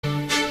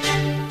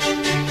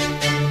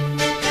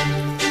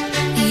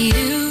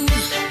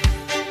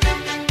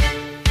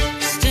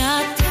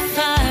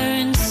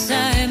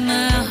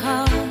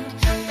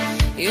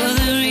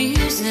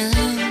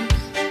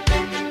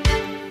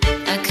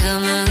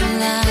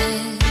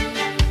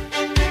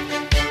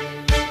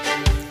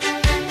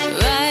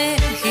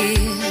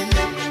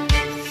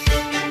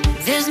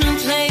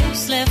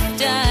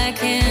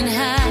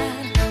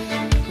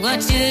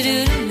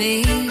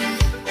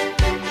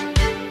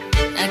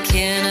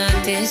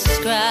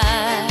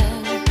describe.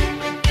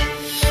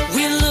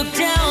 We look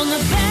down the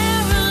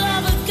barrel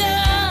of a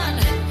gun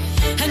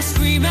and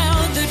scream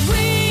out that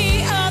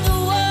we are the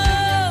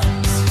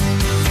ones.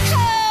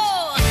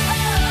 Oh,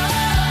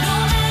 no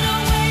matter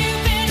where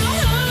you've been or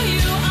who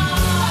you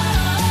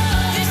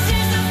are, this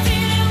is the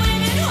feeling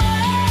we've been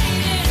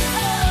waiting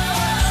for.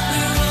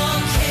 We're all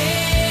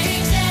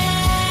kings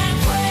and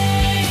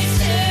queens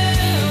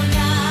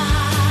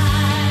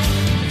tonight.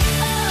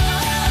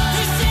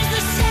 This is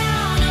the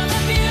sound of a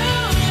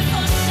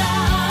beautiful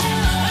sound,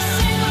 a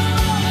single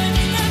moment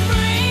that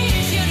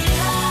brings you to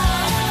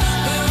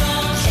life. We're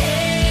all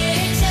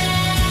kings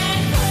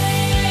and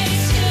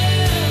queens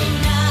tonight.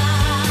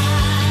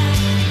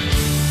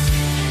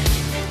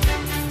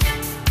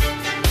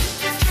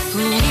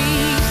 We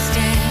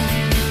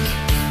stand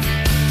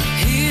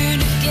here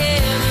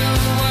together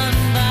one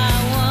by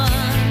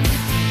one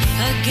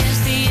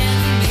against the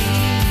enemy.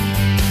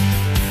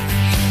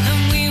 And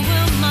we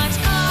will march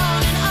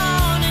on and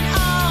on and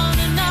on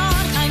and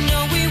on. I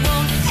know we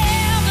won't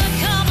ever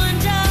come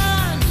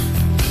undone,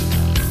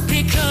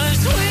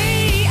 because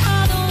we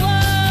are the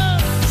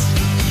ones.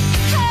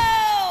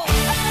 Oh,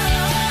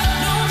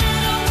 no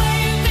matter where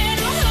you've been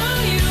or who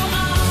you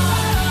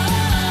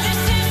are,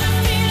 this is the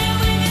feeling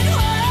we've been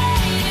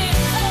waiting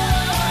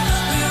for.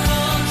 We're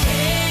all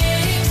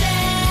kings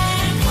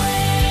and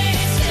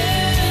queens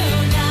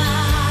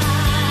tonight.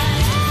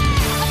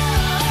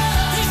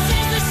 This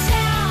is the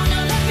sound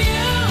of a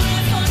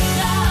beautiful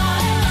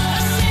sound, a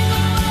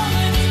single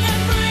moment that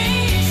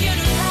brings you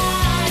to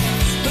life.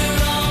 We're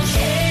all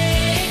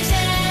kings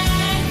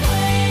and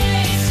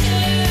queens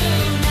tonight.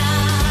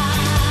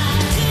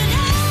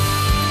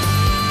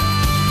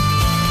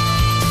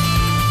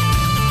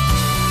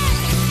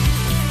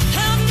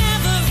 I've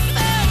never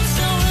felt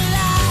so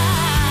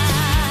alive.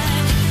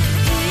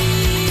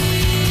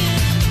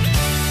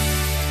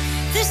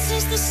 This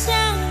is the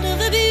sound of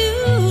a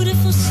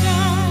beautiful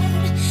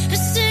sound, a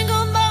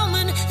single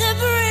moment that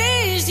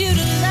brings you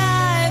to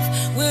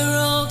life. We're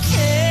all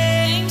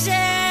kings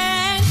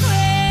and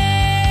queens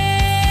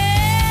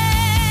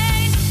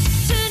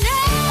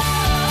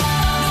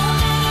tonight. No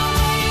matter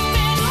where you've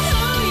been or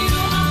who you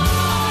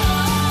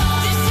are,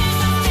 this is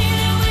the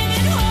feeling we've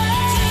been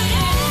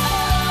waiting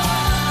for.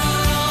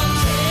 We're all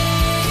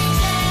kings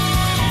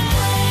and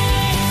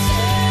queens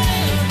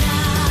tonight.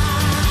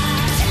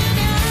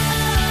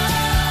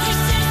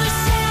 This is the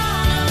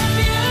sound of a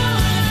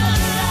beautiful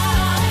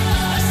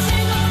sound, a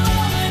single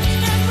moment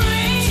that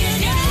brings you to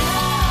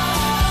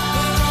life.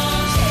 We're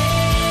all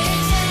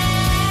kings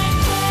and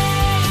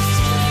queens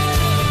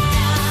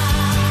tonight.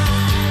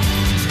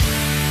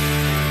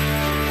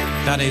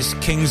 That is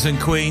Kings and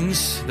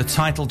Queens, the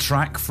title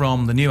track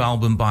from the new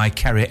album by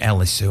Kerry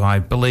Ellis, who I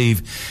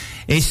believe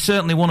is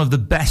certainly one of the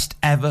best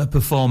ever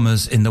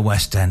performers in the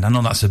West End. I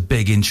know that's a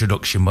big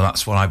introduction, but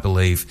that's what I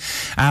believe.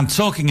 And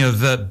talking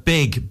of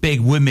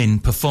big women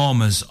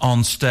performers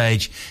on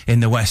stage in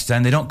the West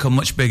End, they don't come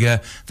much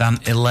bigger than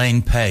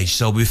Elaine Page.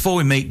 So before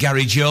we meet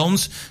Gary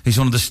Jones, who's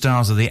one of the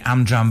stars of the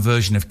Amdram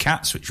version of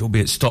Cats, which will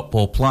be at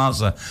Stockport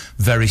Plaza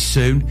very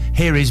soon,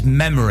 here is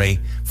Memory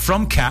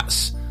from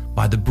Cats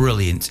by the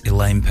brilliant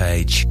Elaine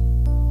Page.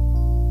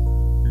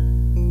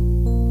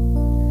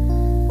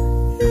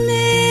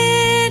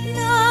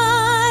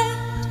 Midnight,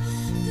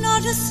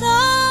 not a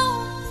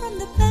sound from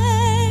the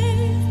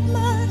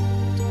pavement,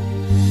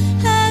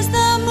 as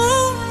the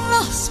moon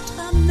lost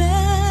her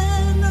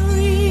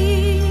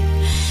memory.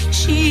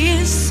 She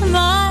is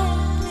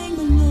smiling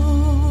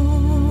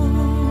alone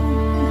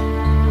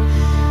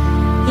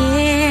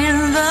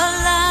in the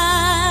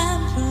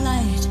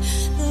lamplight.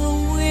 The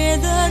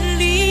withered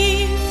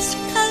leaves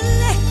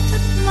collect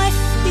at my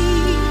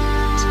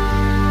feet,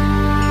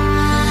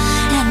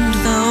 and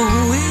the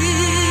wind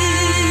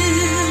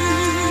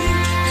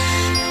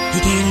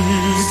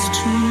begins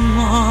to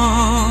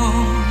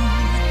moan.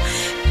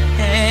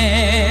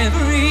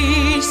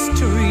 Every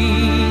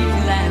street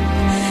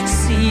lamp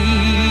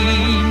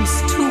seems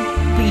to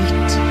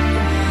beat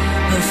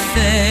a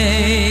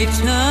fatalistic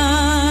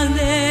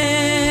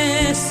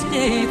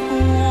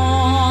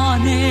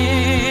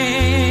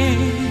warning.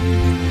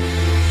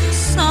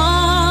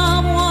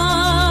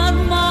 Someone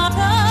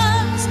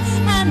mutters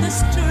and the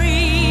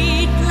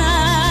street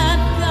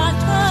lamp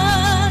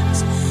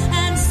gutters,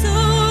 and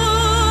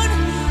soon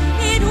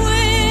it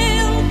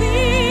will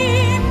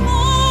be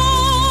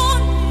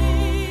morning.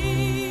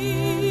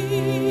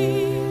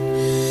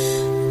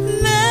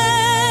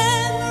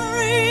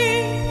 Memory,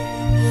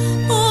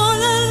 all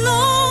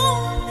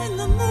alone in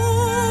the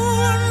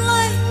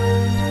moonlight,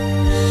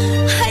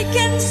 I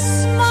can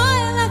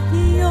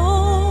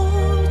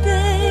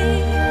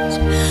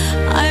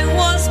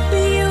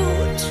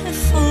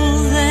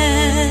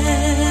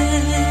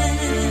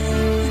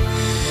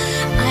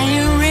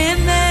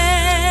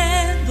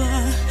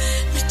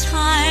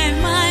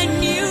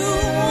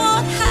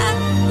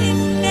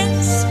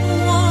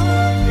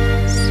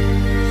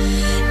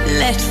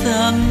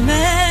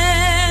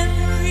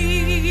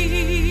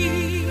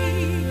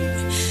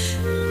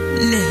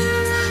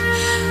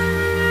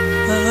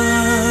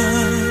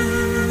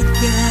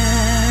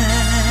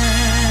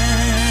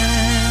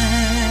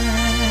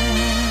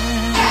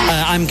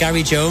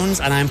Gary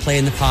Jones, and I'm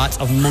playing the part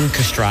of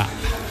Monkerstrap.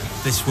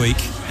 This week,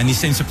 and you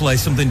seem to play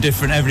something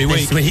different every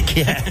week. This week,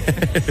 yeah.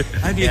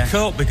 How do you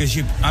cope? Because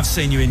I've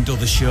seen you in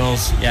other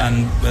shows, Yeah.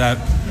 and without,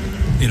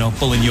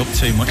 pulling you up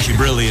too much, you're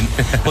brilliant.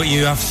 But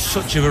you have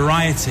such a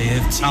variety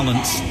of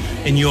talents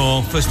in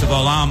your, first of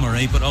all,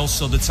 armoury, but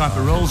also the type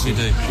of roles you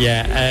do.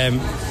 Yeah,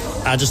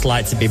 I just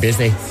like to be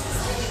busy.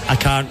 I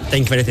can't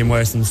think of anything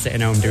worse than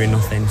sitting home doing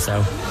nothing,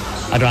 so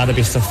I'd rather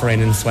be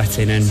suffering and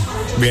sweating and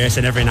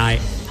rehearsing every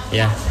night.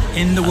 Yeah.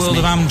 In the world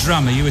of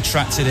Amdram, are you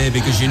attracted here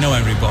because you know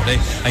everybody?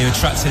 Are you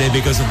attracted here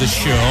because of the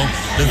show,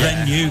 the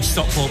venue,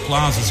 Stockport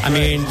Plaza's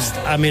great?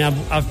 I mean,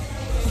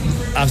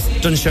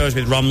 I've done shows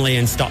with Romley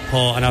and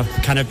Stockport, and I've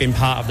kind of been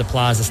part of the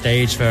Plaza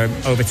stage for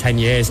over 10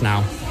 years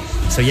now.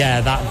 So yeah,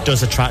 that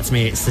does attract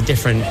me. It's a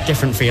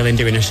different feeling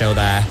doing a show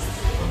there.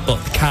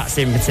 But the Cats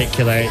in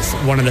particular, it's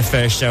one of the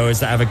first shows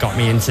that ever got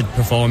me into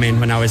performing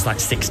when I was like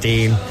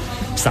 16.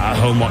 Sat at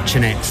home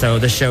watching it, so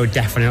the show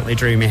definitely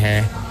drew me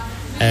here.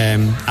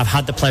 I've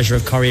had the pleasure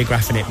of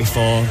choreographing it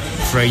before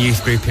for a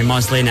youth group in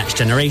Mosley, Next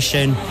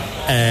Generation.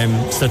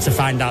 So to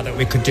find out that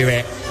we could do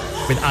it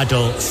with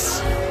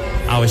adults,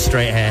 I was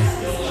straight here.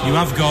 You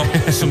have got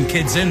some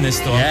kids in this,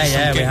 though.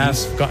 Yeah, we have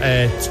got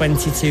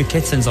 22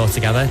 kittens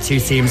altogether, 2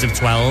 teams of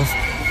 12,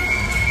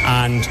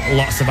 and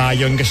lots of our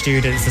younger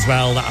students as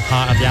well that are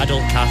part of the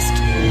adult cast.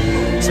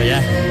 So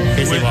yeah,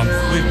 busy one.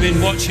 I've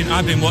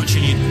been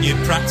watching you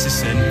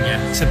practicing.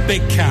 Yeah. It's a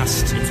big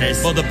cast. It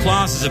is. But the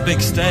Plaza's a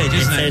big stage,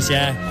 isn't it? It is,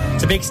 yeah.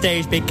 It's a big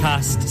stage, big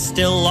cast.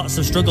 Still lots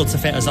of struggle to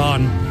fit us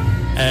on.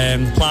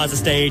 The Plaza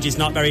stage is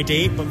not very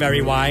deep, but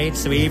very wide.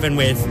 So even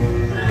with,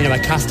 a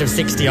cast of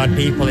 60-odd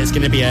people, it's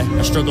going to be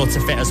a struggle to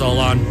fit us all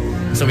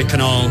on, so we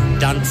can all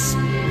dance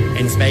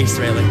in space,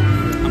 really.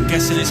 I'm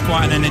guessing it's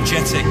quite an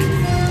energetic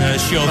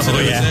show to do,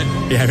 is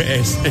it? Yeah, it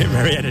is. It's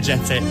very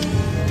energetic.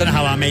 Don't know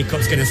how our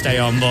makeup's going to stay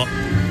on, but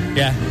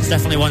yeah, it's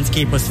definitely one to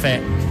keep us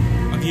fit.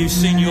 Have you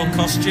seen your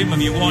costume?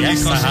 Have you worn your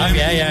costume? Yes, I have,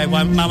 yeah.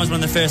 Mine was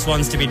one of the first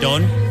ones to be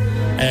done.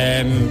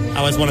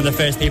 I was one of the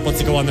first people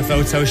to go on the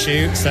photo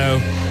shoot,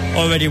 so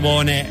already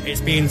worn it.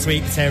 It's been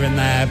tweaked here and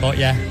there, but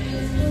yeah,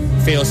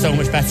 feels so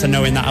much better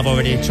knowing that I've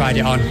already tried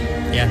it on.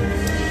 Yeah.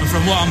 And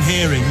from what I'm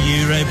hearing,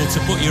 you're able to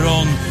put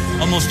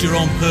almost your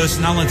own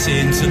personality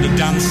into the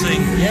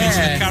dancing, into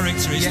the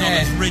character. It's not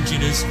as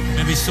rigid as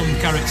maybe some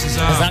characters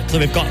are. Exactly.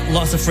 We've got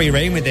lots of free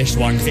rein with this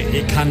one.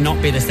 It cannot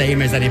be the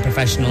same as any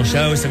professional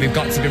show, so we've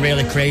got to be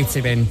really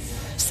creative in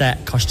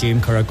set,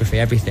 costume, choreography,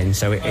 everything.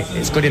 So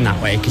it's good in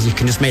that way, because you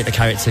can just make the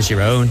characters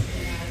your own.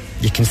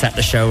 You can set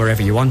the show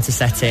wherever you want to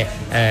set it.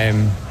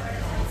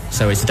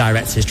 So it's a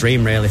director's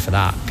dream, really, for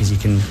that, because you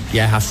can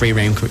have free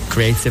rein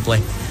creatively.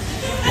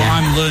 What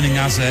I'm learning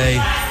as a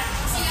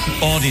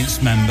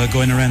audience member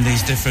going around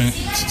these different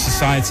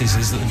societies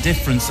is that the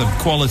difference of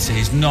quality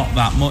is not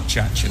that much,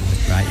 actually.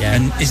 Right, yeah.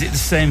 And is it the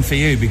same for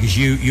you? Because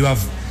you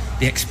have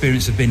the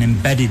experience of being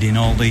embedded in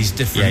all these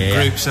different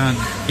groups, aren't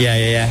you?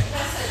 Yeah.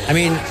 I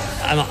mean,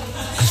 I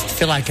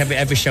feel like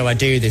every show I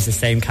do, there's the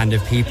same kind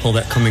of people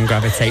that come and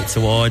gravitate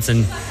towards,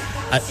 and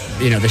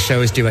the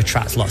shows do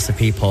attract lots of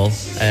people.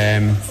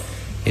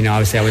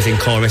 Obviously I was in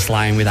Chorus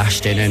Line with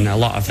Ashton, and a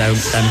lot of them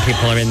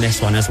people are in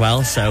this one as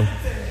well, so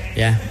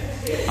yeah.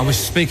 I was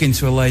speaking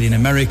to a lady in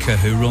America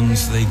who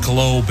runs the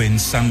Globe in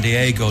San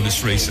Diego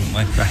just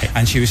recently,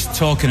 and she was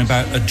talking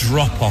about a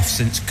drop-off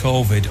since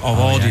COVID of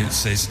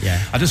audiences.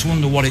 Yeah. I just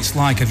wonder what it's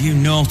like. Have you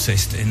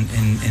noticed in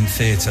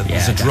theatre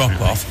there's a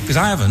drop-off? Because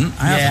I haven't.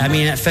 I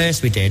mean, at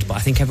first we did, but I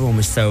think everyone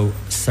was so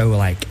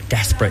like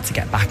desperate to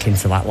get back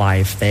into that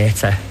live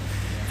theatre.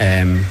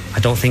 I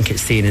don't think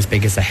it's seen as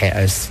big as a hit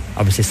as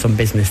obviously some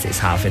businesses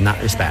have in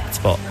that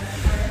respect, but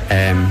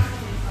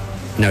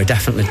no,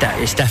 definitely,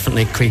 it's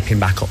definitely creeping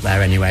back up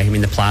there anyway. I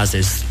mean, the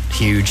Plaza's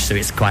huge, so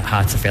it's quite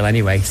hard to fill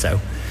anyway.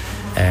 So,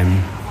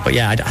 but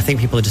yeah, I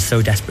think people are just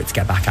so desperate to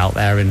get back out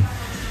there and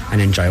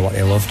enjoy what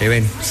they love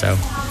doing. So,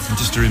 and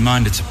just a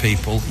reminder to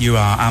people, you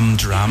are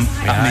Amdram.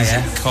 That means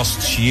it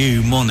costs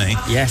you money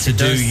to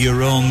do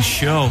your own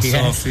show.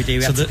 Yes, we do.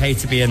 We have to pay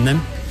to be in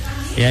them.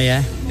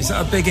 Yeah. Is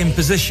that a big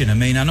imposition? I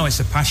mean, I know it's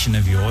a passion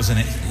of yours, and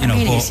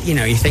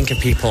you think of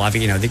people have,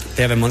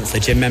 they have a monthly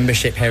gym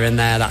membership here and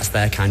there. That's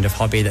their kind of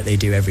hobby that they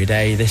do every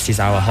day. This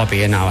is our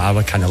hobby and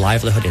our kind of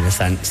livelihood in a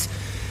sense.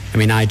 I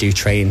mean, I do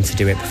train to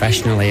do it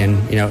professionally,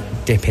 and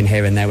dip in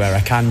here and there where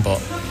I can.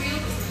 But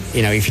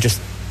if you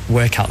just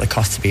work out the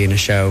cost to be in a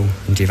show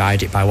and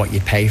divide it by what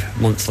you'd pay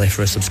monthly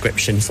for a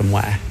subscription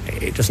somewhere,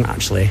 it doesn't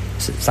actually.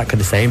 It's exactly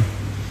the same.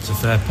 It's a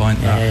fair point.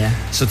 Yeah.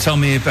 So tell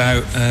me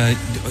about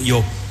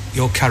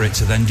your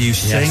character then. Do you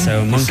sing? Yeah,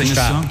 so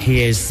Monkerstrap,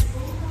 he is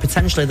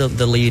potentially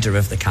the leader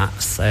of the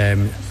Cats.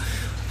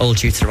 Old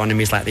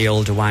Deuteronomy's like the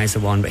older, wiser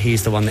one, but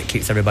he's the one that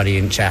keeps everybody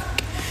in check,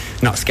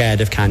 not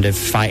scared of kind of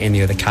fighting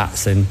the other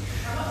cats, and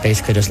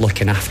basically just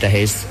looking after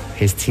his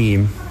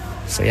team.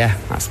 So yeah,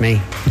 that's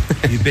me.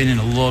 You've been in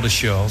a lot of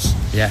shows.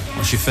 Yeah.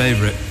 What's your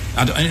favourite?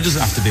 And it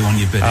doesn't have to be one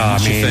you've been in.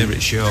 What's your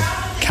favourite show?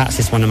 Cats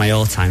is one of my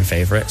all-time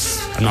favourites.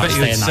 I'm not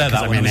saying that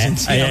because I'm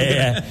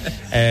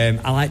in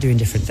it. I like doing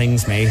different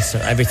things, me. So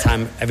every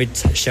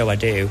show I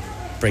do,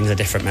 brings a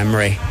different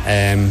memory.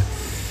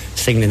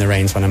 Singing in the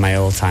Rain's one of my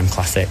all-time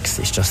classics.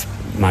 It's just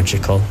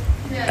magical.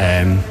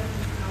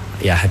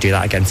 Yeah, I'd do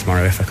that again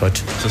tomorrow if I could.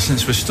 So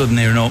since we're stood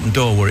near an open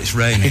door where it's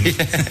raining,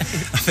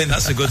 I think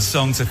that's a good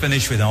song to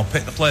finish with. I'll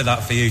play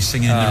that for you,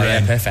 Singing in the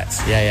Rain. Yeah,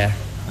 perfect. Yeah.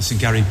 Listen,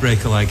 Gary,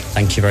 break a leg.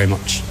 Thank you very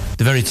much.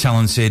 The very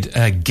talented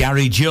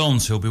Gary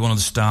Jones, who'll be one of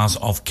the stars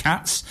of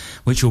Cats,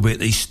 which will be at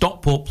the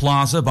Stockport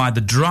Plaza by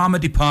the Drama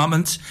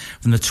Department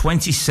from the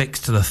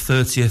 26th to the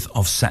 30th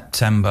of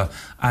September.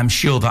 I'm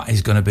sure that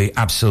is going to be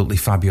absolutely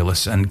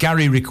fabulous. And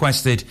Gary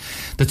requested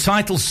the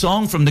title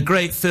song from the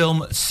great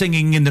film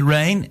Singing in the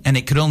Rain, and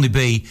it could only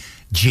be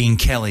Gene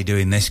Kelly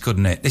doing this,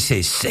 couldn't it? This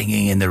is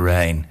Singing in the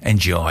Rain.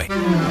 Enjoy.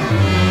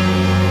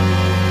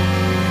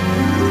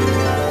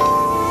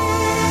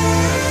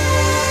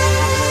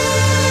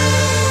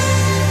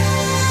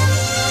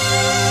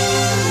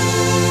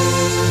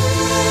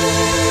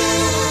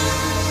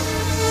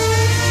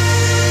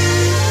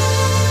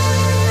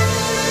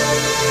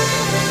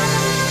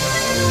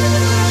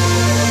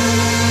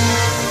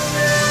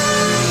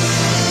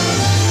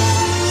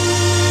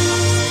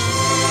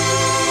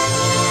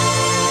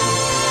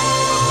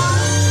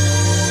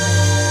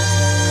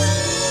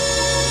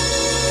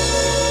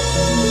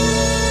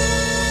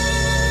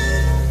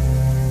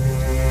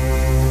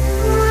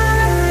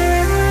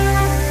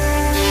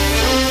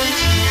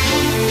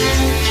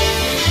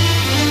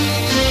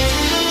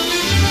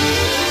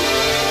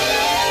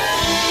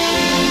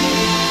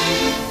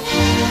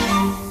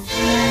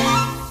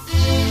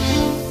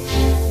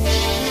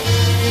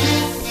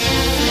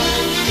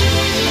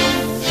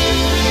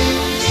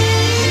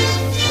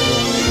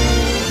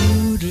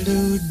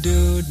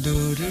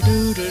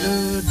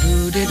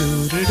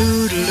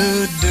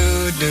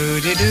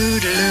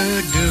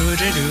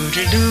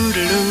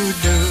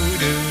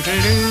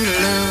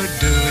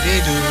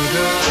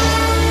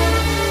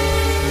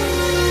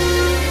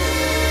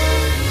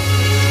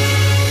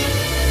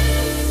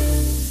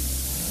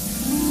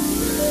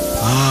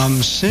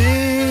 I'm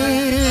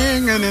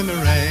singing in the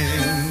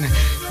rain,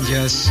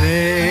 just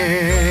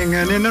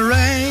singing in the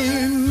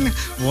rain.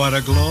 What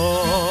a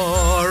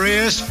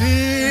glorious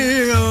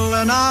feel,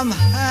 and I'm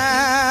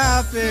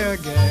happy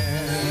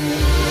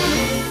again.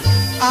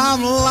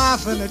 I'm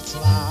laughing at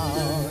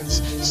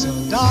clouds so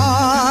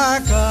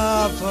dark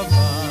up above,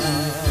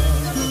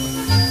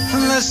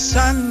 and the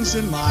sun's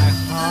in my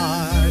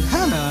heart,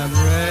 and I'm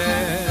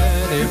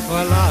ready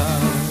for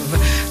love.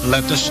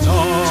 Let the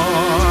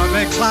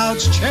stormy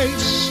clouds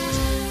chase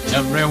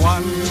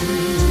everyone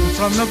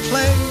from the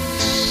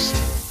place.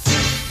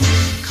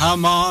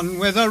 Come on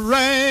with the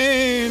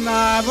rain,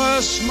 I've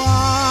a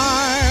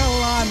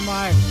smile on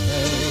my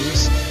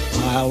face.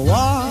 I'll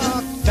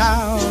walk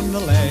down the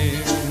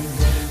lane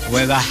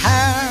with a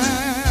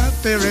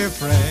happy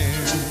refrain,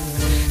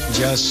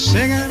 just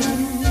singing,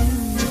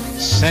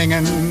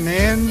 singing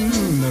in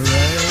the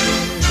rain,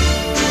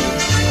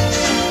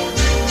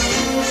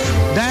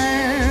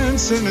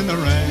 dancing in the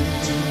rain.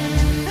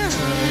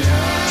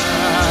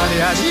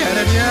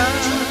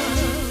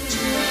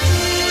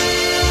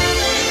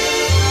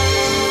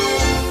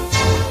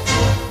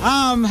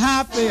 I'm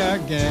happy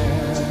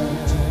again.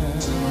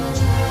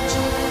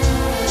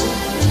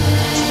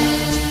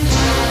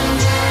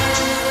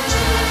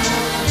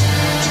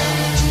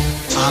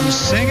 I'm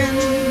singing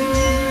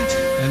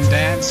and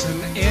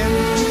dancing in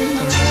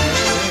the rain.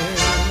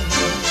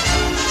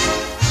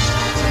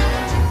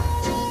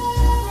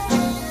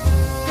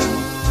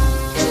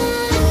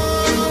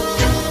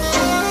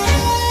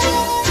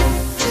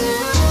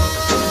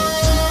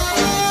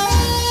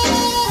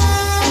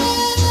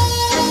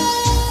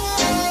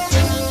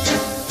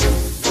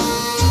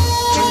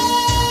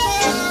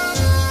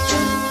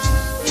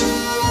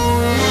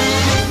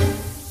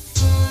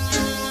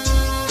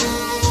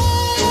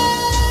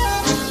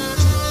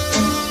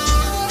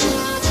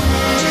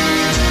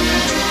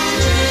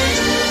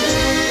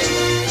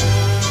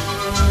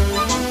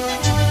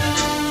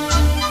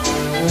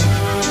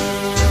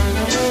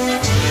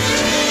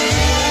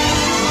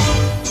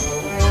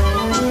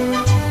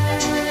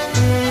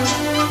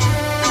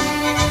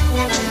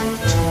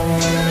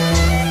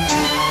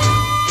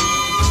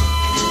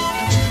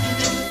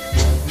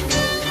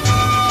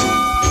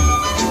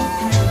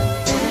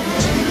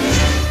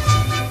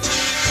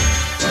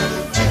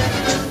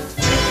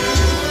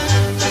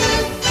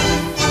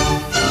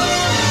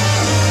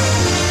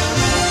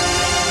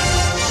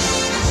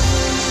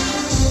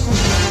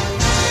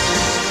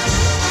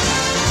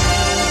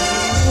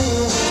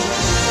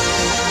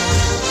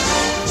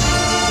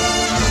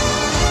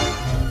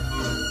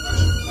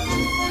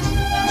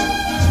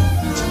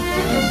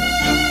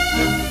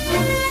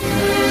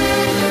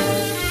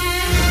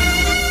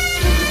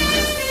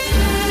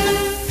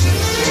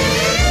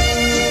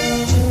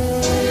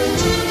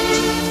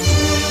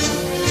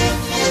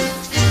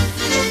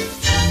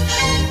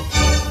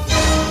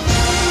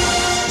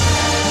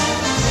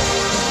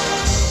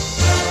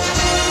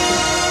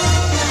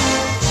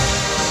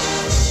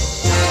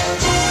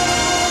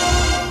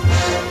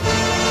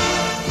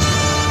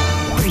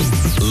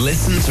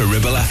 Listen to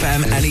Ribble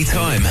FM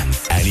anytime,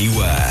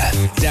 anywhere.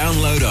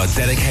 Download our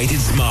dedicated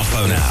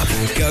smartphone app.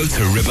 Go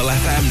to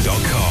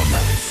ribblefm.com.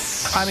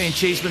 I'm Ian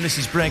Cheeseman, this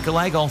is Break a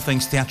Leg, all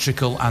things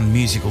theatrical and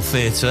musical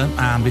theatre.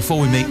 And before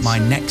we meet my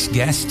next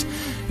guest,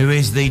 who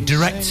is the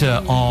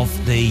director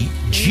of the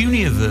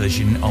junior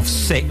version of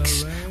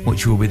Six,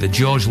 which will be the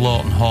George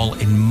Lawton Hall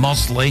in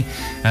Mosley,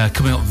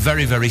 coming up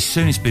very, very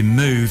soon. It's been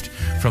moved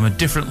from a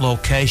different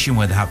location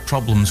where they had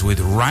problems with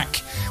RAC,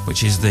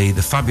 which is the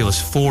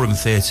fabulous Forum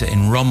Theatre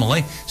in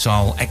Romiley. So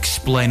I'll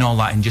explain all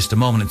that in just a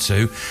moment or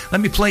two.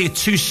 Let me play you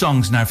two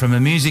songs now from a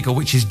musical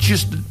which has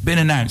just been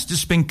announced,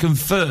 just been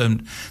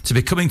confirmed to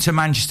be coming to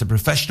Manchester,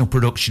 professional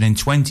production in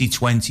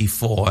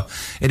 2024.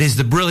 It is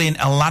the brilliant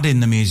Aladdin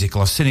the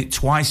musical. I've seen it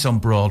twice on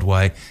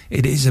Broadway.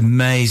 It is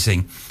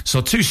amazing. So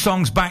two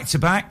songs back to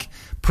back.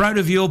 Proud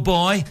of Your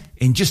Boy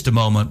in just a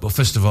moment, but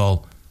first of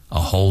all, A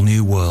Whole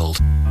New World.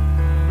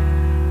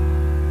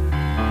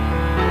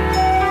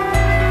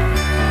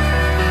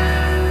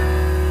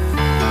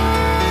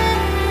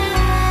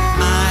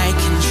 I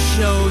can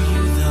show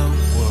you the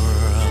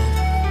world,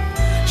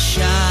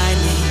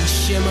 shining,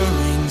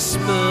 shimmering,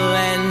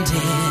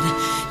 splendid.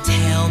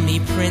 Tell me,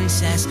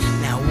 princess,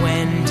 now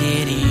when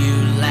did you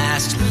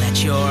last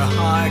let your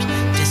heart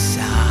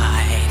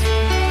decide?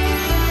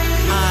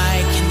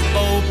 I can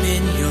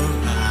open your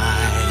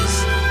eyes,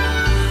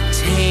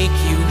 take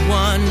you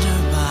wonder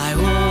by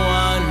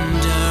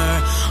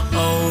wonder,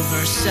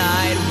 over,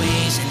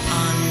 sideways, and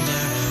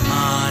under,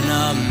 on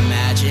a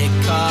magic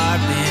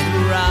carpet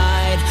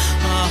ride.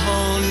 A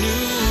whole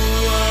new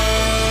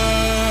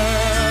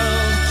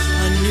world,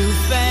 a new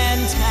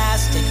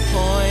fantastic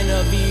point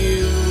of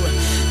view.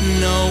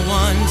 No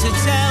one to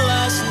tell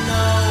us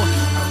no,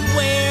 or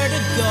where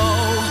to go,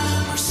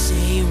 or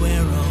say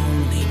we're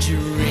only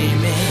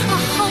dreaming. A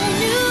whole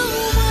new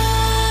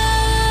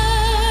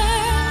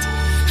world,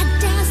 a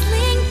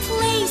dazzling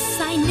place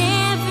I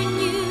never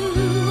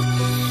knew.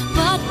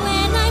 But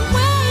when I'm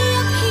way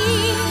up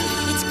here,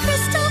 it's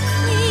crystal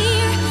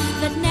clear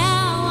that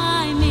now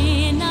I'm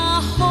in a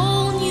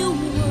whole new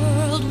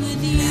world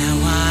with you. Now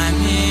I'm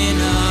in a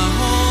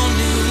whole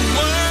new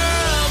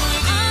world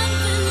with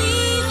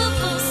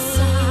Unbelievable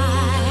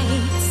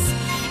sights,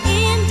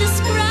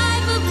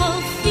 indescribable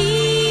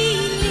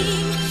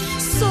feeling,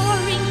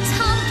 soaring,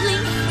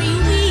 tumbling,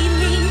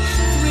 freewheeling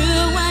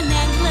through an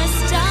endless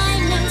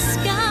diamond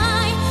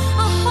sky. A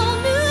whole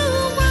new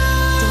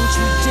world. Don't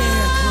you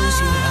dare close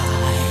your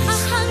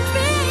eyes.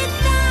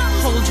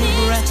 100,000 Hold your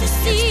breath, to it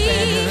gets see.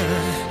 better.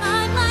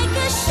 I'm like a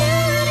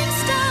shooting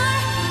star.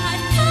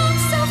 I've come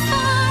so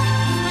far.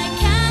 I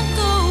can't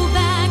go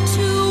back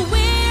to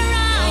where I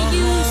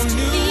used to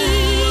be.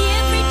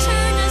 Every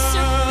turn a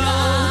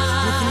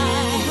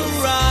surprise.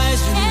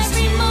 Horizons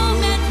Every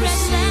moment red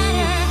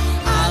letter.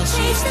 I'll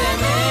chase them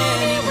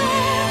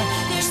anywhere.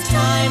 There's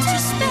time to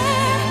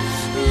spare.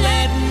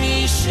 let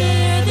me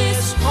share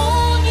this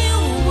whole new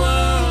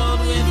world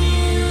with you.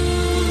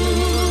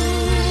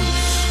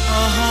 A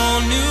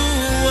whole new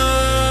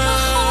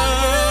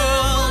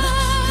world.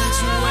 That's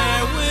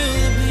where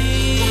we'll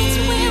be. That's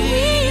where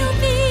we'll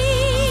be.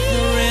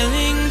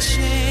 Thrilling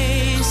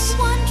chase.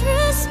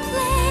 Wondrous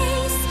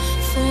place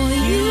for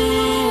you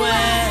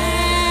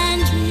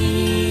and me.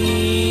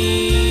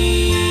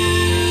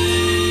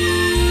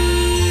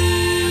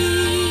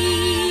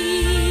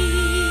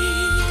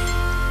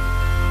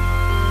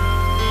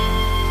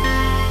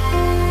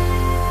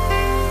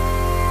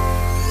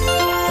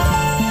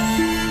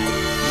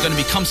 I'm gonna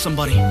become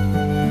somebody.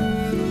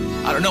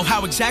 I don't know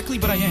how exactly,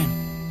 but I am.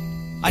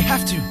 I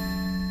have to.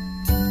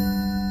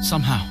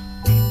 Somehow.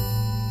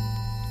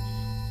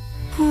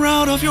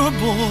 Proud of your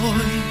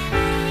boy.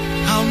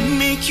 I'll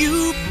make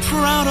you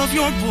proud of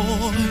your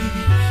boy.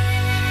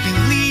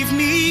 Believe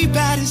me,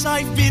 bad as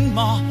I've been,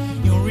 Ma,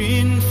 you're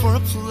in for a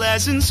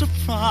pleasant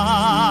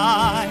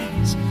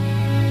surprise.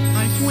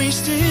 I've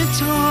wasted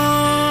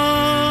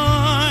time.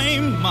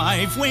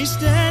 I've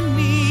wasted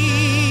me.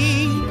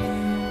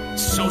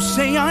 So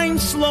say I'm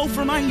slow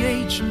for my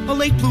age, a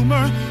late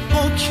bloomer.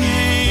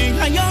 Okay,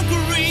 I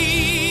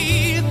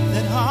agree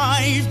that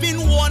I've been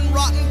one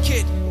rotten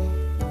kid.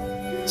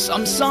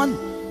 Some son,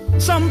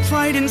 some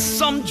pride and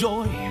some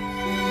joy.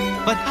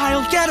 But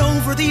I'll get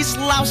over these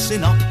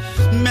lousing up,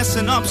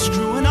 messing up,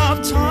 screwing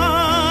up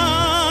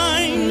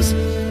times.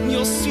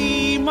 You'll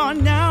see, Ma,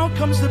 now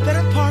comes the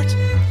better part.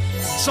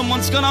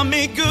 Someone's gonna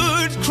make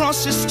good,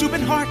 cross his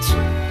stupid heart.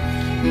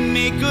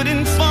 Make good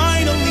and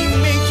finally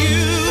make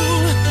you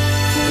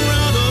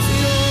proud of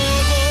your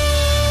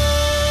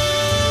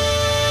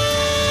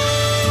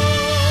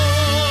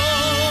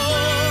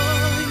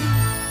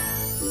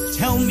boy.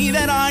 Tell me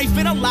that I've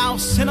been a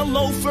louse and a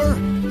loafer.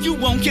 You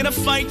won't get a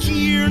fight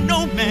here,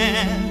 no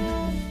man.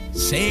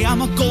 Say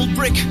I'm a gold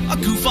brick, a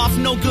goof off,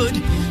 no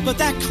good. But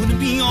that couldn't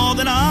be all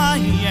that I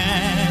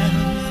am.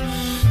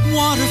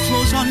 Water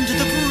flows under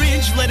the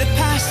bridge, let it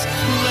pass,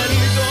 let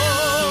it go.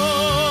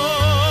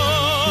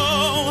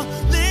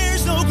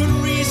 There's no good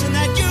reason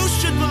that you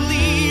should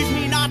believe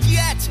me, not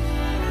yet.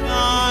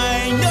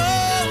 I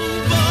know,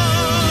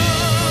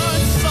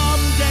 but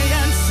someday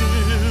and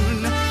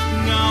soon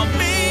I'll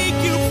make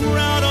you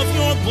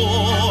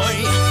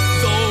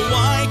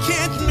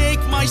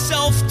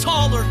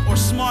taller or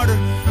smarter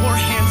or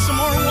handsome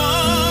or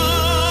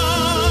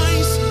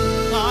wise.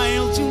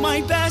 I'll do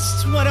my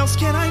best, what else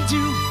can I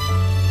do?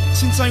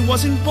 Since I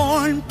wasn't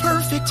born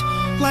perfect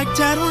like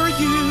Dad or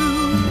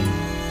you.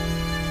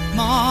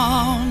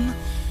 Mom,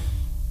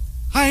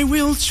 I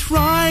will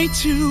try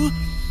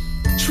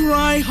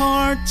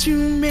hard to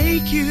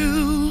make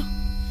you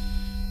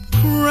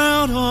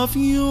proud of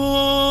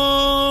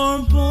your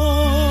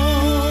boy.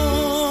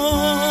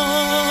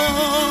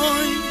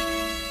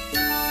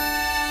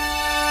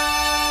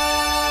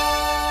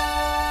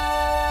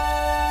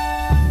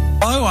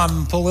 Hello,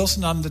 I'm Paul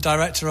Wilson. I'm the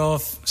director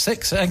of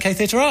Six at NK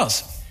Theatre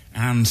Arts.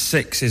 And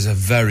Six is a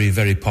very,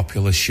 very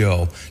popular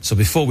show. So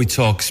before we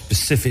talk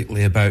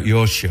specifically about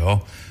your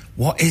show,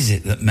 what is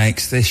it that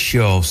makes this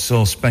show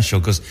so special?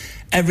 Because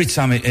every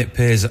time it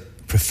appears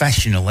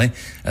professionally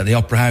at the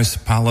Opera House,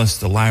 the Palace,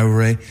 the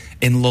Lowry,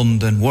 in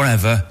London,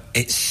 wherever,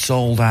 it's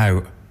sold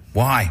out.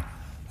 Why?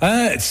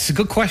 It's a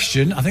good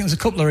question. I think there's a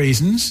couple of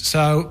reasons.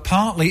 So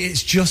partly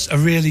it's just a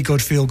really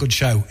good feel-good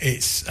show.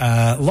 It's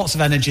lots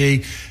of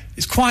energy.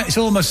 It's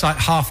almost like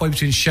halfway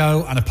between a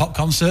show and a pop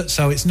concert.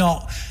 So it's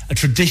not a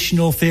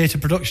traditional theatre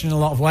production in a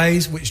lot of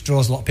ways, which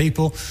draws a lot of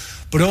people.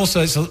 But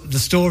also the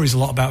story's a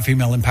lot about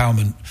female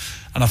empowerment.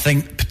 And I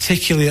think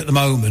particularly at the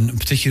moment, and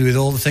particularly with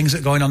all the things that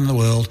are going on in the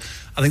world,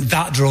 I think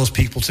that draws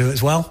people to it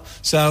as well.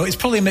 So it's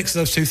probably a mix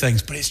of those two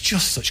things, but it's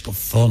just such good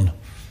fun.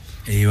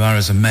 Here you are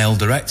as a male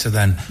director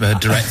then,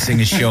 directing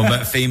a show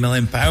about female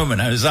empowerment.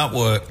 How does that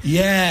work?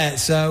 Yeah,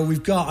 so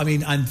we've got,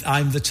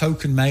 I'm the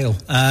token male.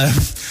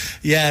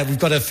 We've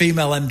got a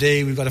female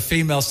MD, we've got a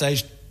female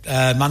stage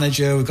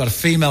manager, we've got a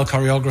female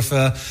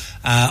choreographer,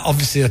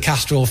 obviously the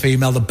cast are all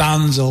female, the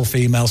band's all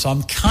female, so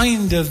I'm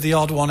kind of the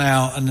odd one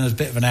out and a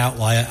bit of an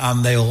outlier,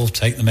 and they all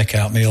take the mick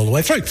out of me all the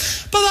way through.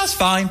 But that's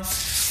fine.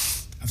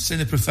 I've seen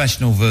the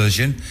professional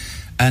version,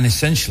 and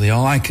essentially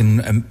all I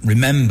can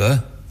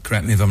remember,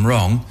 correct me if I'm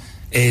wrong,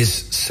 is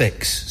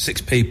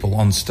six people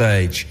on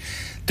stage.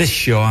 This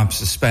show, I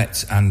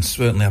suspect, and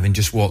certainly having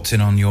just walked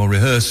in on your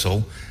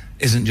rehearsal,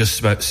 isn't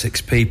just about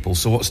six people.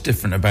 So what's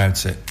different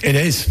about it? It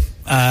is.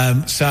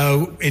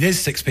 So it is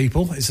six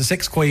people. It's the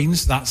Six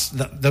Queens. Those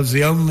are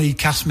the only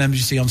cast members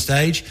you see on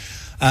stage.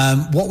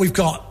 What we've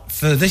got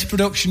for this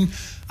production,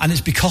 and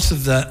it's because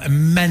of the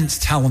immense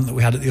talent that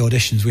we had at the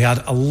auditions. We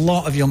had a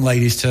lot of young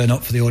ladies turn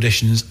up for the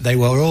auditions. They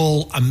were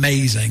all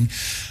amazing.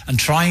 And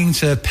trying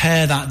to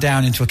pare that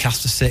down into a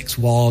cast of six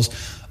was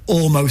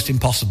almost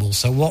impossible.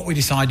 So what we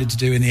decided to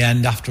do in the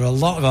end, after a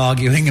lot of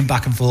arguing and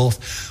back and forth,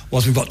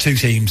 was we've got two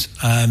teams.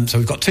 So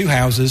we've got two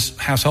houses,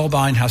 House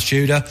Holbein, House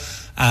Tudor,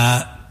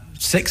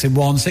 6 in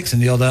one, 6 in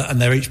the other,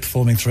 and they're each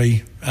performing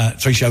three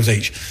shows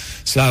each.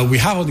 So we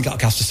have only got a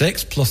cast of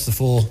 6, plus the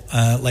 4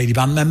 lady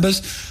band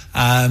members,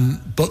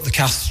 but the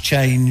casts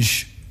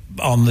change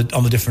on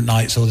the different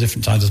nights or the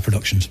different times of the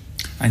productions.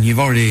 And you've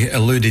already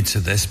alluded to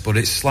this, but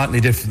it's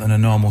slightly different than a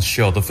normal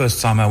show. The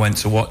first time I went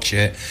to watch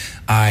it,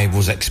 I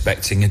was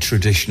expecting a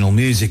traditional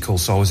musical,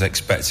 so I was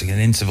expecting an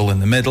interval in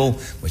the middle,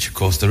 which of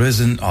course there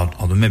isn't,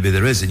 or maybe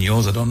there is in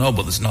yours, I don't know,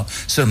 but there's not,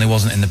 certainly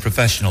wasn't in the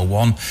professional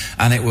one.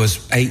 And it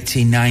was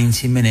 80,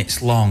 90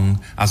 minutes long,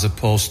 as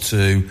opposed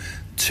to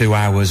 2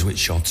 hours,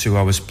 or 2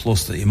 hours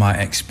plus that you might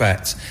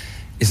expect.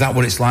 Is that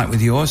what it's like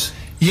with yours?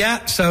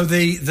 Yeah, so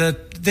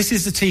this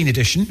is the teen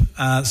edition.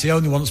 It's the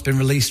only one that's been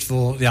released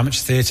for the amateur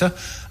theatre.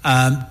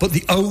 But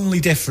the only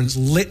difference,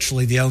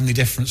 literally the only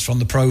difference from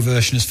the pro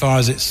version as far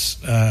as it's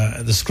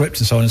the script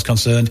and so on is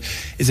concerned,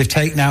 is they've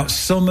taken out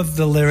some of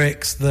the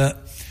lyrics that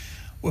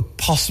were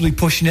possibly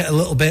pushing it a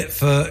little bit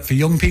for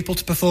young people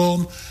to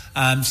perform.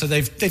 So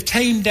they've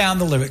tamed down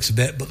the lyrics a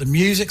bit, but the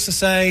music's the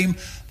same,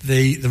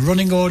 the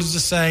running order's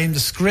the same, the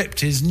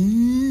script is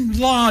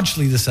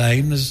largely the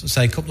same. There's,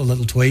 say, a couple of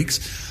little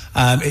tweaks.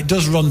 It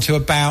does run to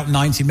about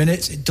 90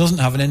 minutes. It doesn't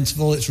have an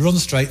interval. It's run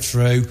straight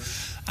through.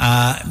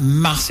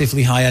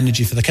 Massively high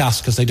energy for the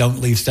cast because they don't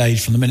leave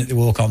stage from the minute they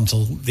walk on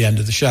till the end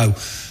of the show.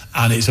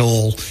 And it's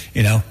all,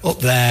 up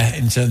there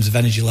in terms of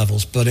energy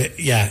levels. But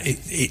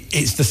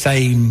it's the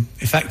same,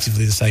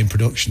 effectively the same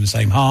production, the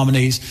same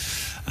harmonies.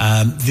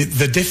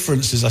 The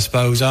differences, I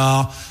suppose,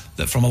 are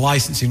that from a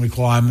licensing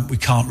requirement, we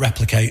can't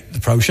replicate the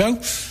pro show.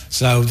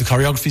 So the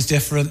choreography is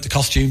different, the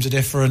costumes are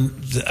different,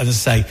 and as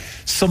I say,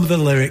 some of the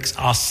lyrics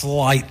are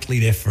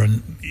slightly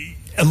different.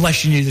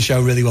 Unless you knew the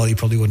show really well, you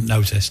probably wouldn't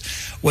notice.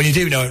 When you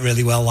do know it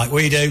really well, like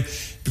we do,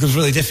 it becomes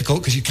really difficult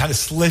because you kind of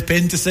slip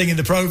into singing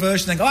the pro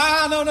version and go,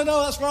 no,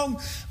 that's wrong.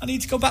 I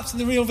need to go back to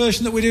the real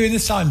version that we're doing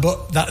this time.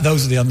 But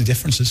those are the only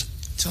differences.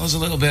 Tell us a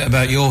little bit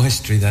about your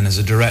history then as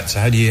a director.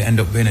 How do you end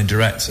up being a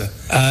director?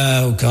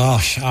 Oh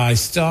gosh, I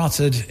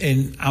started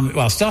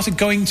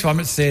going to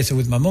amateur theatre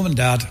with my mum and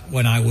dad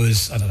when I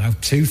was,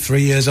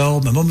 2-3 years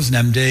old. My mum was an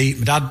MD.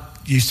 My dad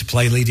used to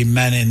play leading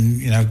men in,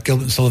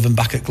 Gilbert and Sullivan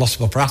back at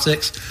Glossop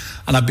Operatics,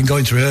 and I've been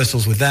going to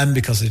rehearsals with them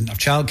because they didn't have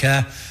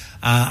childcare.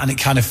 And it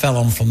kind of fell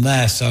on from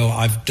there. So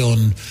I've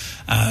done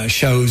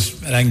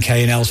shows at NK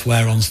and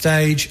elsewhere on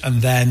stage,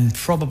 and then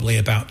probably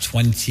about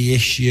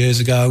 20-ish years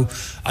ago,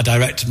 I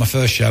directed my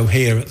first show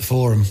here at the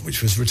Forum,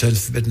 which was Return to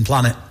the Forbidden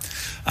Planet.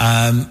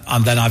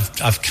 And then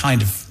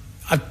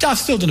I've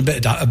still done a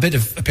bit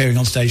of appearing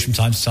on stage from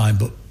time to time,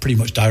 but pretty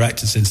much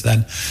directed since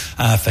then.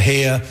 For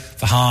Here,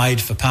 for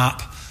Hyde, for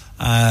Pap.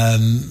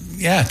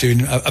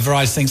 Doing a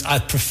variety of things. I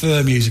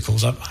prefer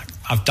musicals.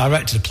 I've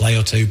directed a play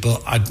or two,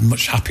 but I'm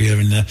much happier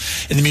in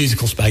the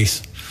musical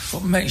space.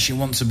 What makes you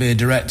want to be a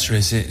director?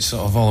 Is it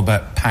sort of all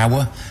about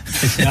power?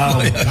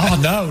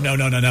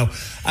 No.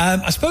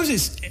 I suppose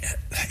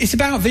it's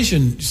about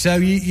vision. So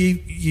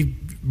you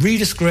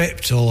read a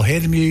script or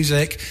hear the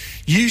music.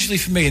 Usually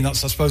for me, and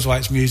that's I suppose why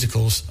it's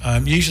musicals.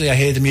 Usually I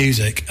hear the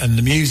music, and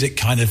the music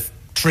kind of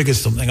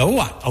triggers something. Oh,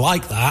 I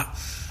like that.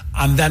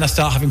 And then I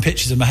start having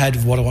pictures in my head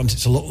of what I want it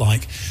to look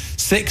like.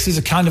 6 is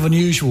a kind of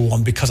unusual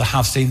one because I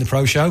have seen the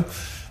pro show.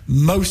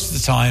 Most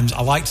of the times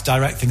I like to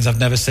direct things I've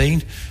never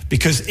seen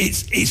because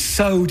it's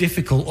so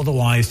difficult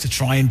otherwise to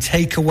try and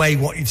take away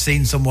what you've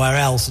seen somewhere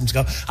else and to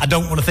go, I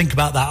don't want to think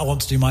about that, I want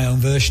to do my own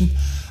version.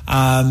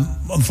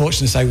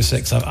 Unfortunately, say with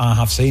 6, I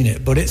have seen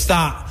it. But it's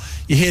that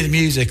you hear the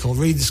music or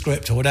read the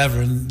script or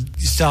whatever and it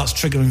starts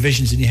triggering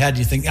visions in your head and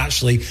you think,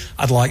 actually,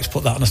 I'd like to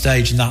put that on a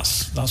stage, and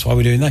that's why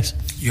we're doing this.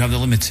 You have the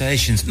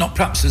limitations, not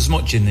perhaps as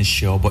much in this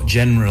show, but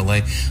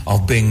generally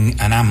of being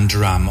an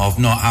Amdram, of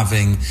not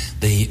having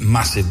the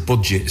massive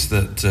budgets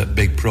that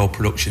big pro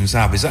productions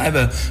have. Is that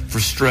ever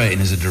frustrating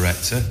as a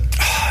director?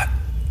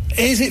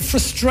 Is it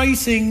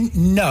frustrating?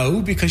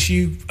 No, because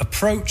you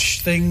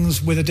approach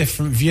things with a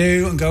different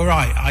view and go,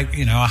 right,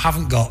 I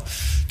haven't got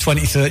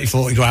 20, 30,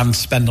 40 grand to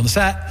spend on a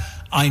set.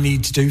 I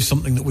need to do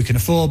something that we can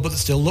afford but that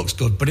still looks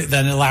good. But it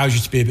then allows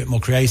you to be a bit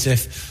more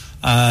creative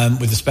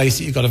with the space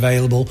that you've got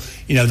available.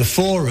 You know, the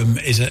Forum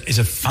is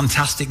a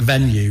fantastic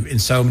venue in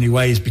so many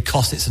ways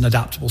because it's an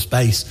adaptable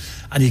space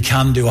and you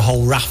can do a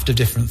whole raft of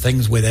different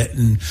things with it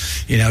and,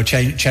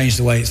 change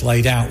the way it's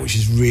laid out, which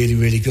is really,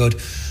 really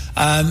good.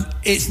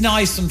 It's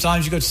nice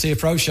sometimes you go to see a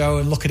pro show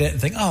and look at it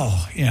and think,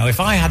 if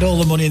I had all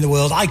the money in the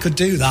world, I could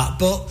do that.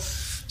 But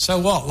so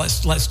what?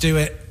 Let's do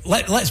it.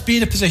 Let's be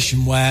in a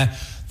position where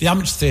the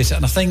amateur theatre,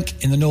 and I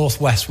think in the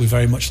Northwest we're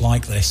very much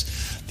like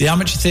this, the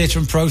amateur theatre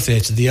and pro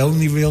theatre, the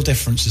only real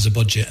difference is a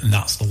budget, and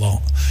that's the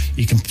lot.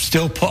 You can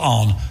still put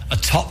on a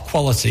top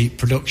quality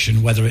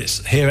production, whether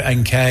it's here at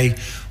NK,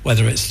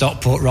 whether it's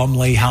Stockport,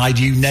 Romley, Hyde,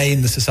 you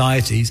name the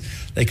societies,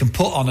 they can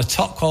put on a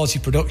top quality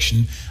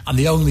production, and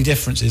the only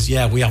difference is,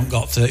 we haven't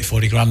got 30,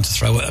 40 grand to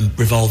throw at a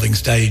revolving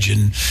stage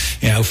and,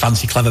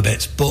 fancy clever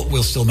bits, but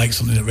we'll still make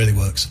something that really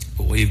works.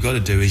 But what you've got to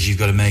do is you've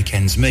got to make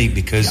ends meet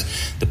because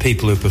the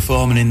people who are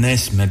performing in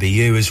this, maybe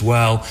you as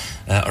well,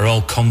 are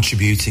all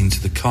contributing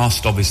to the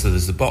cost. Obviously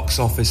there's the box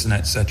office and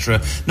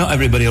etc. Not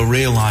everybody will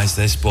realise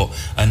this,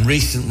 and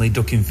recently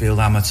Duckingfield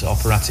Amateur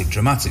Operatic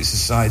Dramatic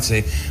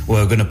Society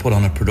were going to put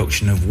on a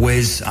production of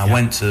Whiz. I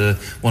went to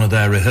one of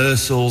their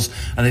rehearsals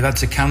and they've had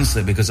to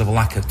cancel it because of a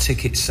lack of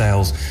ticket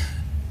sales.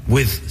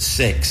 With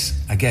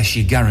 6, I guess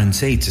you're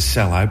guaranteed to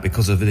sell out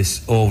because of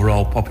this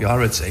overall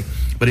popularity.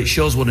 But it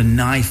shows what a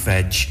knife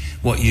edge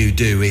what you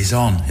do is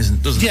on,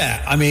 doesn't it?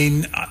 Yeah, I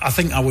mean, I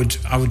think I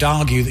would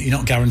argue that you're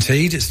not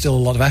guaranteed. It's still a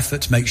lot of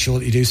effort to make sure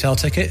that you do sell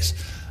tickets.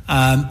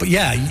 But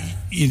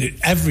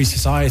every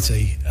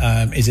society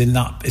is in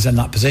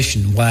that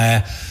position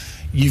where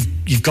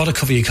you've got to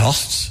cover your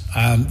costs.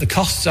 The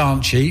costs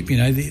aren't cheap.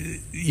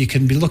 You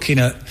can be looking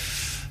at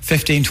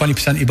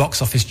 15-20% of your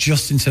box office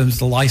just in terms of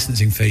the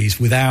licensing fees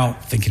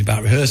without thinking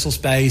about rehearsal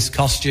space,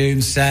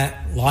 costumes, set,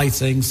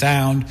 lighting,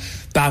 sound,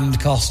 band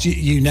costs,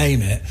 you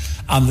name it.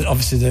 And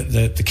obviously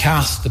the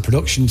cast, the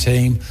production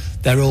team,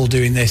 they're all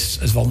doing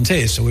this as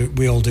volunteers, so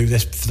we all do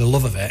this for the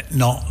love of it,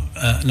 not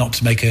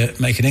to make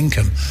an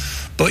income.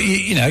 But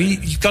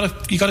you've got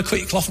to cut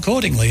your cloth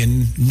accordingly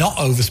and not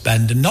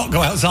overspend and not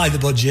go outside the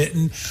budget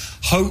and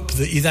hope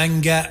that you then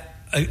get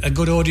a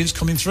good audience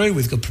coming through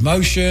with good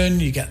promotion,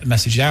 you get the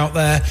message out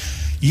there.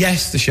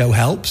 Yes, the show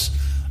helps.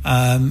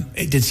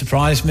 It did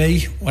surprise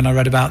me when I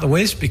read about The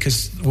Wiz,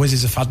 because The Wiz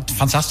is a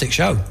fantastic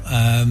show.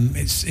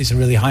 It's a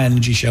really high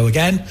energy show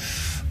again,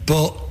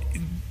 but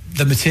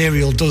the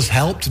material does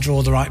help to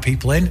draw the right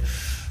people in.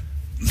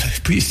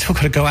 But you still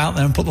got to go out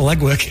there and put the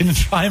legwork in and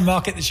try and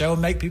market the show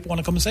and make people want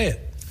to come and see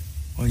it.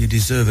 Well, you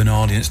deserve an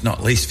audience,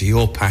 not least for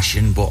your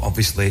passion, but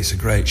obviously it's a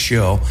great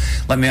show.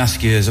 Let me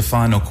ask you as a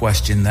final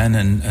question then,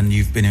 and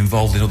you've been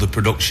involved in other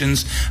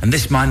productions, and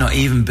this might not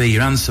even be,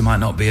 your answer might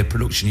not be a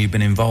production you've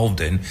been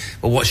involved in,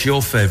 but what's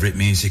your favourite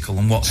musical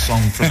and what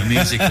song from a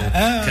musical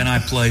can I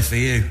play for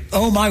you?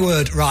 Oh, my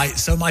word, right.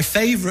 So my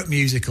favourite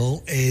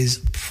musical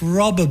is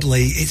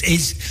probably,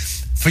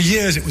 it's for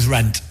years it was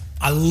Rent.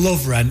 I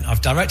love Rent.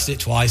 I've directed it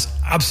twice.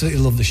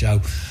 Absolutely love the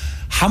show.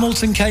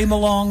 Hamilton came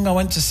along. I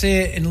went to see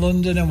it in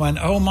London and went,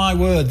 oh my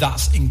word,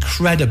 that's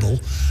incredible.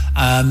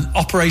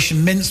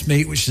 Operation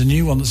Mincemeat, which is a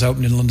new one that's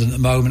opened in London at the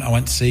moment, I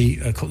went to see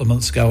a couple of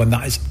months ago, and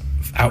that is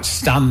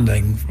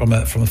outstanding from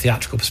a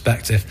theatrical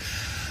perspective.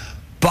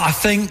 But I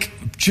think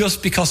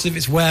just because if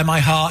it's where my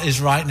heart is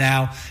right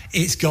now,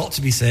 it's got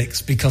to be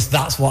 6, because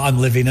that's what I'm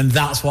living and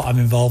that's what I'm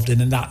involved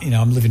in, and that,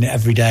 I'm living it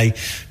every day.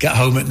 Get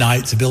home at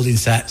night to building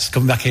sets,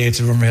 come back here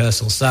to run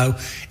rehearsals. So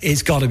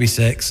it's got to be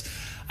 6.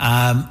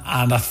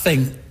 And I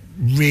think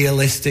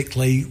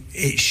realistically,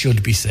 it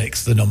should be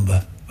 6, the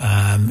number.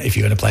 If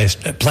you're going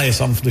to play a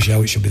song for the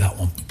show, it should be that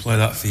one. Play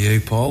that for you,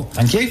 Paul.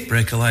 Thank you.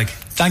 Break a leg.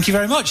 Thank you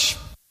very much.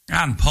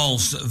 And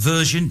Paul's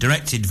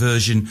directed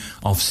version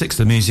of Six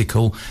the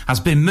Musical has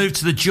been moved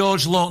to the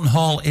George Lawton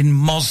Hall in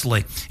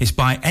Mosley. It's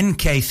by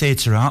NK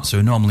Theatre Arts, who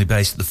are normally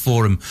based at the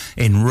Forum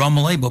in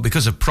Romiley, but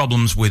because of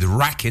problems with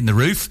rack in the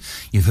roof,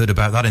 you've heard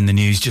about that in the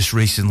news just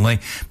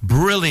recently,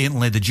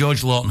 brilliantly the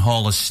George Lawton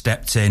Hall has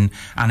stepped in,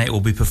 and it will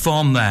be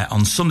performed there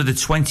on Sunday the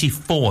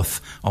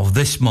 24th of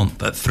this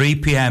month at 3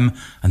 p.m,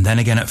 and then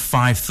again at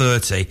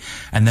 5:30,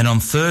 and then on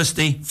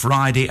Thursday,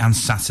 Friday and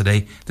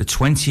Saturday, the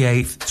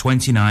 28th,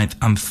 29th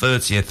and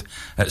 30th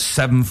at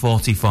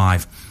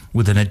 7:45,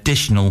 with an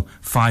additional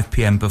 5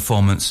 p.m.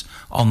 performance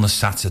on the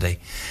Saturday.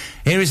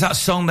 Here is that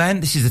song then.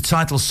 This is the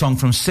title song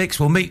from Six.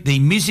 We'll meet the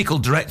musical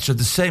director of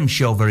the same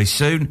show very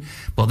soon,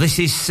 but this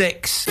is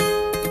Six.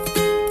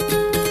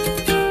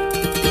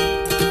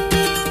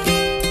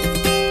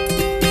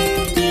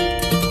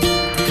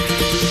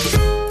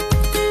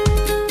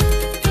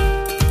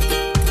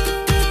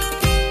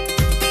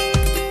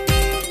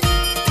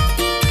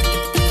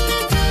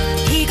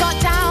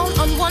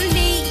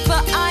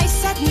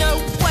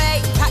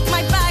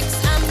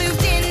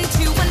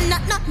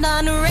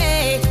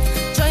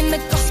 Joined the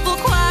gospel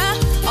choir.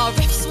 Our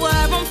riffs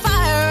were on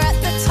fire. At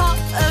the top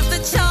of the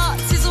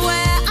charts is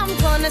where I'm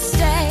gonna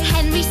stay.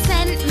 Henry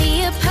sent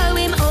me a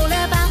poem all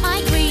about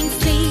my green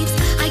sleeves.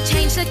 I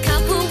changed a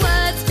couple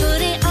words,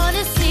 put it on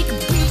a sick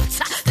beat.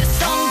 The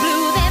song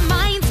blew their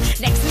minds.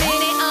 Next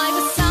minute I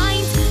was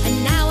signed,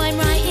 and now I'm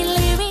writing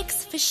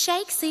lyrics for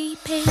Shake's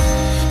EP.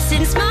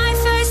 Since my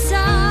first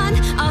son,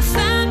 our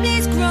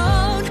family's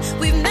grown.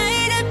 We've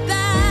made a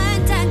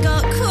band and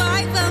got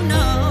quite well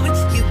known.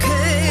 You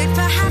could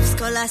perhaps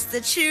call us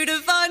the Tudor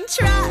Von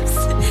Traps.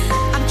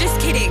 I'm just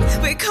kidding,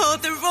 we're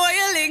called the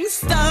Royaling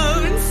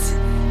Stones.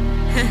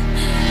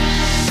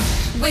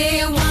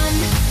 We're one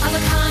of a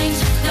kind,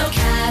 no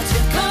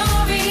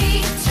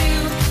category.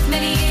 Too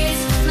many years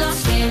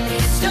lost in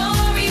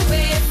history.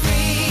 We're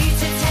free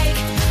to take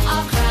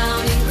our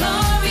crown in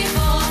glory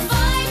for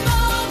 5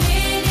 more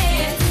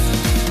minutes.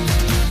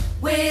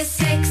 We're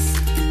Six.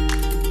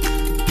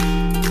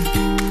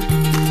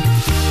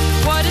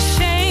 What a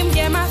shame,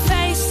 yeah, my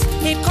face,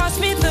 it cost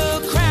me the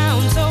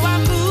crown. So I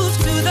moved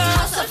to the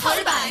House of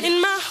Hollywood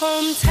in my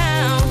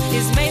hometown.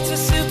 His mates were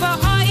super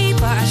haughty,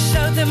 but I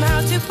showed them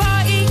how to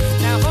party.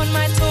 Now on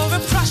my tour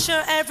of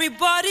Prussia,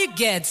 everybody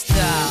gets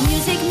down.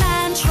 Music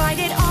Man tried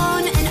it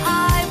on and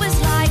I was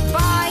like,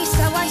 bye.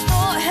 So I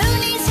thought, who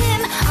needs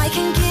him? I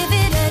can give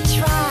it a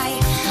try.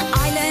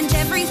 I learned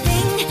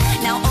everything,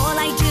 now all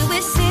I do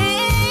is sing.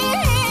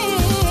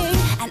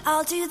 And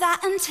I'll do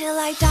that until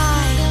I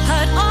die.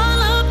 Heard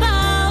all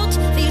about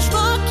these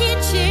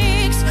rockin'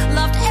 chicks,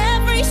 loved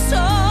every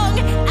song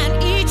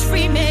and each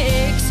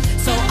remix.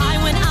 So I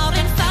went out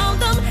and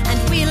found them, and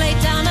we laid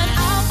down an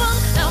album.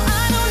 Now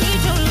I don't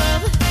need your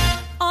love,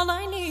 all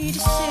I need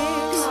is Six.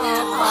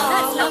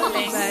 That's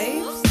lovely.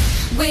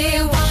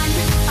 We're one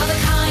of a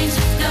kind,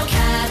 no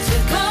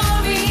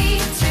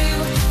category. Too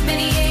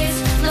many years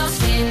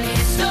lost in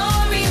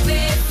history.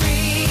 We're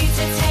free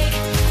to take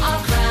our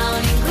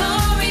crown in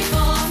glory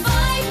for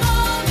 5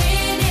 more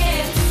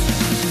minutes.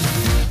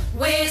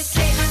 We're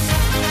Six.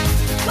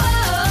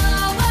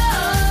 Whoa,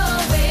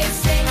 whoa, we're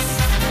Six.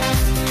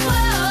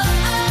 Whoa,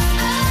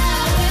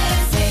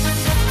 we're Six.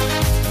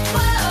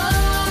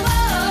 Whoa,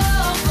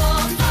 whoa, for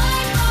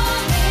 5 more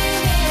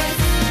minutes.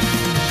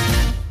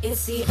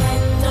 It's the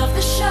end of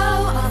the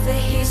show, of the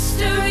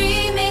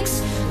history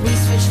mix. We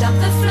switched up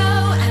the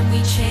flow and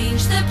we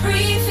changed the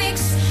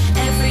prefix.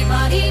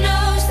 Everybody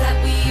knows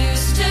that we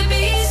used to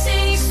be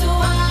Six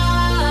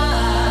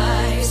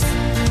Wives.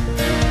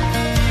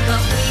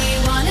 But we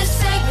wanna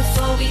say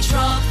before we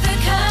drop the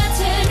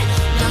curtain,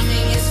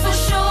 nothing is for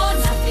sure,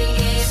 nothing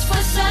is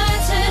for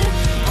certain.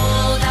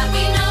 All that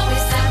we know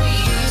is that we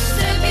used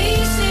to be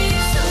Six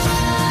Wives.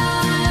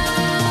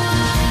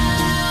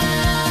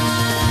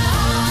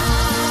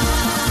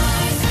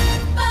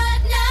 But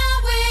now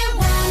we're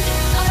one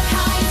of a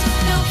kind,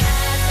 no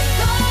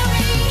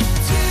category.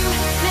 Too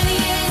many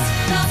years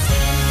lost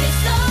in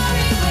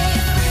history.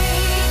 We're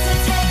free to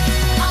take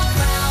our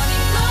crown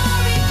in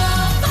glory for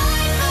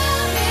 5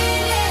 more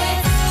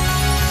minutes.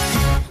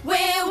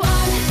 We're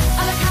one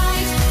of a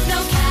kind, no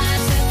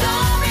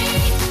category.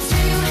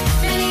 Too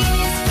many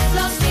years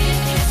lost in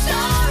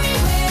history.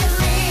 We're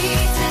free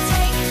to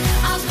take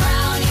our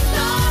crown in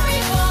glory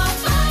for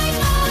 5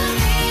 more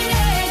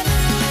minutes.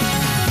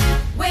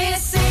 We're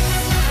Six.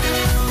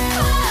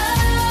 Whoa,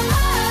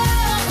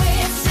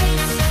 we're Six.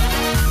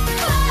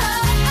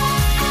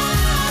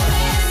 Whoa,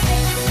 we're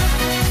Six.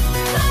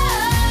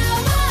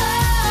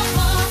 Whoa,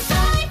 for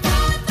 5,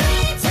 4,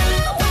 3, 2,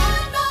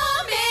 1 more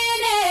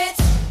minute.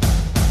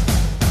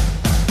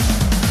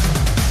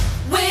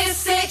 We're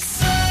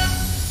Six.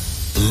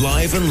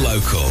 Live and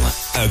local,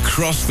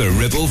 across the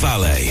Ribble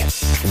Valley.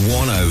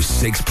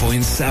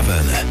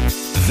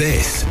 106.7.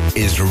 This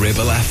is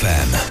Ribble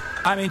FM.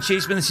 I'm Ian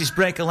Cheeseman, this is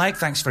Break a Leg.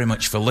 Thanks very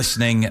much for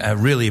listening. I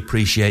really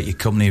appreciate your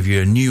company. If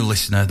you're a new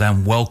listener,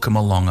 then welcome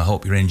along. I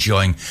hope you're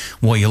enjoying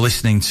what you're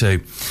listening to.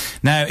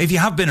 Now, if you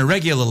have been a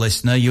regular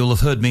listener, you'll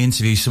have heard me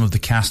interview some of the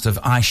cast of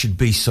I Should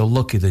Be So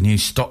Lucky, the new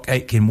Stock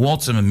Aitken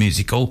Waterman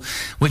musical,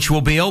 which will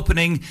be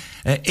opening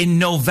in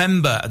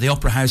November at the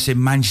Opera House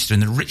in Manchester, in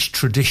the rich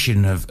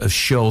tradition of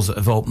shows that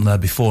have opened there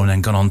before and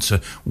then gone on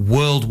to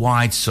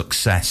worldwide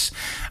success.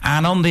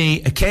 And on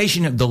the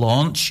occasion of the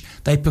launch,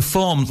 they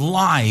performed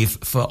live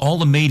for all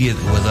the media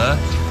that were there.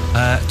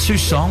 Two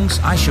songs,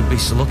 I Should Be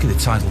So Lucky, the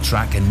title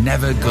track, and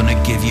Never Gonna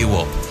Give You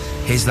Up.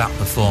 Here's that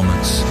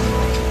performance.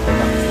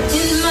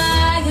 In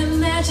my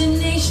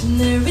imagination,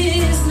 there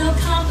is no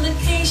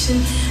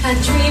complication. I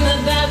dream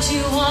about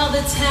you all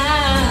the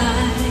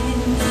time.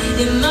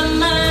 In my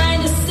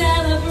mind, a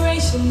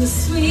celebration, the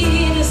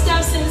sweetest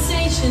of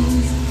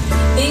sensations.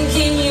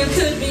 Thinking you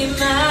could be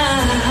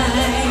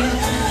mine.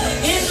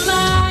 In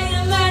my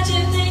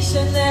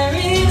imagination, there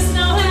is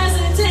no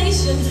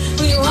hesitation.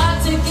 We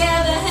walk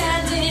together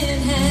hand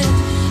in hand.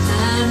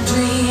 I'm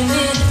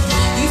dreaming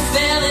you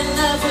fell in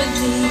love with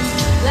me,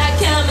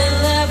 like I'm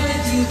in love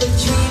with you. But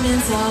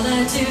dreaming's all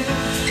I do.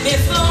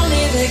 If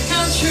only they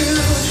come true.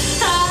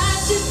 I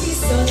should be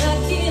so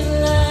lucky,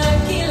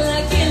 lucky,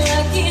 lucky,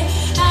 lucky.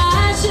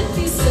 I should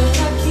be so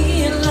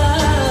lucky in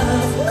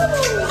love.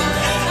 Woo! I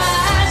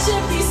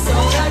should be so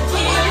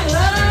lucky,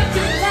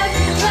 lucky,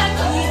 lucky,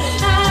 lucky.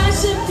 I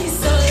should be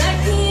so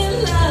lucky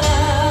in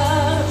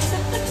love.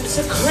 It's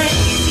a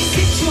crazy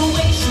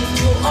situation,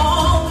 you'll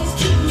always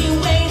keep me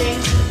waiting,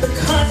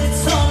 because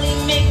it's only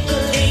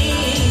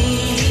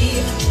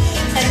make-believe.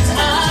 And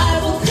I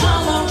will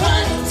come on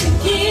running to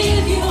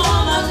give you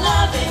all my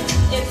loving,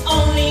 if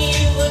only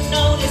you would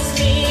notice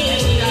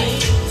me.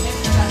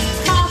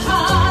 My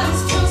heart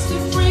is close to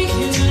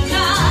breaking, and I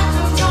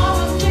don't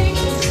know I'm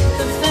thinking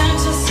the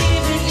fantasy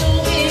that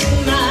you'll be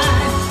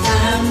mine.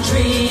 I'm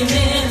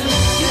dreaming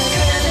you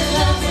fell in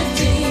love with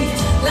me,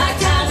 like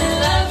I'm in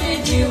love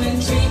with you,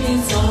 and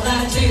dreaming's all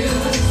I do.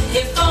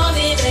 If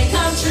only they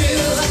come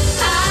true.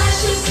 I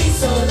should be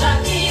so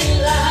lucky,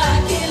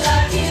 lucky,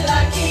 lucky,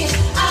 lucky.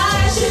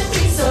 I should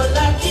be so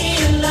lucky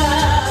in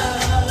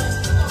love.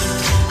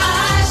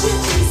 I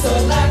should be so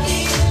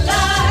lucky,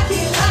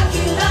 lucky,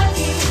 lucky,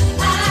 lucky.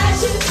 I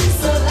should be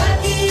so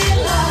lucky in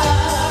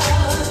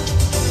love.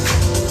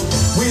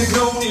 We've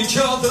known each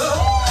other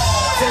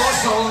for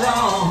so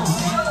long.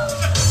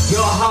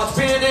 Your heart's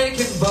been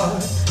aching,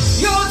 but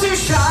you're too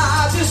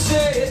shy to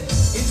say it.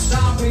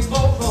 Inside we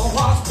both know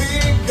what's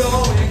been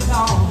going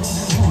on.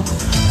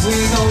 We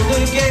know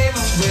the game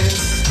and we're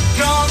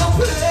gonna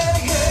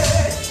play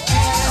it.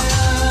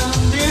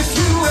 And if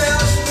you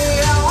ask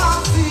me how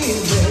I'm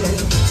feeling,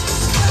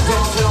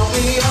 don't tell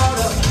me you're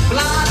the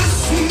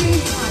blindest see.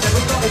 Never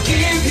gonna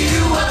give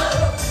you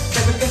up,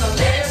 never gonna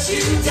let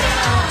you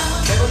down,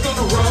 never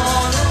gonna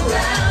run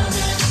around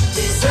and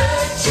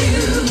desert you,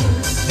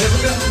 never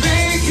gonna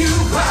make you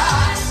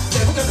cry,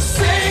 never gonna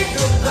say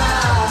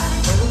goodbye,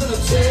 never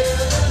gonna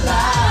tell a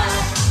lie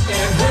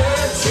and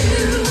hurt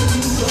you.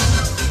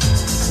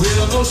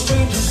 We're no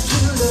strangers to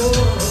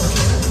love.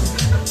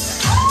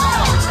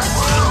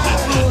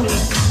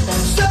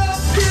 And so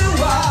you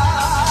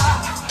are.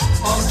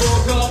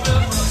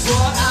 Unbroken is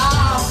what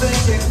I'm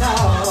thinking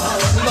of.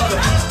 Love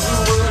it. You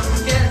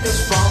wouldn't get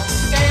this from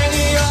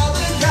any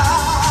other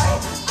guy.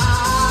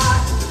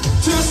 I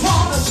just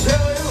wanna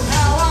tell you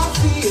how I'm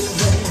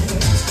feeling.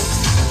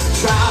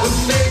 Try to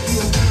make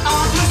you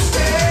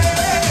understand.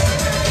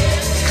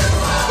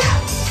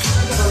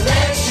 I'm gonna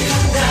let you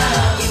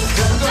down. I'm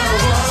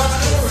gonna run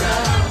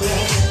around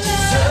and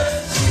desert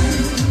you.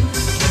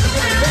 I'm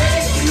gonna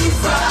make you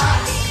cry.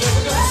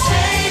 Never gonna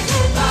say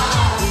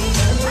goodbye.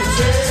 Never gonna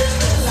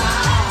tell a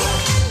lie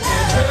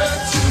and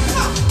hurt you.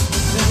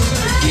 Never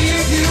gonna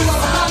give you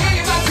up on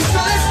anybody. So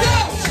let's go.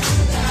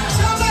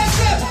 So let's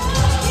go.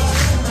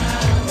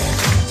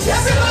 Everybody.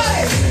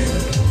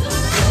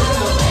 Never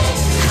gonna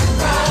make you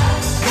cry.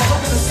 Never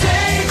gonna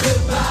say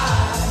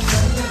goodbye.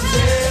 Never gonna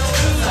tell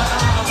a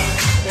lie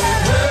and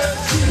hurt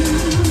you.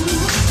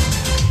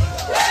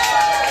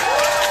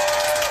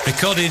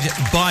 Recorded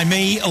by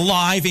me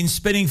live in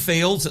Spinning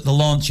Fields at the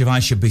launch of I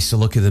Should Be So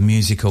Lucky, the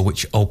musical,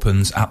 which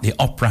opens at the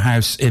Opera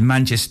House in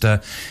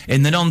Manchester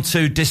in the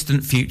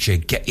non-too-distant future.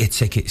 Get your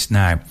tickets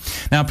now.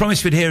 Now, I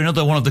promised we'd hear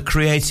another one of the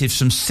creatives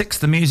from Six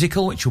the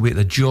Musical, which will be at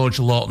the George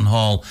Lawton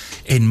Hall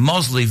in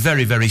Mosley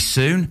very, very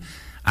soon.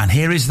 And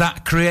here is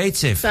that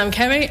creative. So I'm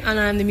Kerry, and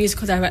I'm the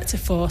musical director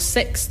for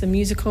Six the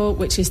Musical,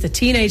 which is the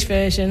teenage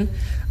version,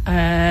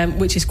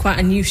 which is quite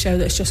a new show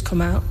that's just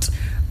come out.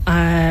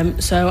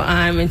 So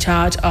I'm in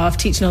charge of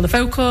teaching all the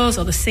vocals,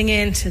 all the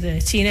singing to the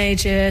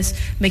teenagers,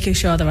 making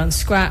sure they're on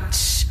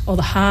scratch, all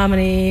the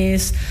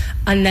harmonies,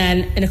 and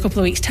then in a couple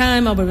of weeks'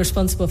 time I'll be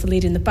responsible for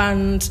leading the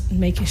band,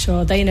 making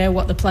sure they know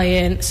what they're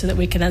playing so that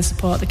we can then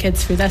support the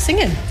kids through their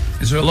singing.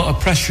 Is there a lot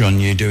of pressure on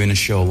you doing a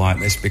show like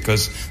this?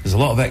 Because there's a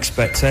lot of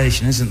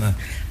expectation, isn't there?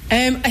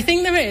 I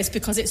think there is,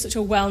 because it's such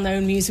a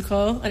well-known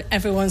musical and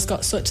everyone's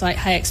got such like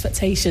high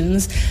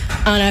expectations.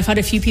 And I've had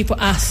a few people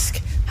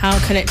ask, how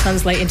can it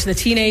translate into the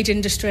teenage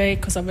industry?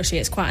 Because obviously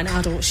it's quite an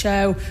adult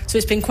show. So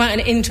it's been quite an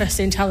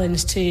interesting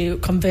challenge to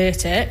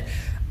convert it.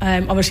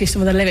 Obviously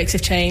some of the lyrics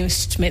have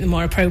changed to make them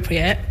more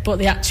appropriate, but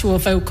the actual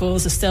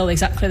vocals are still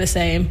exactly the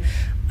same.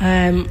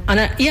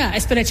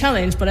 It's been a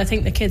challenge, but I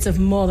think the kids have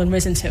more than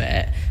risen to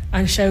it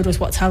and showed us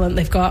what talent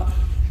they've got.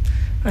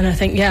 And I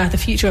think, the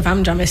future of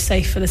Amdram is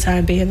safe for the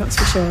time being, that's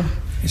for sure.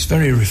 It's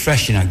very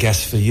refreshing, I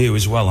guess, for you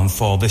as well, and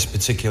for this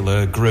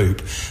particular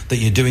group, that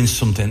you're doing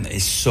something that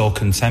is so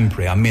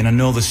contemporary. I mean, I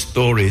know the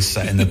story is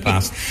set in the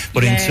past,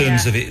 but in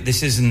terms of it,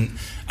 this isn't,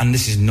 and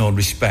this is no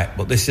respect,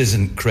 but this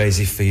isn't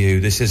Crazy for You.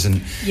 This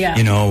isn't,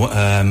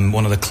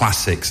 one of the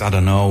classics, I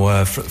don't know,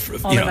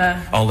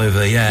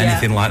 Oliver,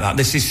 anything like that.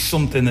 This is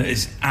something that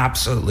is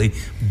absolutely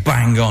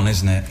bang on,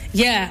 isn't it?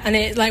 Yeah, and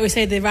it, like we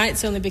say, the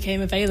rights only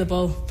became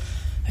available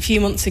a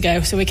few months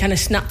ago, so we kind of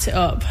snapped it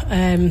up.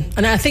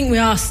 And I think we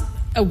are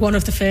one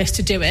of the first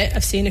to do it.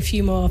 I've seen a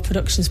few more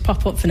productions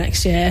pop up for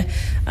next year.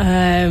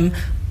 I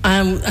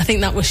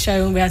think that was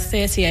shown. We had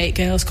 38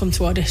 girls come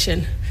to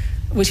audition,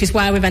 which is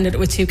why we've ended up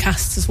with 2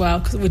 casts as well,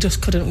 because we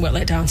just couldn't whittle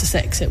it down to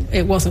 6.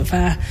 It wasn't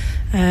fair.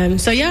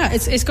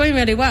 It's going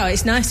really well.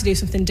 It's nice to do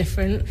something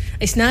different.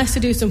 It's nice to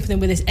do something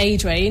with this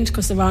age range,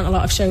 because there aren't a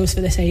lot of shows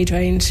for this age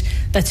range.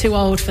 They're too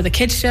old for the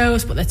kids'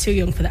 shows, but they're too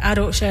young for the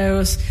adult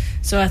shows.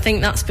 So I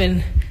think that's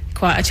been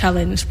quite a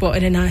challenge, but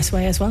in a nice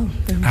way as well.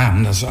 Yeah.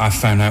 And as I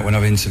found out when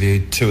I've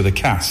interviewed 2 of the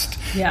cast,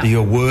 that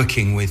you're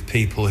working with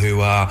people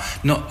who are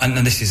not, and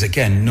this is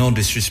again no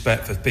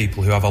disrespect for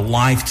people who have a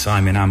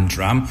lifetime in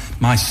Amdram.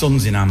 My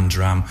son's in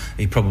Amdram.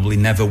 He probably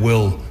never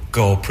will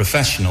go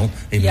professional,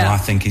 even though I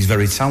think he's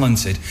very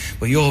talented.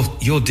 But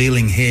you're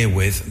dealing here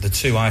with the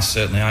 2 I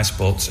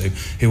spoke to,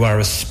 who are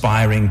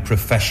aspiring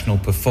professional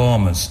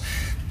performers.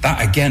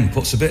 That again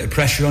puts a bit of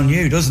pressure on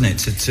you, doesn't it,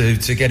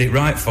 to get it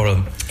right for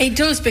them? It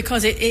does,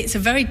 because it's a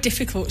very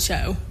difficult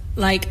show.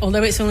 Like,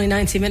 although it's only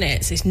 90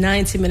 minutes, it's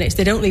 90 minutes.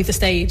 They don't leave the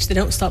stage, they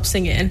don't stop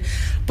singing.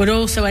 But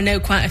also I know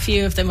quite a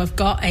few of them have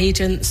got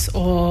agents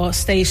or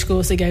stage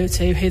schools they go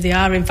to who they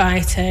are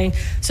inviting.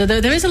 So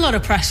there is a lot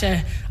of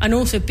pressure. And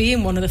also,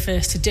 being one of the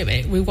first to do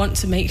it, we want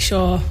to make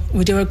sure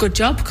we do a good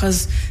job,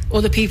 because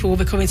other people will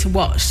be coming to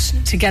watch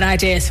to get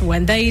ideas for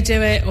when they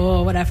do it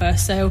or whatever.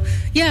 So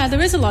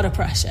there is a lot of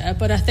pressure,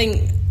 but I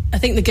think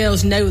the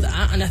girls know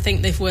that, and I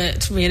think they've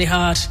worked really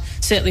hard,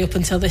 certainly up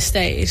until this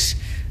stage,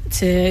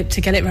 to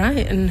get it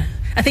right. And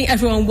I think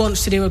everyone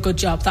wants to do a good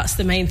job. That's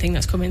the main thing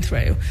that's coming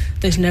through.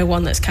 There's no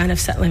one that's kind of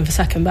settling for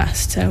second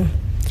best. So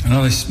I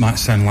know this might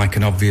sound like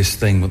an obvious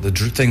thing, but the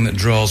thing that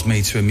draws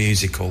me to a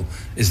musical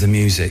is the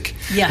music.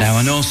 Yes. Now,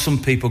 I know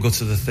some people go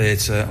to the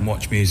theatre and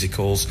watch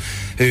musicals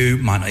who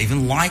might not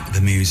even like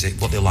the music,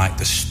 but they like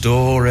the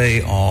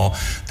story, or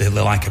they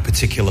like a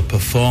particular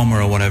performer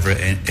or whatever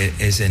it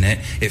is in it.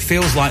 It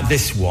feels like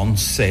this one,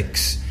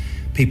 6,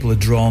 people are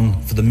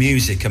drawn for the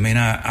music. I mean,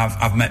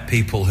 I've met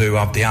people who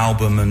have the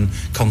album and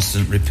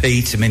constant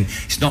repeat. I mean,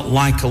 it's not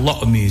like a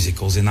lot of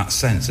musicals in that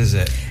sense, is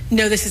it?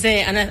 No, this is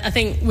it. And I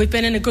think we've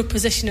been in a good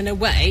position in a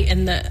way,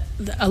 in that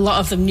a lot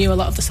of them knew a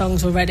lot of the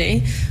songs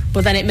already,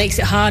 but then it makes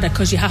it harder,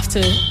 because you have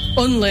to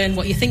unlearn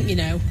what you think you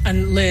know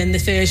and learn the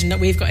version that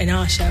we've got in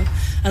our show.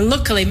 And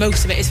luckily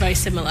most of it is very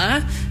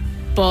similar,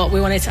 but we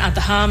wanted to add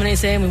the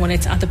harmonies in, we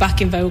wanted to add the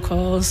backing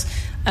vocals.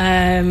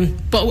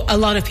 But a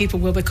lot of people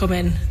will be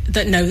coming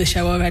that know the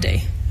show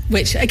already,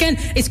 which again,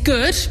 it's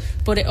good,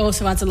 but it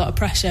also adds a lot of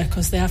pressure,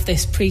 because they have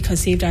this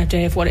preconceived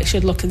idea of what it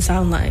should look and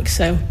sound like.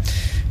 So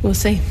we'll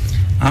see.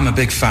 I'm a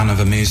big fan of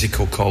a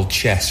musical called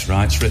Chess,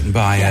 right? It's written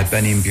by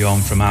Benny and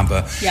Bjorn from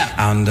ABBA. Yeah.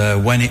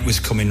 And when it was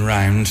coming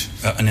round,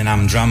 in an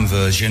Amdram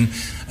version,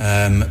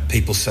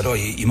 people said,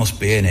 you must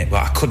be in it.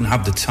 But I couldn't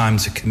have the time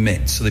to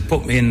commit. So they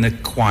put me in the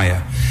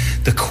choir.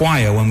 The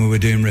choir, when we were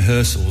doing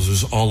rehearsals,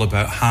 was all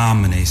about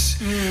harmonies.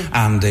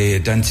 And they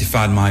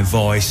identified my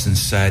voice and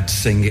said,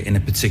 sing it in a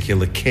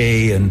particular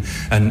key. And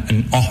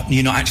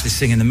you're not actually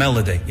singing the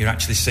melody. You're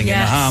actually singing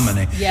the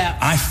harmony. Yeah.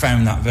 I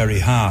found that very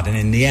hard. And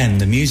in the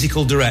end, the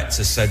musical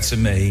director said to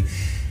me,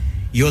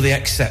 you're the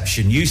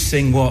exception. You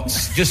sing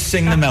just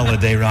sing the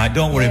melody, right?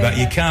 Don't worry about it.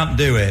 You can't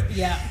do it.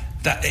 Yeah.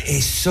 That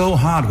is so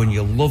hard when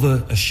you love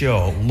a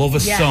show, love a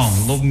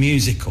song, love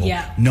musical,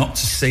 not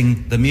to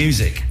sing the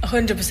music.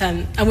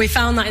 100%. And we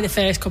found that in the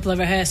first couple of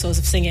rehearsals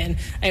of singing.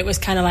 It was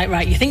kind of like,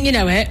 right, you think you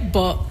know it,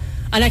 but...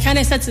 And I kind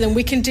of said to them,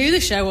 we can do the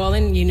show all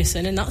in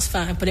unison, and that's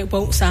fine, but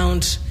it'll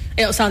sound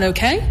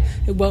okay,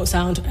 it won't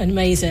sound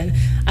amazing.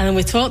 And then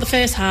we taught the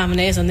first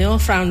harmonies, and they all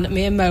frowned at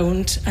me and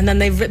moaned, and then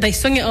they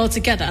sung it all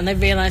together, and they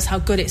realised how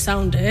good it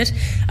sounded.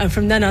 And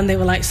from then on, they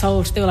were like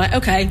sold. They were like,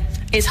 okay,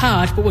 it's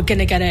hard, but we're going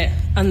to get it.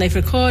 And they've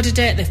recorded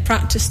it, they've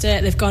practiced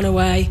it, they've gone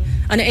away,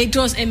 and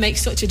it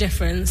makes such a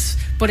difference.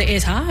 But it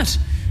is hard,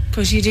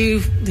 because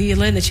you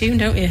learn the tune,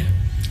 don't you?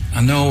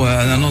 I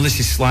know this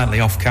is slightly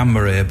off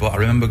camera here, but I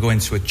remember going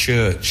to a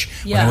church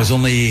when I was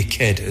only a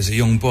kid, as a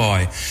young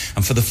boy,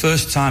 and for the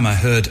first time I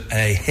heard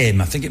a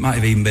hymn, I think it might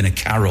have even been a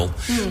carol,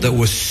 that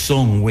was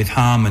sung with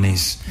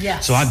harmonies.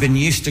 Yes. So I've been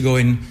used to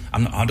going,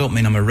 I don't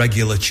mean I'm a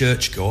regular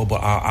churchgoer, but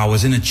I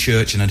was in a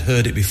church and I'd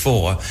heard it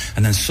before,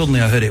 and then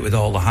suddenly I heard it with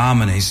all the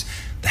harmonies.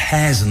 The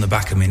hairs on the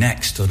back of my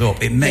neck stood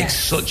up. It makes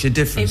such a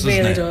difference, doesn't it?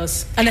 It really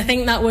does. And I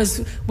think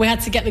we had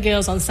to get the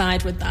girls on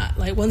side with that.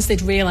 Like, once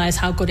they'd realised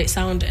how good it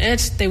sounded,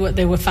 they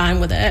were fine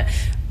with it.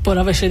 But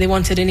obviously they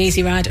wanted an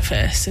easy ride at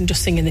first and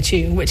just singing the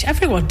tune, which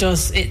everyone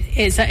does.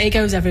 It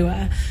goes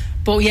everywhere.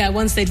 But yeah,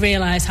 once they'd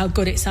realised how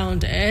good it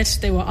sounded,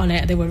 they were on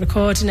it. They were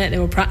recording it. They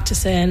were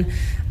practising.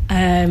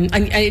 And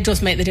it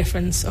does make the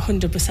difference,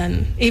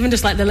 100%. Even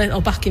just like the little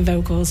backing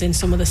vocals in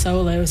some of the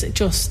solos, it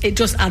just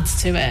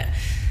adds to it.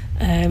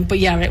 But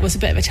yeah, it was a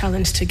bit of a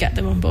challenge to get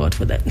them on board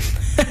with it.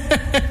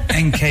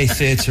 NK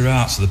Theatre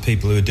Arts are the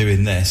people who are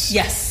doing this.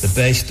 Yes.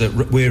 They're based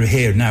we're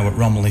here now at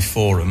Romiley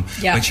Forum,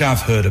 which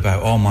I've heard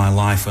about all my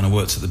life when I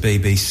worked at the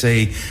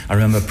BBC. I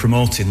remember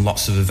promoting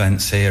lots of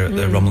events here at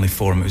the Romiley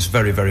Forum. It was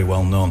very, very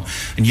well known.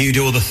 And you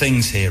do other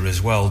things here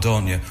as well,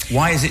 don't you?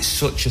 Why is it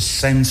such a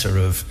centre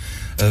of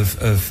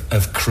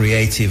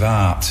creative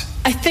art?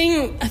 I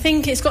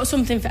think it's got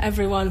something for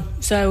everyone.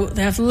 So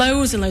they have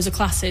loads and loads of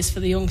classes for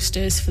the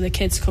youngsters, for the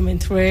kids coming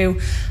through.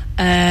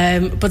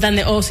 But then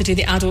they also do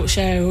the adult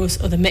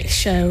shows or the mixed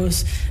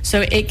shows.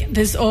 So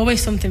there's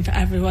always something for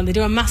everyone. They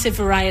do a massive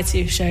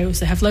variety of shows.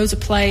 They have loads of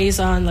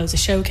plays on, loads of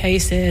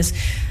showcases.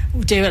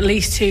 We do at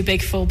least 2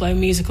 big full-blown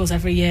musicals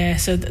every year.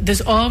 So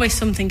there's always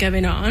something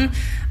going on.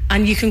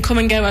 And you can come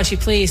and go as you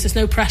please. There's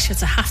no pressure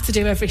to have to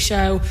do every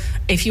show.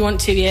 If you want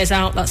 2 years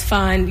out, that's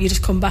fine. You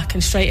just come back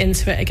and straight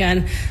into it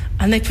again.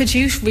 And they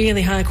produce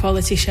really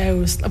high-quality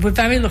shows. We're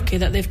very lucky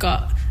that they've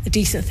got a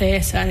decent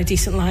theatre and a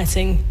decent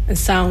lighting and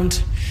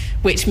sound,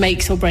 which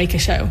makes or break a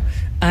show.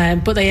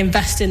 But they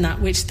invest in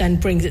that, which then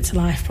brings it to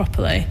life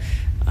properly.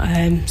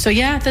 So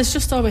yeah, there's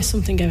just always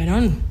something going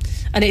on.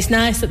 And it's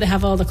nice that they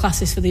have all the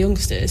classes for the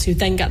youngsters who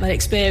then get that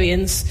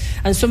experience.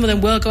 And some of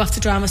them will go off to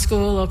drama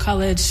school or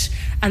college,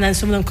 and then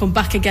some of them come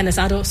back again as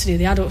adults to do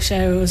the adult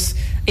shows.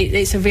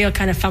 It's a real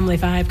kind of family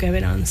vibe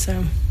going on.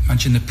 So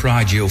imagine the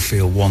pride you'll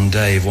feel one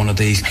day of one of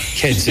these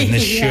kids in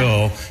this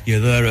show. You're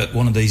there at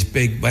one of these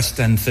big West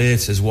End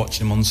theatres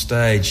watching them on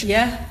stage.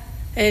 Yeah.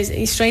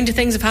 Stranger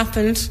things have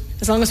happened.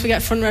 As long as we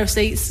get front row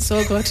seats, it's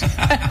all good.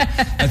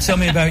 Now tell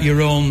me about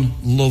your own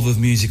love of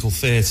musical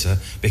theatre,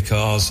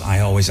 because I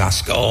always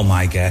ask all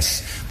my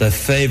guests their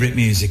favourite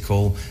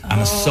musical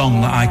and a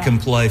song that I can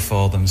play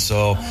for them.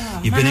 So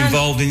you've been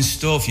involved in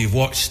stuff, you've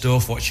watched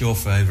stuff. What's your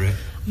favourite?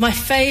 My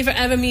favourite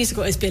ever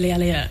musical is Billy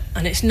Elliot,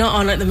 and it's not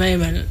on at the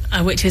moment,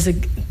 which is a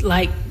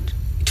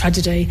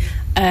tragedy.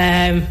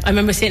 I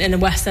remember seeing it in the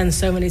West End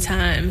so many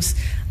times.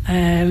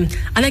 And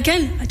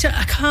again, I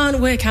can't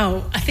work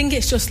out. I think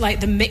it's just like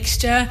the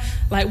mixture.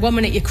 Like, 1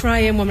 minute you're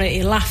crying, 1 minute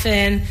you're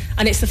laughing,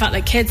 and it's the fact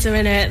that kids are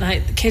in it.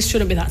 Like, the kids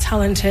shouldn't be that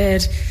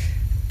talented.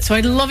 So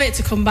I'd love it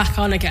to come back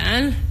on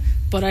again,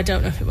 but I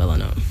don't know if it will or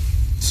not.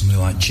 Somebody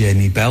like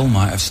Jamie Bell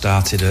might have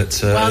started at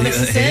well,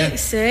 this is it,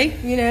 see,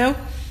 you know.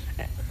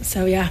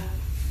 So yeah.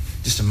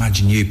 Just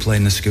imagine you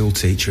playing the school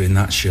teacher in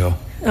that show.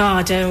 Oh,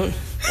 I don't.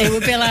 It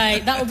would be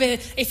like, that would be,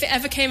 if it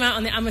ever came out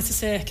on the amateur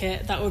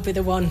circuit, that would be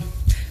the one.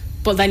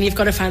 But then you've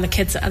got to find the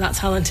kids that are that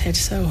talented,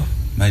 so...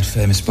 Made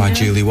famous by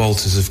Julie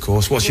Walters, of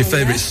course. What's your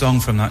favourite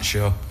song from that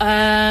show?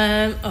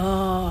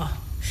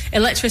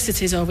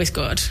 Electricity is always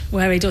good,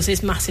 where he does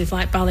his massive,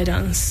 like, ballet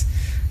dance.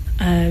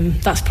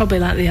 That's probably,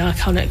 like, the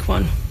iconic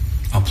one.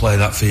 I'll play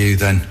that for you,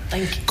 then.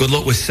 Thank you. Good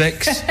luck with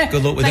 6.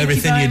 Good luck with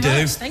everything you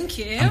do. Thank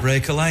you. And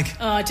break a leg.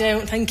 Oh, I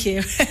don't. Thank you.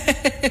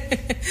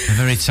 A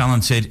very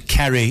talented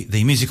Kerry,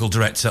 the musical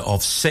director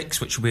of 6,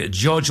 which will be at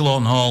George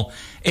Lawton Hall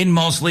in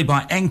Mosley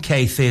by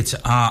NK Theatre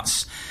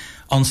Arts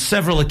on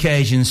several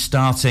occasions,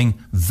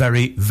 starting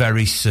very,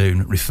 very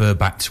soon. Refer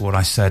back to what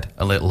I said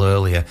a little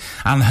earlier.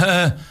 And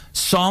her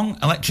song,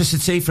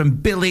 Electricity, from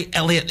Billy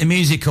Elliot the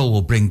Musical,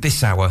 will bring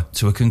this hour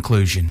to a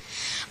conclusion.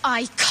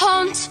 I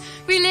can't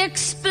really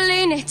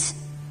explain it.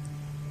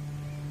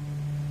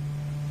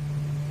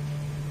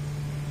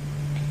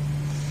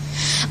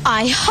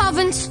 I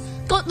haven't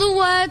got the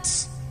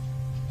words.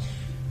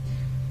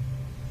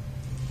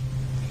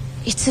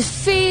 It's a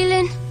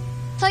feeling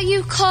that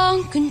you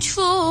can't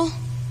control.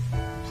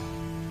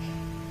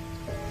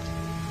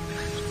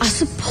 I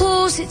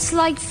suppose it's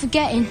like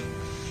forgetting,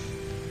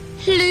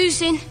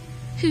 losing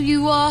who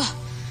you are,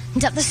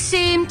 and at the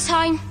same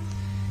time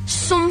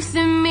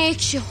something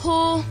makes you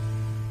whole.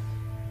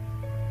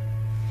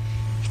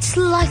 It's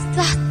like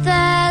that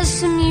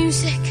there's a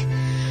music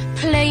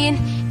playing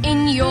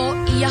in your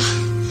ear,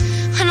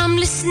 and I'm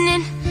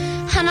listening,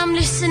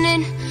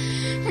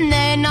 and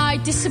then I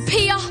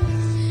disappear,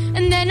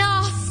 and then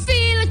I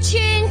feel a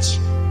change,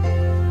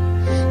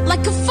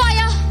 like a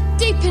fire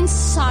deep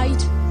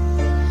inside.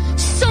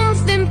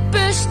 Something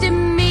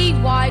bursting me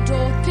wide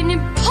open,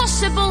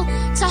 impossible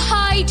to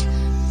hide,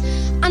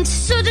 and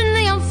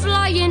suddenly I'm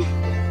flying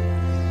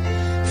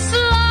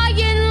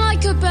like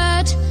like a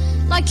bird,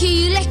 like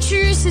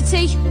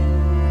electricity.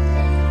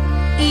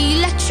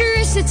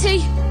 Electricity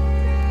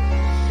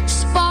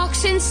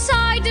sparks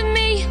inside of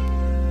me,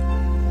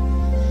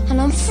 and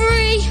I'm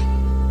free.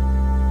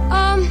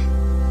 I'm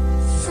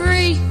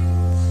free.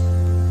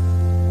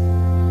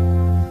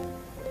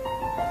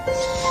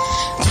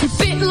 It's a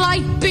bit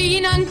like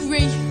being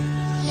angry.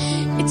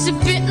 It's a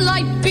bit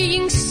like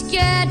being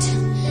scared,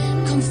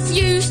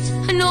 confused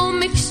and all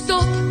mixed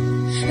up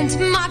and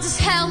mad as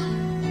hell.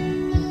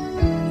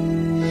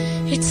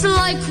 It's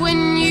like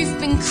when you've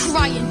been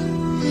crying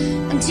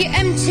and you're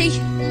empty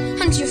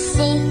and you're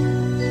full.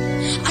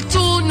 I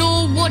don't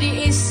know what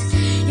it is,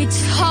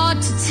 it's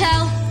hard to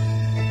tell.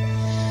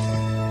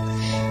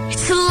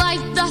 It's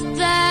like that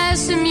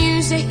there's a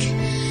music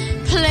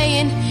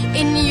playing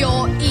in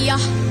your ear,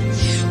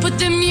 but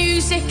the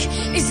music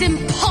is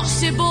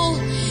impossible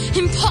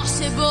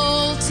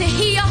to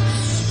hear.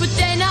 But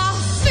then I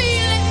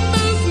feel it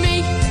move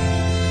me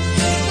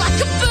like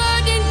a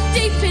burning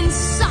deep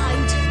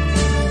inside.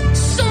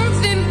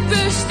 Something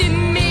burst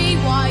in me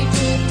wide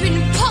open,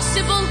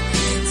 impossible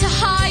to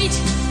hide.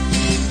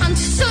 And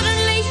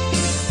suddenly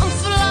I'm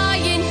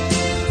flying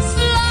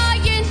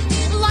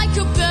like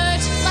a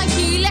bird, like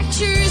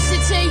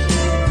electricity.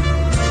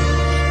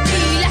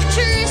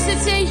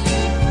 Electricity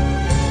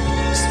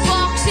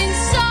sparks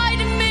inside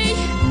of me,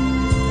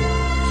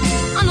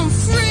 and I'm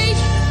free.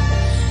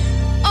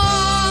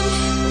 I'm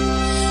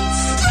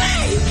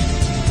free.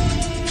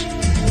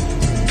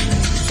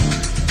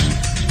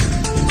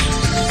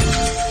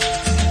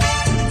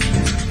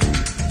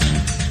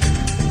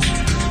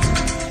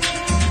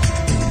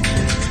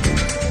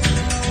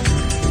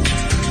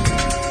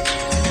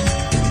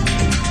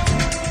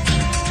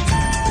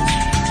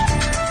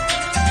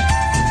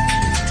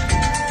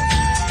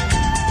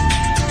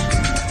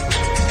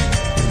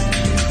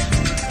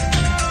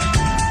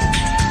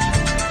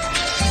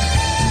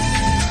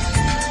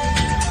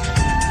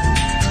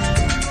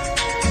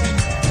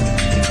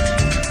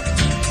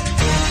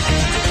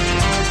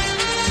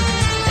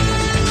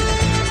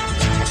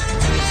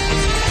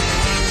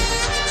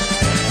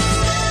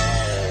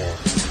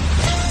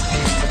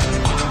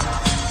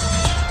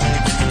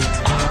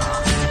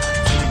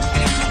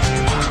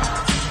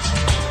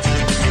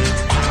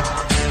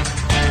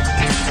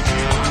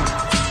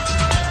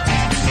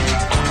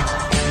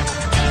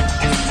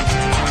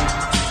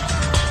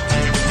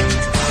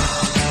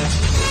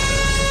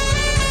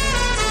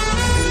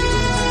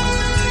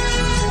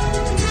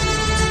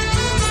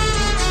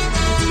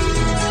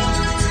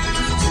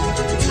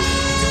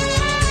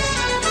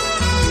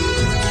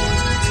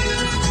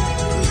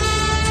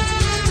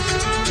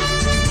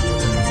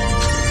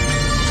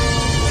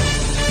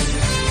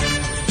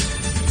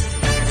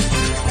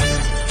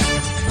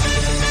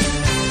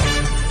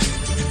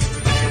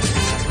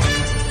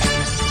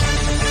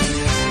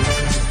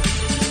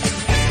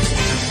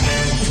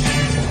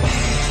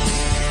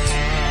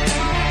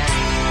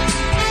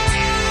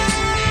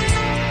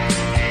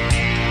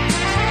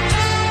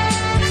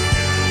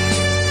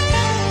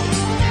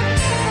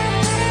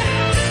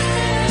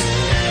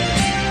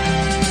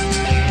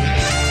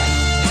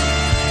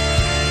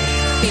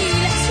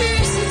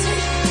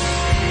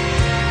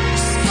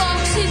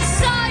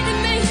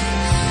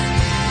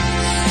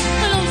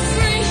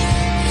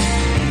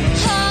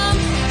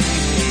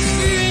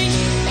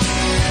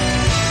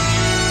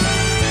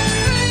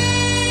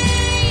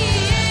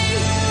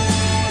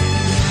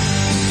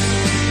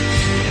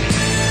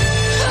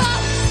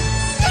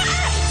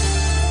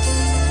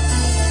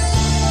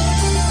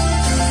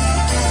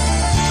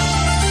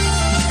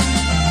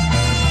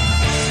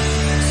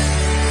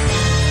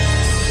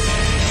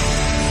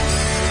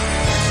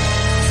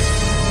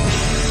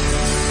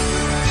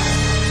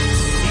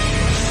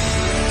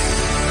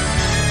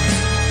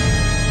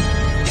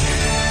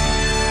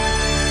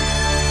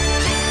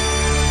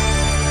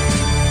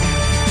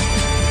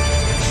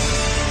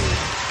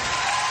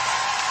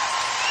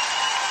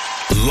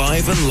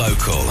 Live and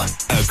local,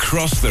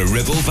 across the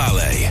Ribble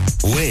Valley.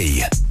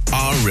 We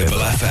are Ribble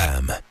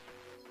FM.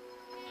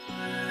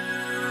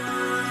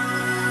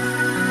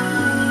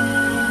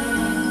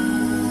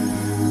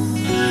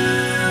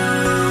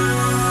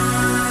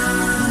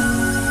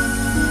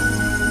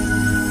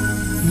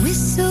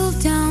 Whistle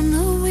down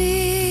the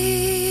wind,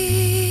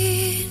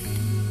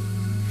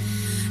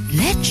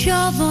 let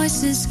your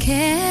voices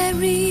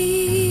carry,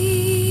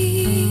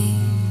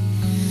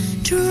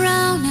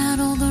 drown out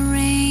all the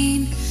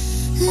rain,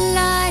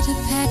 light a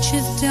patch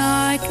of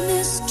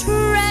darkness,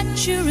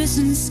 treacherous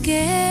and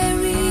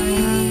scary.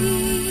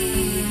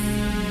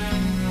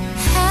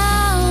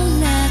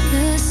 Howl at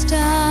the stars,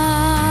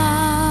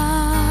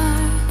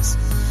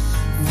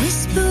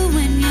 whisper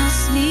when you're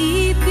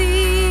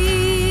sleepy.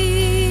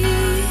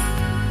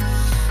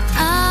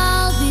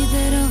 I'll be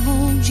there to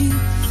hold you,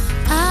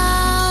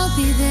 I'll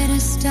be there to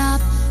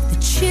stop the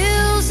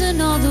chills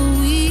and all the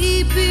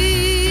weeping.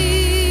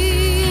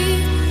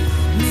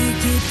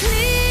 Make it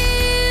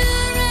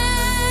clear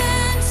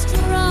and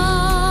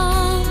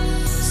strong,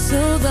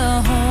 so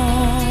the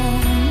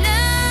home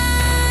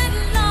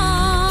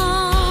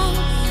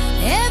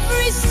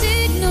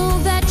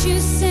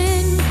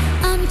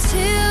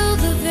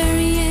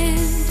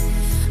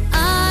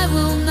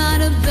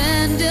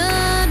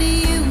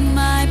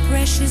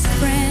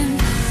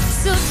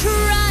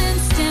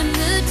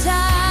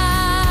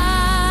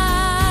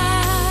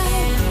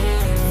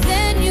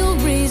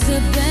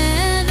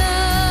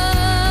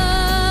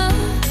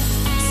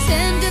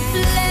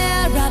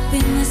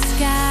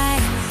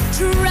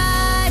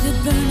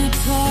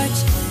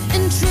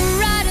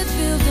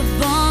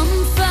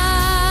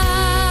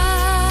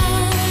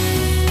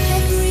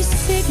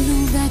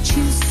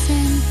you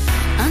send.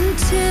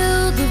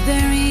 Until the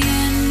very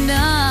end,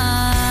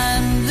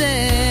 I'm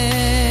there.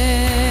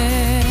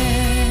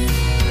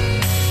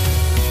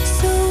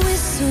 So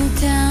whistle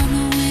down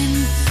the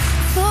wind,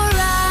 for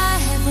I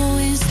have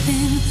always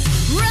been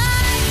right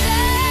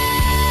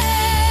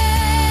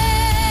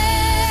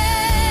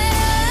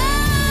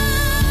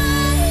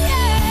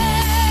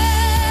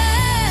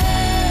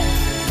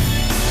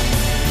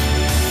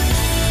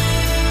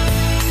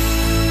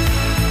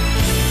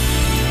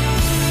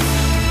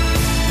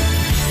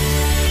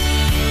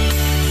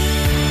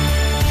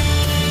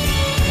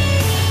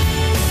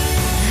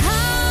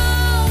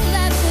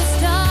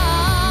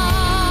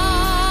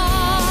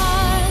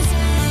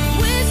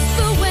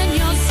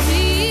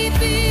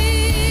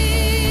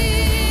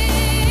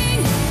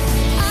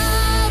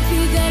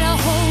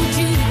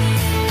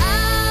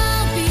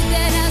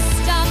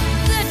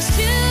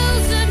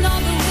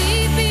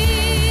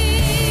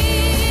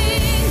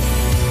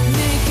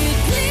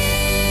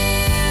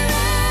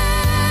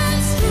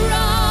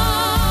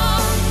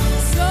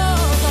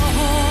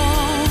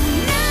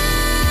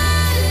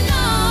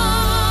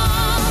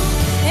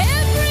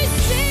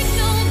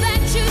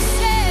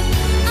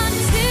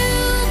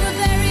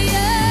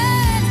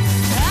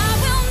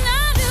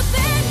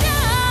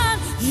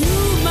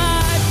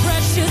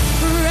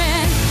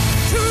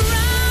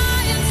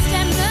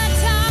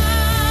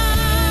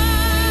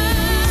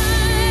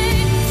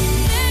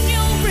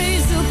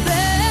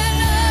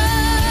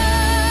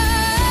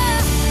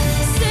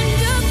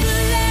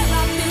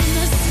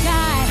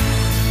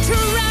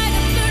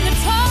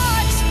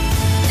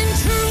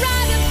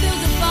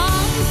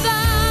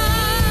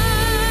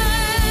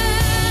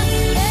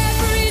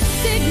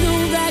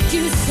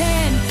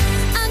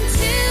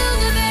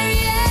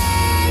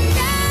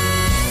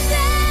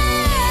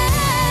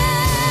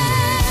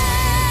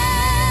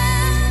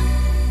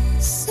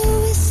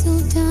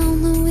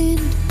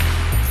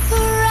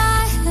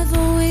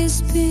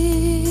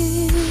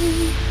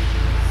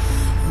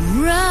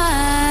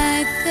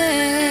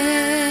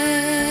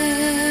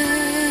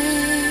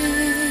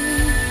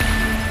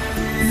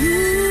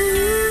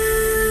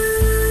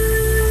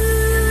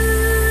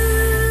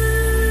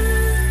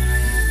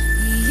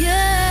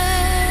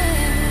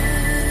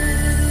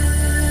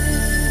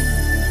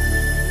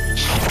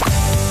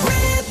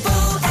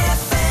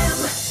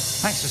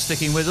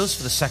Sticking with us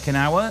for the second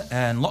hour,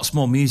 and lots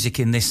more music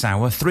in this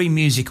hour. 3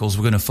 musicals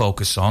we're going to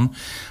focus on.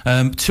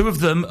 2 of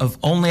them have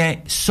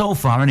only, so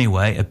far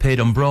anyway, appeared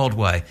on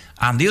Broadway.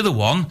 And the other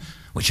one,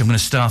 which I'm going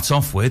to start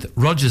off with,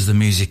 Rogers the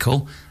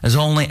Musical, has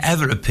only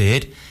ever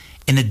appeared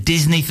in a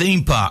Disney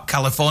theme park,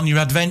 California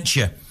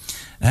Adventure.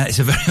 It's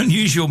a very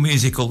unusual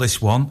musical,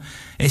 this one.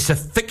 It's a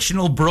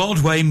fictional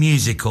Broadway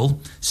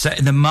musical set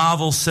in the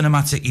Marvel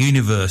Cinematic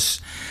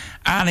Universe.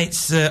 And it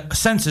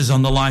centres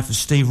on the life of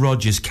Steve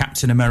Rogers,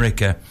 Captain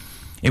America.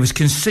 It was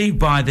conceived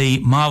by the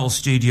Marvel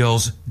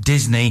Studios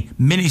Disney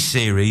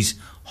miniseries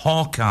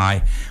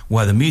Hawkeye,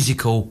 where the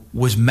musical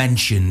was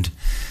mentioned.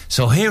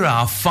 So here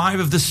are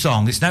 5 of the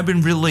songs. It's now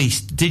been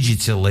released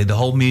digitally, the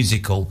whole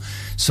musical,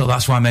 so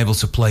that's why I'm able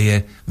to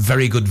play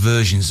very good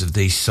versions of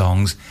these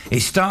songs.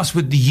 It starts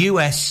with the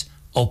US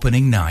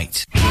opening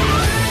night.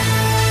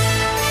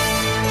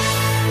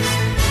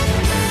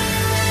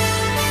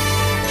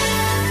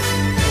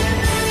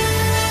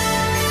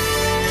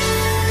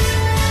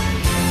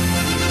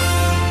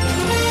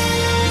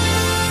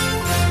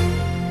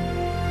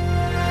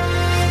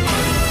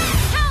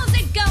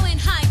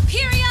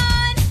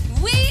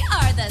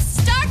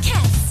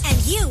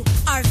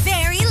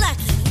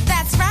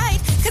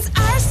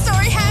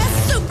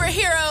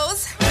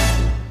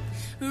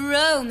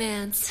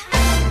 Romance,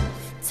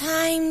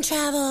 time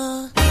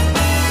travel.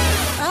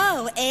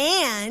 Oh,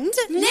 and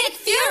Nick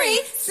Fury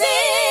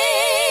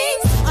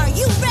sings. Are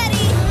you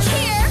ready?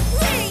 Here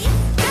we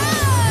go.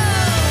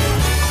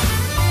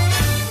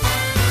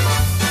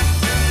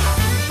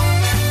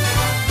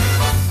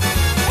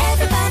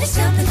 Everybody's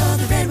jumping for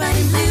the red, white,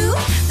 and blue.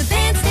 The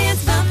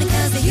bandstands bumping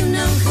 'cause of you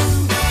know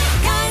who.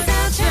 Guys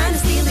out trying to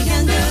steal a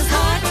young girl's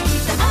heart.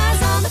 Keep their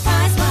eyes on the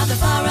prize while they're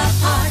far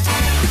apart.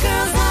 The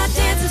girls are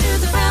dancing to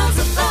the rounds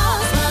of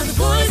applause.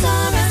 Boys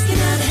are asking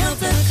how to help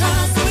the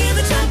cause. So hear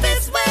the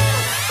trumpets wail,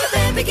 the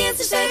band begins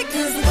to shake,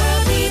 'cause the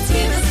world needs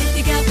heroes if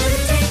you got what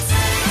it takes.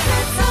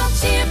 Let's all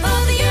cheer for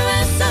the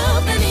US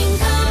opening.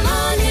 Come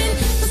on in,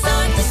 we'll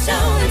start the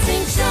show and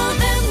sing. Show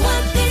them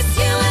what this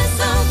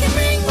USO can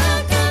bring.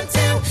 Welcome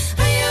to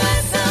a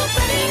US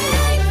opening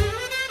night.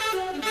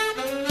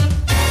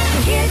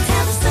 We're here to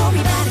tell the story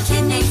about a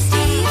kid named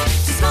Steve.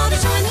 Too small to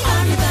join the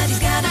army, but he's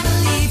gotta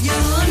believe.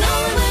 You'll know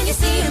him when you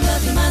see him,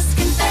 but you must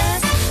confess.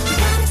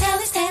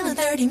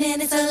 30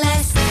 minutes or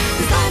less.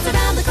 He slides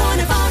around the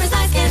corner far as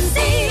eyes can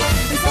see.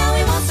 And so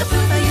he wants to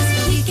prove how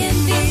useful he can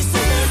be. So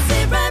let's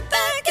sit right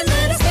back and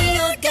let us be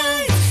your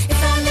guide. It's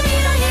time to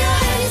meet our hero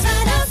and he's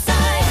right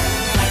outside.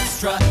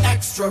 Extra,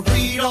 extra,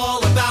 read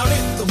all about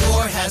it. The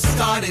war has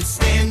started,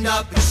 stand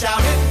up and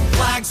shout it.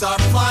 Flags are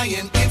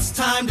flying, it's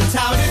time to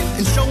tout it.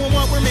 And show them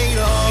what we're made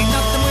of. Ain't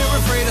nothing we're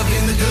afraid of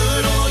in the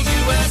good old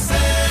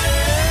USA.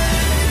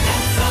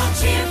 Let's all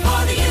cheer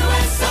for the USA.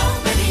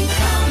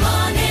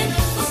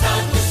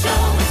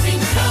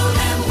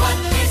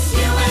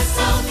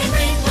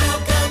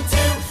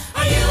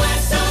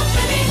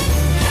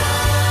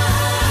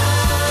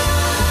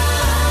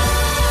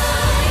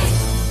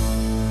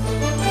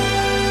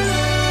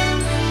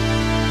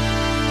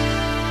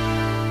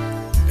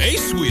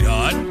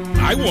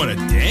 I want to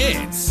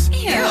dance.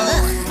 Ew.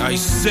 I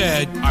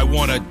said I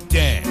want to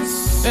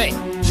dance. Hey,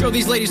 show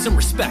these ladies some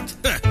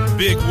respect.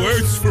 Big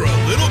words for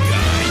a little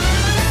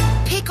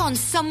guy. Pick on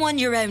someone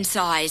your own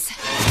size.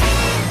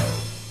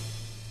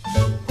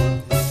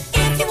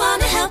 If you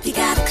wanna help, you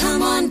gotta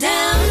come on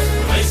down.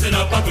 Lacing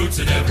up our boots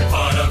in every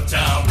part of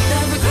town. The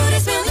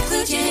recruiters will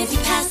include you if you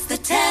pass the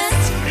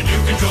test. And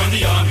you can join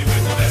the army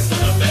with the best of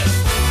the best.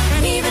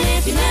 And even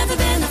if you've never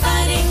been a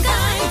fighting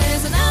kind,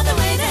 there's another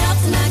way to help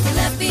to not get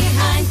left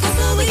behind. Cause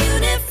through a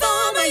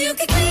uniform, or you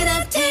can clean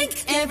a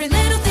tank. Every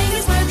little thing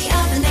is worthy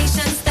of the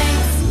nation's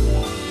thanks.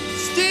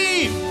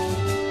 Steve!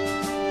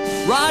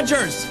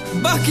 Rogers!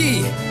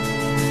 Bucky!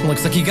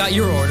 Looks like you got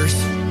your orders.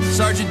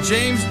 Sergeant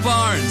James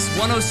Barnes,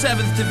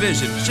 107th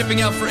Division,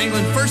 shipping out for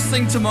England first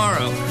thing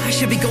tomorrow. I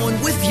should be going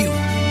with you.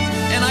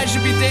 And I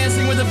should be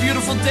dancing with a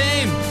beautiful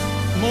dame.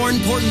 More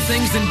important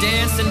things than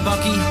dancing,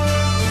 Bucky.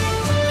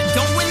 And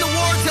don't win the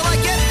war till I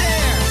get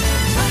there!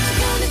 What you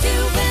gonna do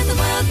when the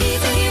world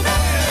needs a hero?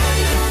 How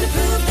you gonna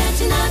prove that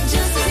you're not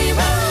just a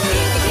zero? If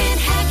you can't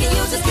hack it,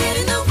 you'll just get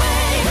in the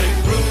way. Make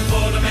room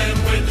for the men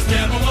with the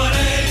stamp of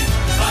 1A.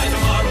 By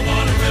tomorrow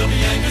morning, we'll be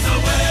anchors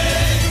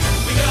away.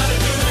 We gotta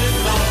do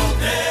this all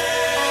day.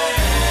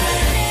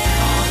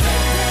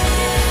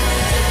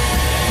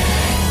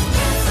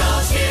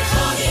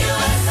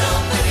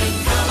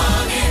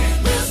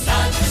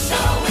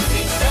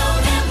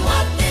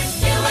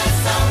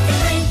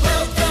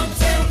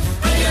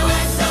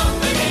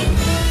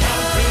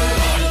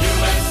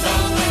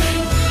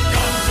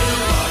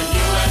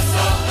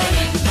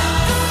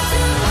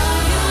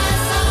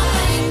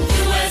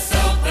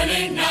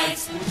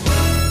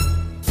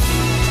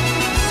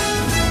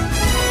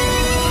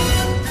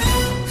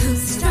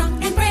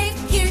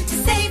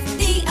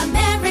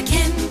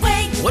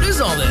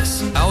 All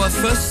this? Our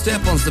first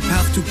step on the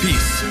path to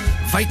peace.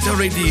 Vita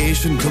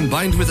radiation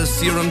combined with a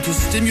serum to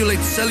stimulate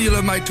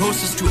cellular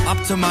mitosis to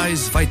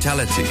optimize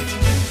vitality.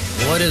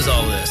 What is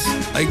all this?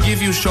 I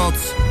give you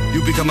shots,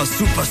 you become a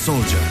super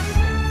soldier.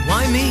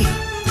 Why me?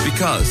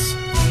 Because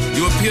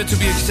you appear to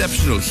be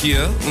exceptional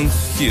here and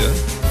here.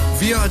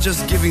 We are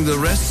just giving the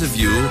rest of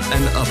you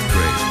an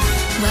upgrade.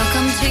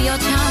 Welcome to your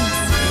chance.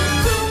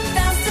 Who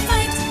vows to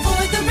fight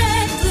for the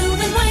red, blue,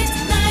 and white,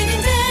 night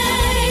and day?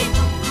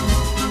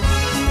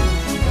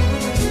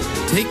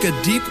 Take a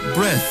deep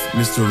breath,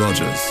 Mr.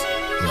 Rogers.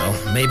 Well,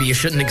 maybe you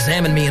shouldn't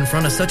examine me in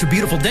front of such a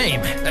beautiful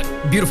dame.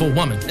 Beautiful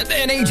woman.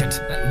 An agent.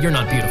 You're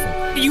not beautiful.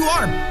 You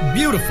are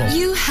beautiful.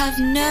 You have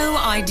no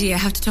idea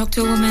how to talk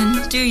to a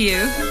woman, do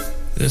you?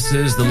 This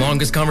is the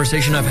longest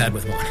conversation I've had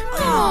with one.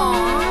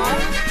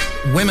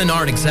 Aww. Women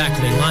aren't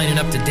exactly lining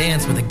up to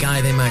dance with a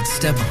guy they might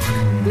step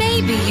on.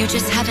 Maybe you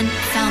just haven't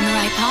found the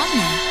right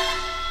partner.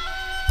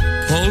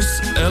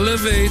 Pulse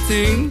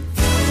elevating.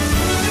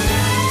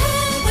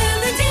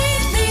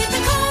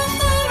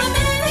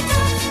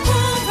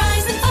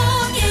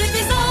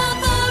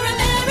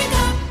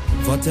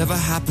 Whatever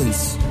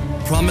happens,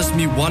 promise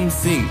me one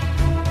thing,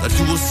 that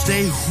you will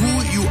stay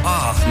who you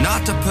are,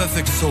 not a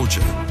perfect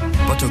soldier,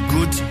 but a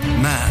good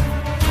man.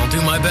 I'll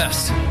do my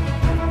best.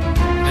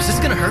 Is this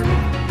gonna hurt?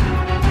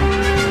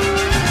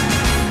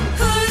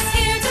 Who's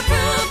here to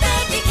prove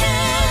that you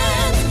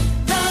can?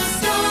 The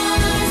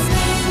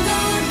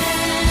Star-Spangled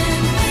Man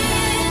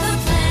with a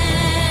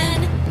plan.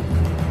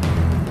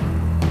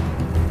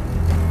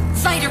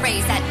 Vita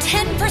rays at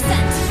 10%.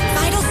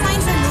 Vital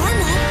signs are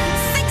normal.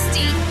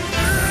 60.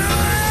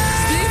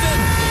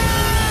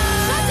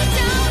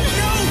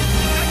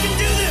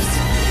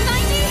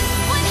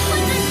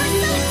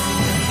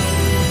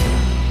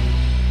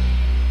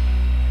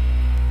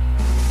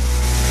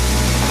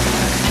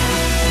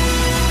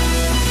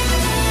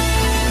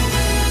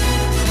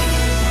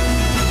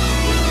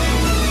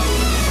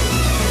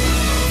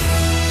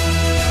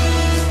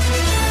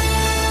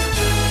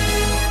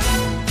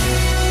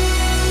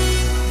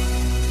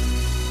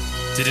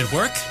 Did it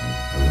work?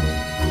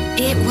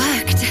 It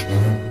worked.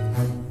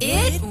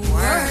 It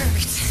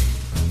worked.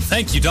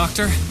 Thank you,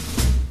 Doctor.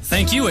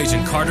 Thank you,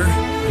 Agent Carter.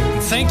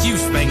 And thank you,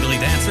 Spangly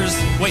dancers.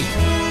 Wait,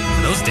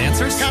 are those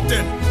dancers?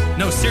 Captain!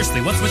 No,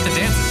 seriously, what's with the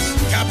dancers?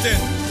 Captain!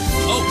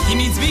 Oh, he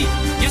means me.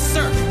 Yes,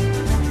 sir.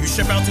 You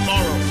ship out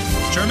tomorrow.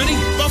 Germany?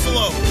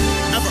 Buffalo!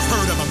 Ever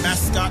heard of a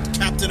mascot,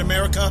 Captain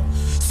America?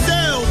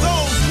 Sail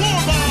those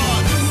war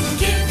bonds!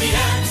 Give the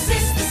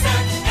Axis the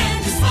sack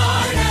and as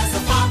smart as a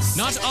fox.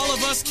 Not all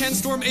of us can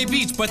storm a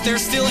beach, but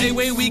there's still a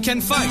way we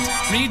can fight.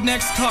 Read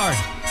next card.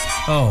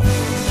 Oh.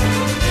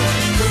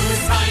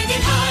 Who's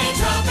riding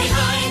Hydra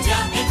behind ya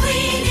and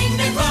cleaning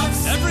their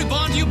crops? Every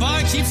bond you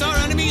buy keeps our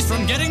enemies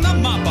from getting the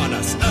mop on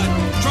us.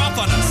 Drop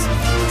on us.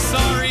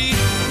 Sorry.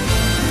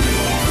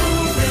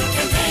 Who will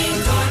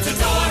campaign door to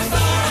door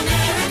for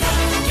America?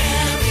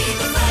 Carry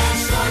the flag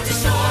shore to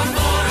shore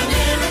for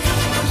America.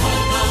 From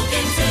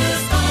Hoboken to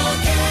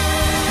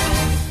Spokane.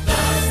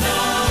 The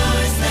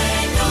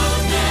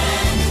Star-Spangled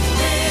Man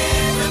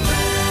with a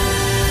plan.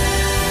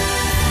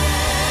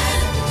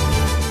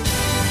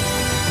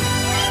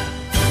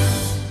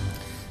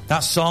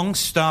 That song,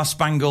 Star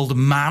Spangled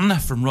Man,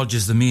 from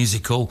Rogers the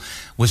Musical,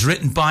 was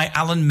written by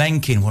Alan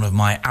Menken, one of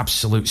my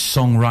absolute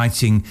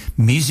songwriting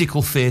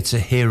musical theatre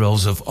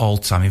heroes of all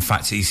time. In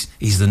fact,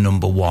 he's the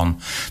number one.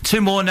 Two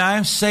more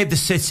now, Save the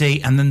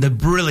City, and then the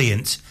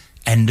brilliant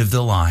End of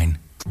the Line.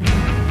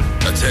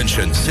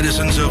 Attention,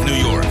 citizens of New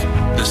York.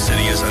 The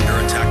city is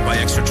under attack by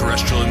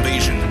extraterrestrial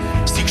invasion.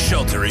 Seek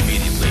shelter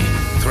immediately.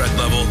 Threat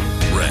level,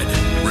 red.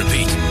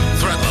 Repeat,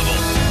 threat level,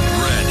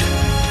 red.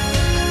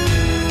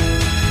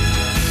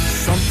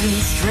 Something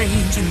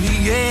strange in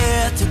the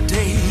air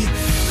today.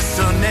 The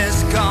sun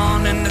is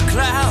gone and the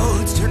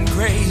clouds turn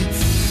gray.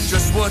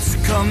 Just what's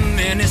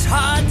coming is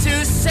hard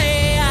to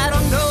say. I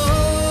don't know.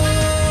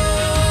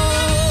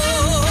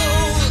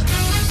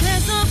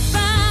 There's a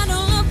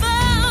battle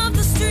above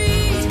the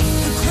street.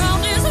 The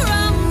crowd is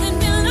rumbling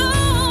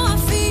below our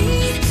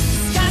feet. The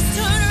skies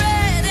turn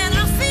red and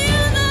I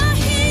feel the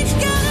heat.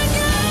 Gotta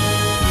go.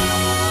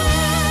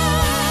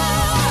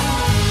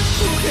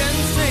 Who can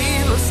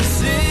save us? The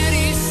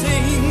city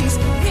sings.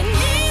 We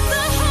need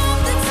the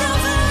hope that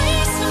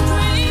salvation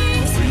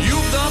brings.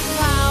 You've the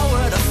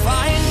power to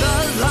find the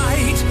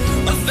light.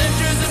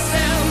 Avengers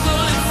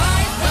assemble and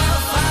fight the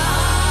fight.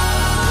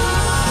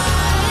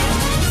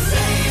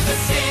 Save the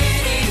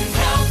city and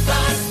help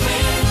us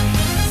win.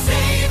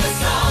 Save us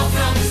all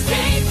from the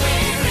state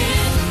we're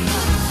in.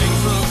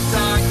 Things look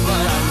dark,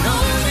 but I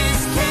know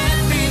this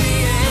can't be the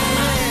end.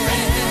 My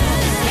friend,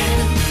 this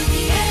can't be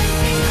the end.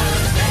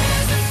 Because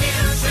there's a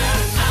future,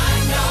 I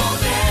know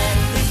that.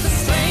 The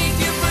strength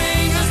you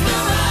bring us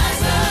will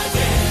rise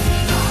again.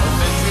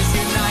 Avengers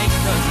unite,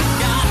 'cause we've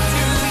got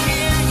to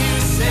hear you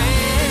say,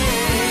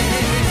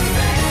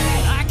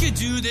 I could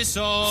do this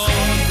all.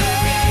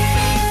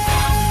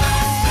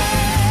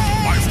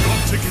 I've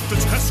got to get the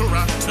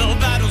Tesseract. Till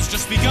battle's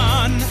just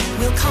begun.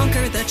 We'll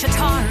conquer the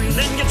Chitauri.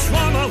 Then get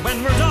trauma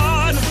when we're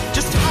done.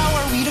 just how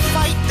are we to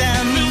fight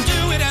them? We'll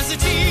do it as a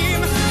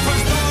team.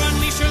 First Thor,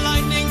 unleash your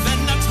lightning. Then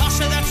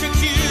Natasha, that trick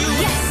you.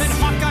 Yes. Then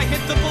Hawkeye,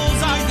 hit the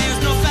bullseye. There's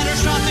no better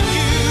shot than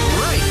you.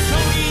 Right.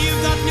 Tony,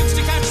 you've got nukes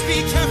to catch.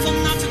 Be careful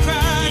not to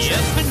crash.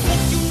 Yep. And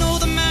hook, you know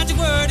the magic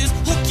word is.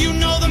 Hook, you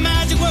know the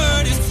magic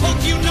word is. Hook,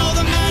 you know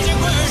the magic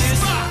word is.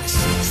 Smash!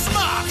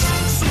 Smash!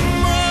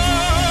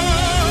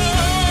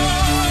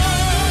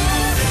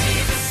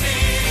 Save the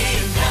city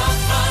and help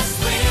us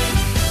win.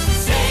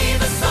 Save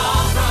us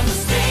all from the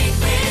state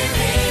we're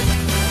in.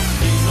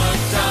 Things look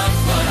dark,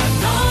 but I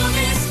know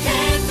this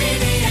can't be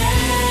the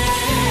end.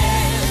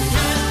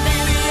 Can't be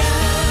the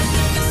end.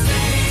 The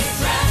city's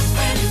trashed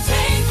when you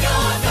take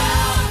your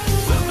bow.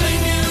 We'll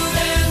blame you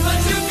then, but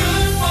you're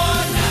good for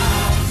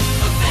now.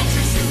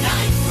 Avengers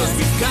unite, 'cause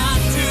we've got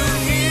to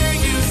hear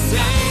you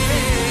say.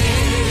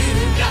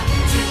 Got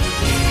to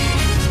hear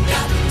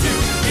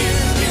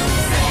you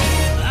say.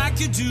 I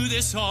could do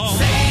this all.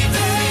 Save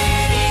the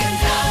city and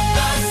help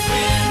us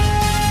win.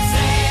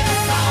 Save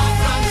us all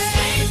from the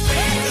state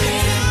we're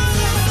in.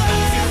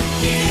 Got to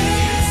hear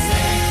you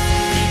say.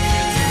 We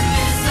could do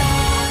this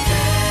all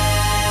day.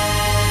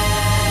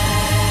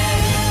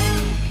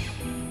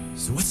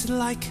 So what's it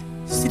like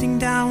sitting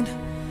down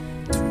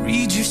to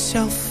read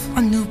yourself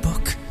a new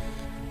book,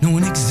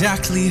 knowing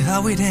exactly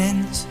how it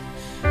ends?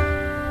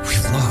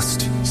 We've lost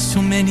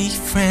so many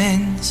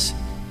friends.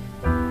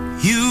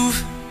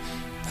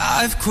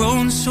 I've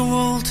grown so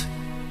old.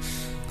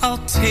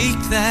 I'll take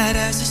that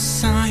as a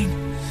sign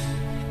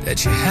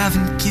that you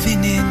haven't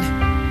given in.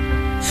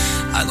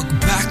 I look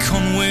back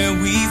on where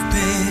we've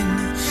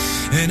been,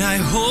 and I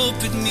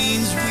hope it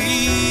means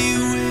we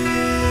win.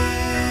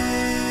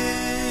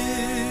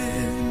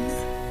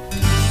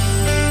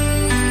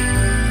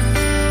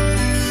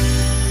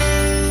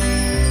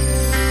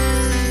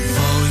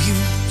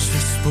 Volumes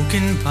were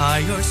spoken by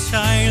your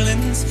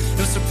silence.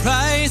 No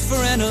surprise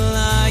for an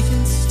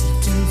alliance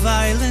steeped in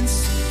violence.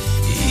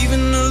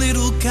 Even a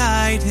little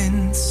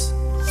guidance.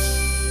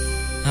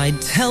 I'd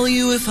tell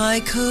you if I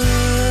could.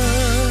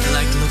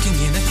 Like looking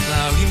in a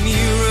cloudy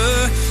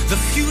mirror. The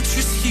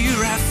future's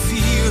here, I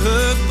fear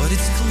her, but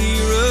it's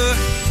clearer.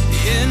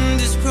 The end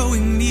is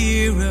growing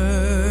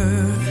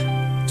nearer.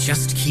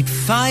 Just keep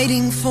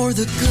fighting for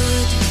the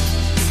good.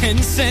 10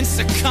 cents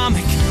a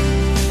comic.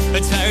 A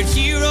tired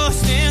hero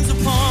stands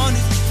upon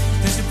it.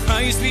 There's a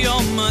price we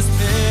all must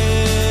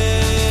pay.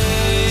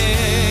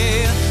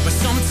 But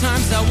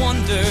sometimes I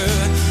wonder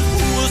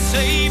who will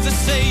save the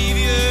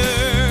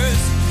saviors.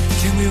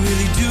 Can we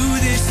really do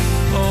this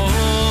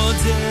all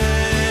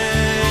day?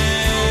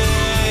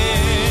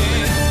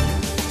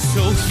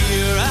 So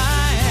here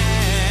I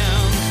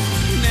am,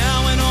 now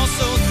and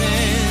also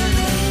then.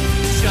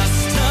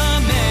 Just a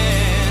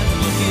man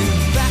looking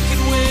back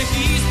at where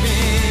he's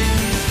been.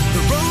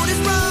 The road is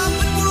rough,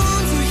 but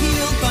wounds are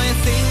healed by a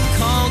thing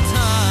called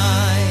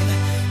time.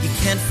 You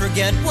can't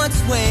forget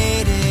what's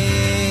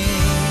waiting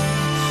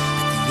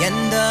at the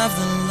end of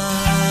the line.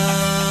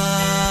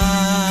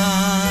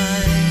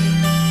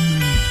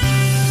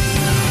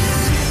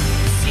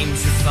 Seems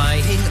you're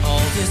fighting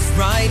all this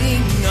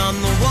writing on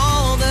the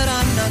wall that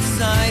I'm not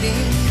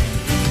citing.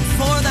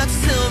 For that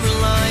silver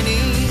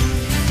lining,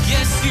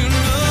 yes, you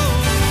know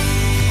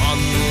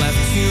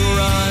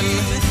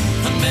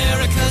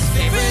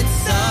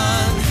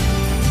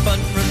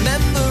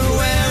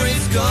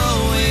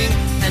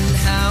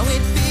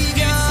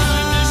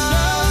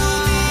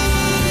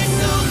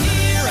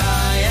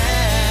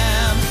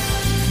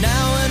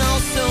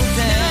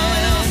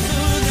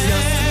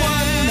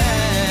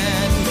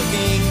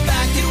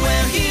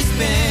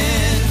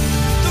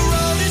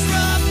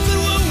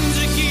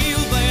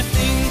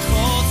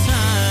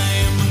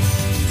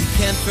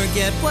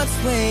forget what's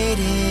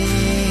waiting.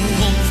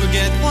 Won't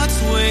forget what's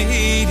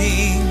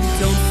waiting.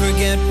 Don't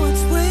forget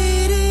what's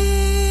waiting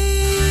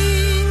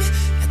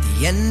at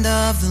the end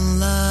of the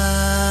line.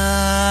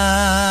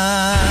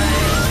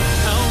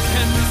 How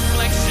can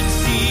reflections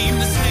seem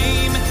the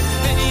same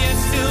and yet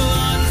still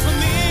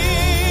unfamiliar?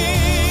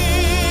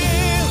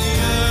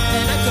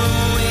 And I go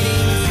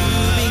waiting to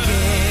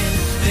begin.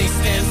 They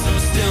stand so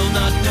still,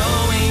 not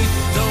knowing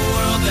the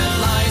world that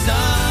lies ahead.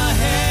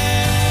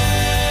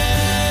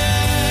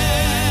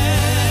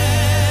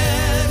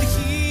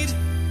 He'd,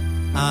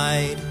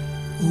 I'd,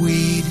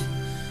 we'd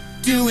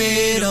do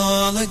it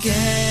all again.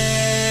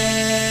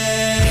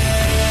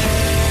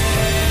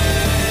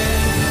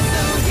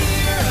 So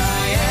here I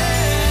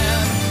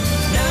am,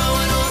 now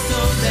and also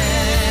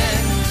then,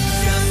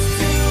 just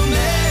two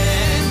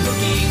men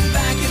looking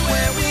back at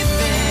where we've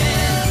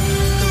been.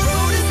 The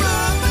road is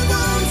rough and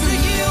wounds are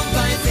healed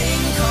by a thing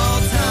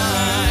called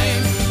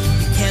time.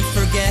 You can't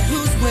forget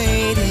who's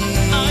waiting.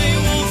 I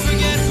won't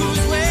forget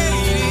who's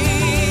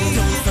waiting.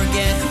 Don't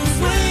forget who's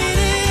waiting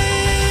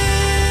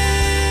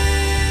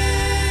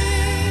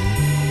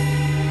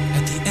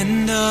at the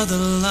end of the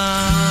line.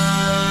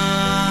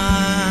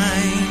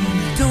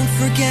 Don't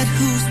forget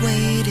who's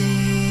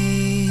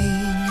waiting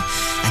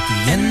at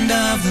the end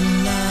of the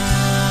line.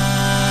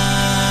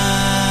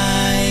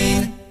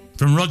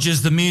 From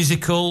Rogers the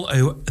Musical,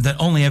 that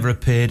only ever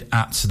appeared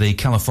at the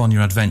California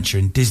Adventure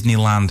in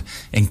Disneyland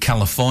in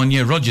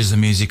California. Rogers the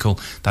Musical,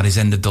 that is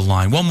End of the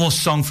Line. One more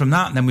song from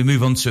that, and then we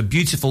move on to A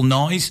Beautiful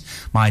Noise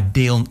by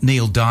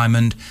Neil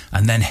Diamond,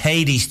 and then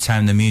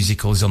Hadestown the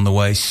Musical is on the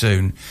way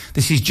soon.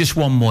 This is Just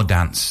One More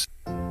Dance.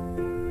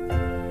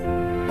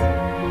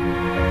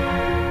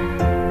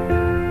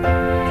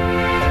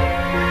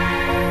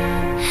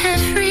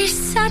 Every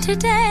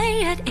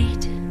Saturday at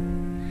 8,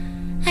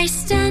 I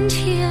stand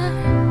here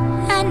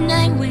and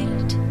I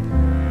wait,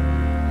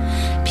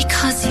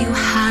 because you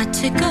had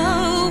to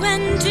go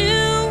and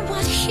do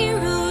what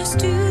heroes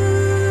do.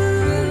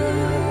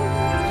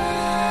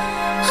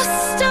 A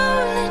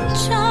stolen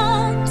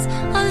chance,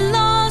 a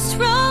lost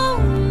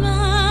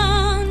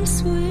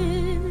romance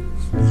with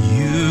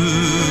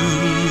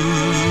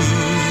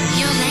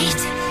You're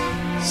late.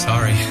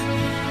 Sorry,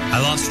 I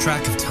lost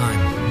track of time.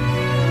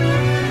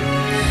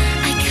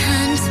 I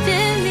can't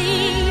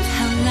believe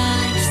how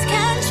lives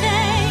can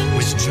change.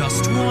 With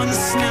just one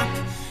snap,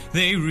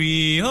 they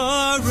rearrange.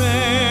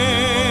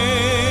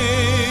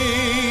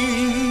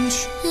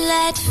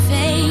 Let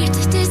fate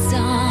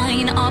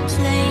design our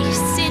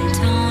place in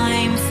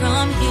time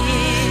from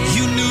here.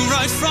 You knew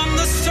right from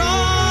the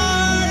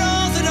start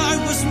all that I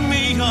was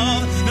made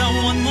of. Now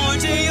one more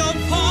day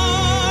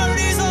apart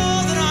is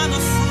all that I'm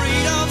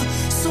afraid of.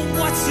 So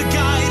what's a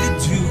guy to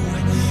do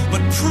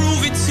but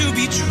prove it to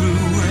be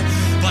true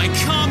by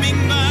coming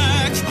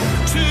back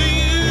to you?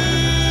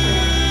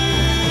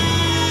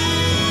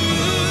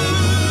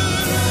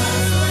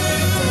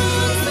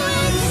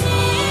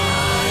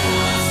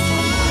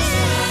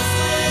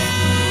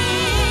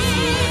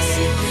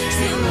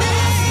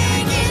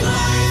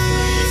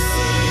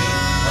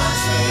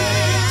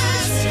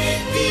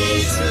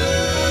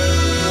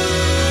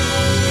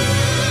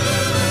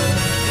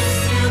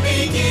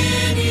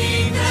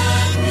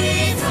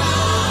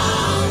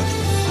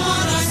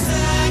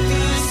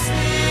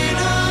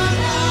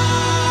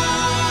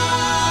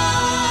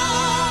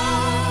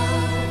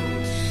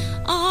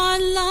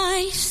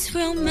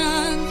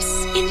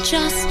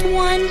 Just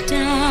one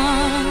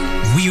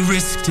dance. We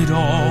risked it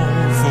all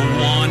for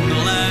one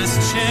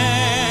last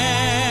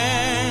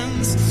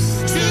chance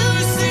to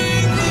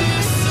sing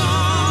this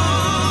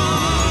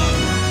song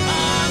a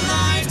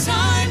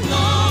lifetime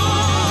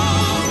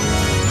long.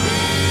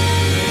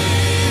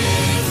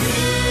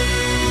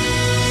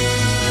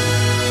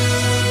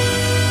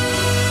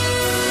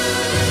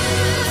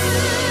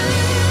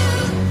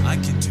 I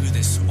could do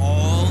this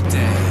all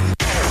day.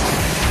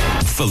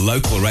 For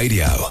local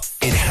radio,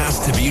 it has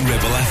to be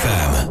Ribble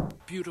FM.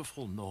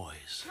 Beautiful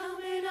noise.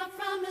 Coming up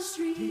from the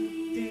street.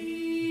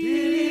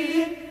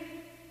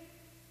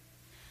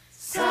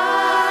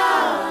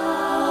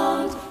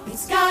 Sound.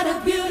 It's got a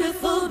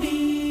beautiful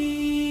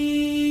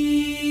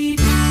beat.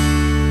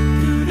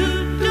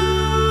 Do-do-do.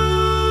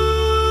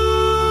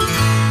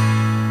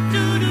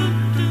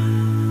 Do-do-do.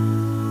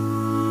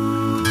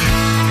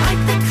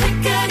 Like the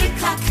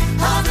clickety-clack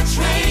of a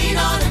train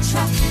on a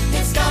truck.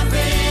 It's got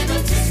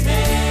rhythm to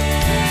spin.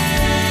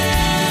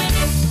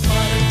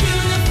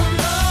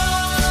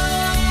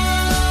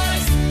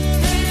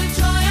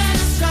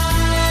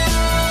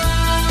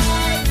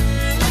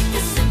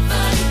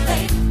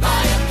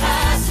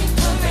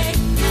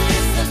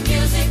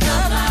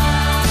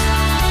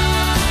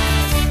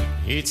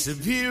 It's a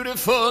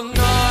beautiful noise,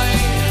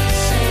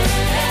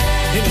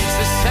 and it's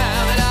the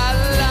sound that I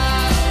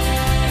love,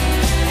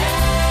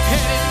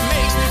 and it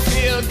makes me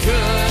feel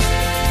good,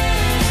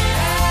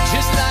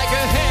 just like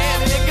a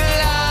hand in a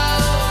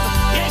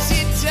glove. Yes,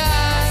 it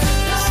does.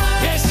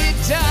 Yes, it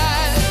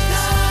does.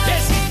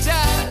 Yes, it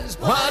does.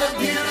 What a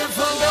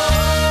beautiful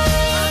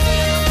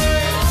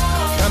noise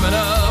coming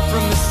up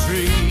from the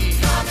street.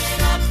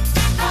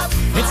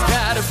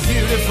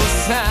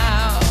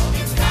 sound.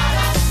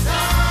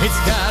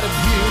 It's got a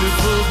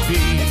beautiful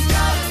beat.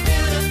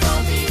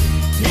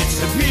 It's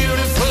a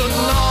beautiful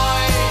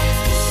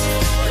noise,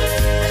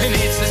 and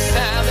it's a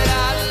sound that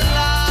I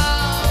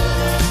love,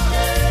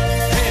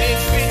 and it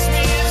fits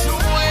me as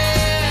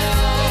well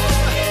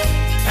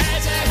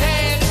as a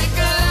hand in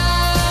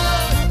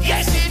glove.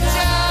 Yes, it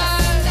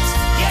does.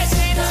 Yes,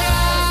 it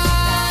does.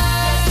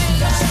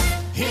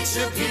 It's a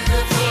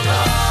beautiful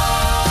noise.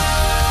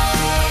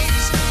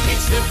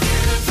 It's a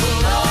beautiful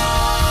noise.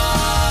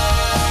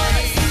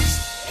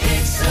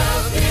 It's a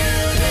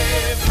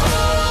beautiful.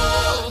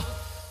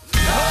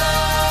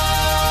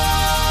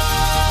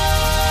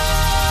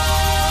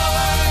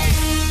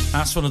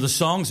 That's one of the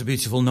songs, A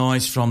Beautiful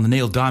Noise, from the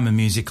Neil Diamond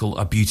musical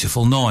A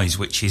Beautiful Noise,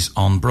 which is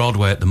on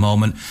Broadway at the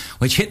moment,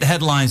 which hit the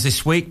headlines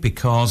this week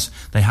because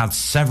they had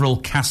several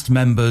cast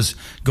members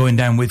going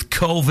down with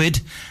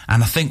COVID,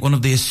 and I think one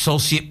of the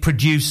associate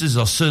producers,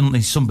 or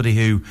certainly somebody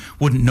who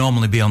wouldn't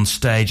normally be on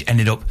stage,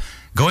 ended up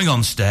going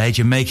on stage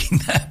and making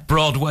their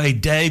Broadway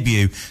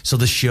debut, so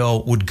the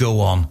show would go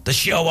on. The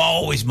show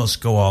always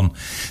must go on.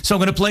 So I'm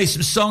going to play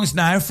some songs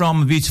now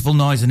from A Beautiful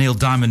Noise, a Neil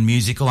Diamond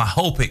musical. I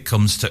hope it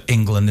comes to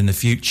England in the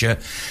future.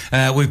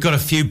 We've got a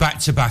few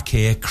back-to-back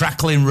here.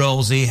 Crackling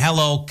Rosie,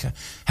 Hello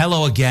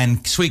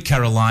Again, Sweet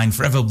Caroline,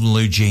 Forever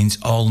Blue Jeans,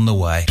 All in the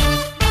Way.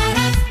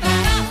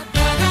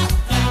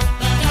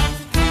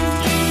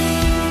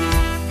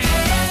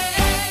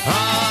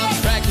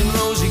 Crackling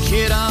Rosie,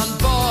 kid on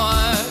board.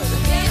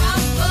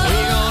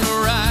 We're gonna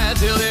ride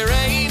till there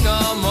ain't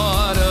no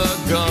more to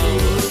go.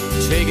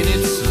 Taking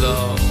it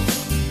slow.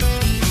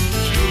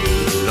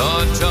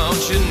 Lord,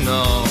 don't you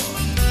know?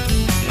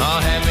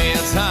 I'll have me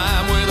a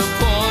time with a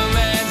poor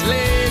man's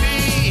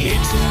lady,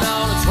 hitching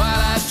on a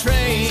twilight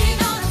train.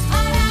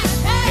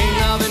 Ain't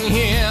nothing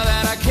here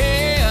that I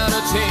care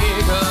to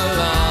take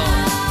along.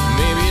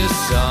 Maybe a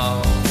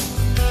song.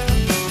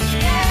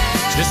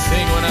 Just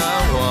sing what I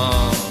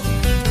want.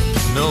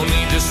 No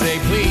need to say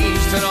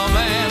please to no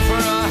man for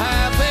a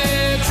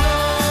happy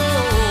tune.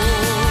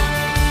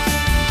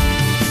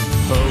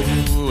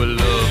 Oh, I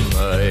love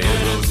my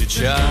Rosie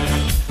child.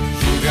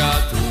 You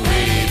got the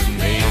way to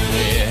make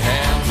me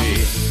happy.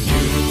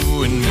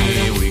 You and me,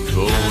 we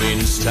go in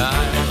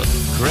style.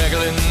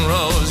 Crackling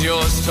Rose,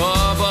 you're a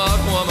store-bought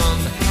woman,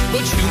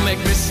 but you make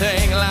me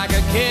sing like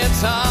a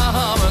guitar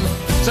humming.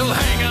 So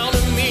hang on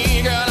to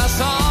me, girl, our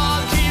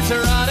song keeps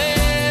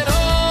running on.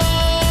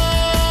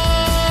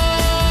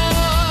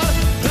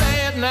 Play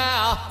it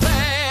now,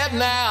 play it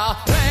now,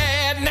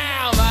 play it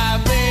now, my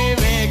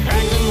baby.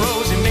 Crackling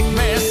Rose, you make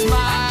me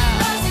smile.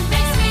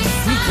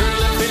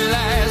 Girl, if it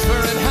lasts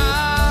for an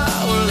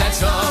hour, well,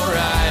 that's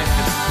alright,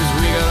 'cause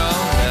we got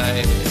all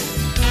night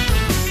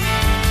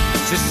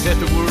to set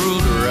the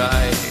world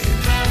right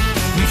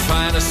and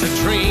find us a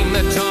dream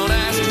that don't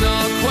ask no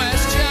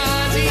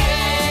questions,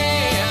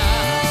 yeah.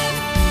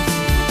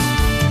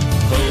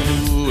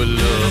 Oh, I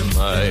love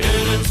my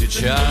Rosie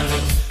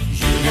child.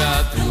 You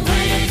got the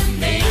way to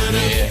make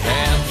me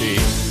happy.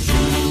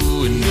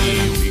 You and me,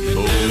 we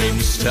go in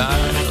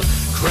style.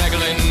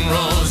 Crackling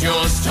Rose,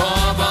 you're a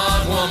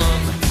store-bought woman,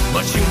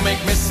 but you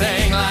make me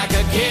sing like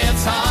a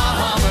guitar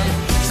humming.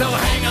 So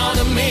hang on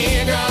to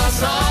me, girl, our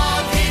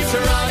song keeps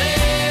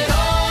running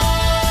on.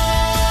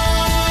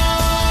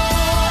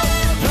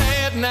 Play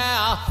it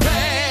now,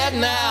 play it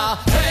now,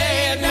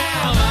 play it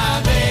now,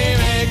 my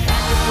baby.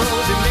 Crackling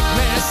Rose, you make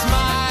me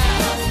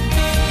smile.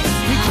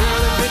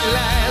 Girl, if it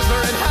lasts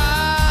for an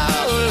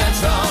hour,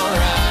 that's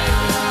alright,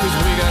 'cause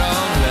we got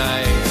all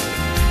night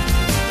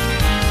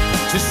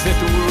to set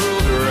the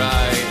world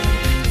right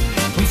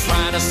and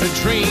find us a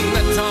dream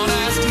that don't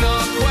ask no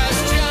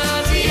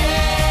questions, yeah.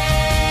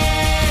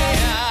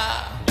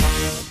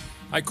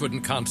 I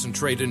couldn't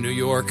concentrate in New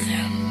York.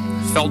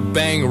 Felt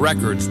Bang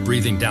Records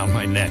breathing down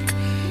my neck.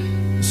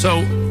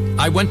 So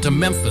I went to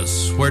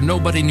Memphis, where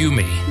nobody knew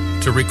me,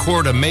 to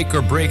record a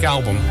make-or-break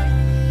album.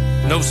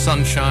 No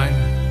sunshine,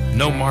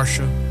 no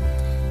Marcia.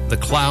 The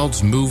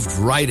clouds moved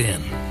right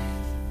in.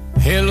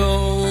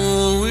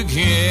 Hello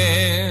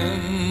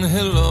again,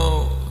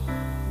 hello.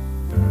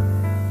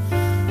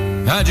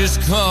 I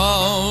just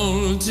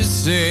called to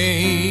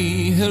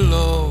say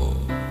hello.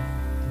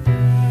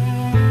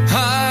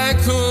 I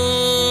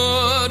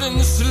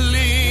couldn't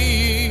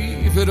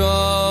sleep at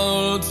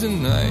all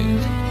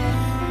tonight,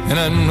 and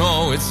I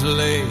know it's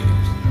late,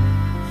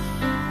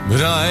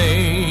 but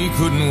I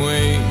couldn't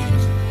wait.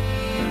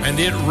 And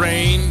it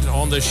rained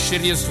on the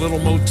shittiest little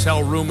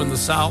motel room in the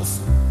South,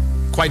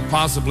 quite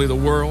possibly the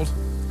world,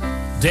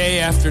 day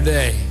after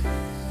day,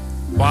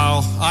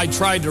 while I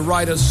tried to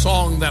write a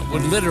song that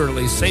would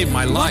literally save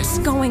my life. What's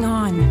going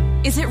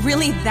on? Is it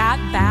really that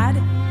bad?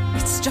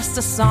 It's just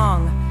a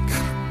song.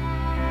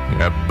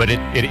 Yeah, but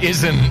it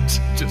isn't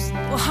just...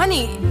 Well,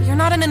 honey, you're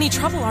not in any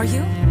trouble, are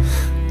you?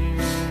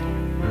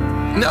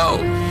 No,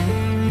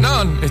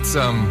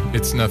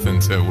 it's nothing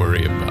to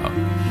worry about.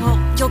 Well,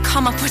 you'll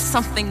come up with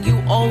something.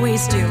 You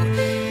always do.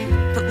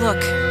 But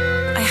look,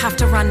 I have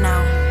to run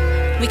now.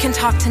 We can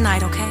talk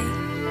tonight, okay?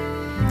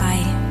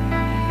 Bye.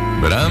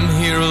 But I'm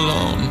here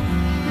alone,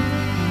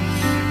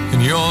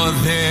 when you're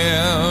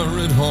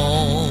there at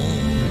home.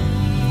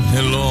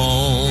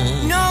 Hello.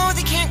 No,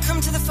 they can't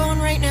come to the phone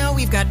right now.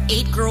 We've got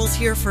 8 girls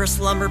here for a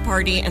slumber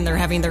party, and they're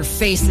having their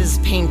faces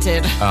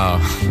painted. Oh,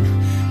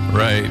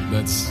 right.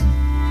 That's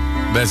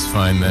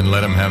fine then.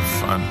 Let them have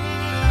fun.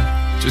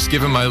 Just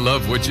give them my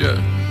love, would you?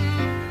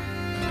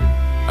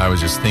 I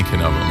was just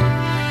thinking of them.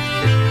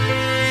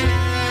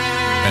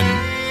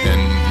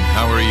 And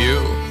how are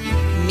you?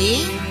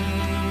 Me?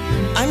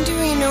 I'm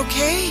doing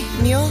okay,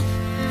 Neil.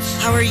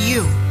 How are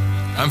you?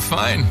 I'm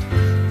fine.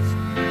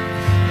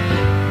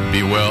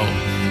 Be well.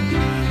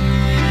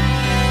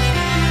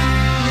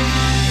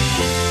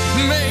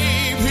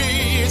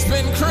 Maybe it's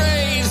been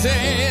crazy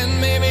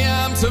and maybe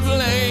I'm to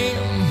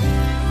blame,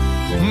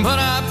 but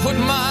I put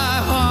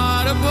my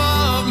heart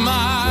above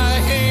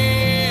my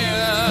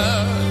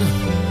head.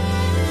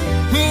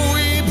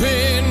 We've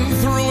been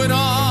through it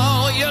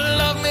all. You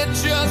love me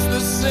just the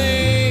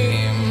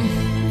same.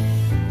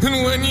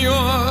 And when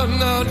you're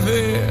not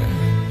there,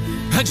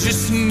 I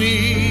just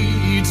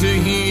need to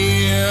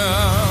hear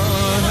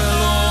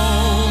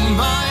hello,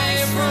 my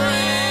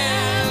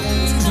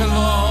friend,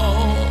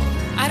 hello.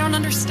 I don't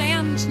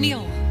understand,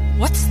 Neil.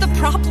 What's the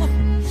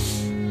problem?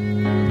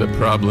 The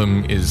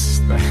problem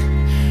is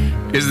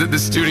that the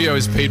studio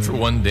is paid for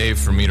 1 day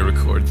for me to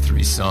record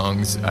 3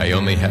 songs. I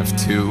only have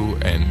 2,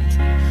 and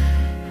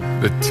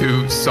the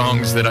 2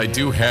 songs that I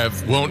do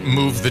have won't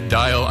move the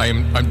dial.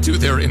 I'm due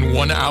there in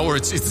 1 hour.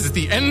 It's at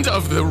the end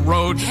of the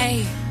road.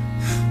 Hey,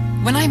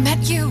 when I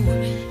met you,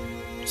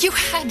 you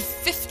had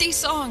 50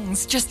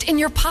 songs just in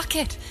your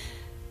pocket.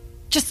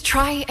 Just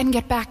try and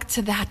get back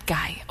to that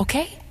guy,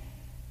 okay?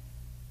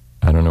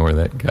 I don't know where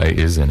that guy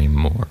is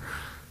anymore.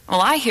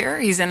 Well, I hear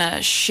he's in a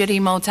shitty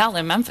motel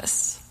in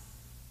Memphis.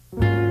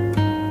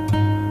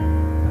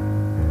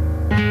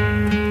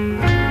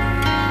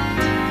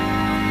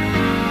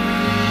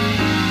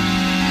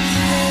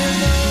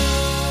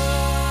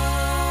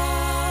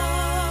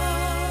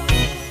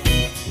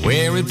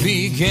 Where it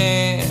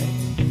began,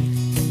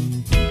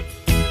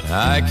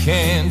 I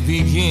can't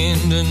begin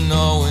to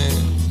know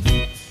it,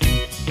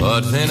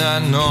 but then I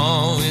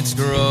know it's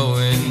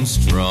growing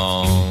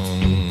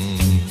strong.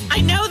 I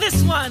know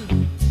this one.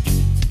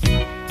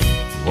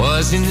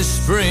 Was in the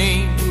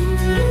spring,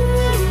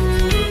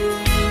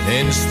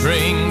 then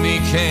spring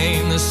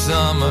became the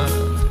summer.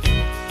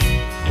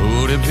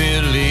 Who'd have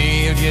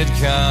believed you'd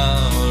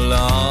come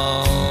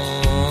along?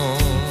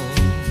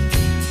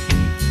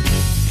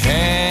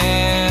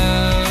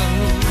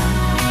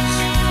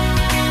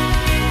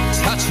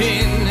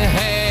 Touching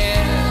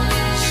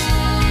hands,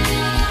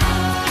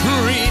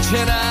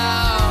 reaching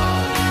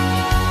out,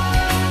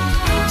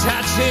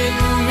 touching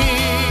me,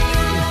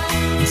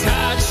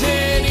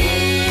 touching you.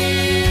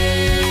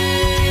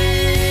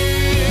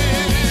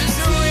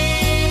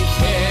 Sweet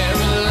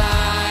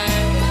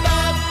Caroline,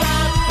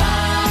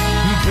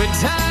 good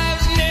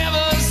times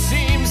never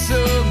seem so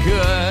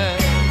good.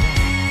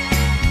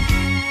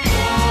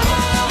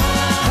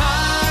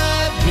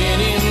 I've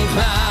been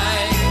inclined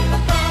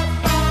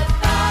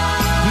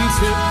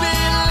to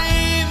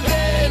believe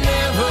they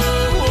never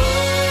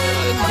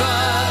would,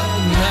 but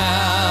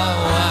now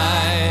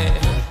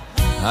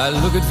I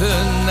look at the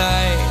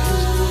night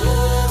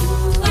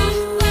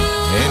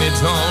and it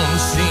don't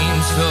seem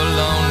so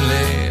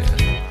lonely.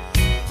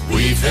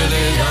 We fill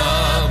it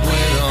up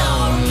with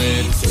only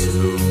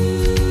 2.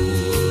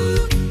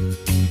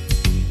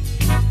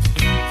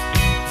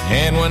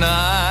 And when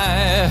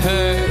I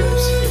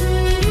hurt,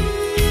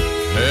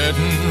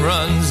 hurting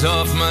runs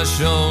off my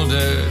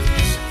shoulders.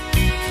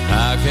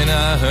 How can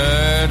I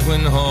hurt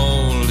when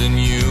holding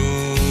you?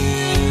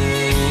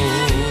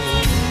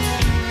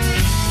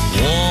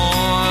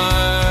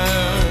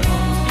 Warm,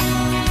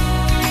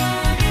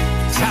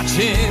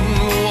 touching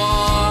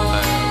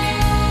warm,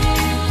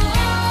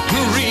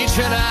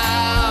 reaching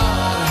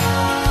out,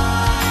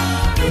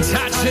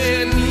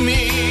 touching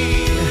me,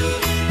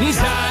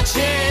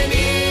 touching you.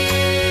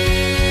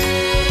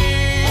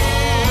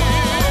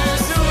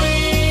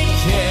 Sweet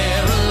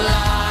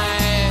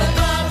Caroline,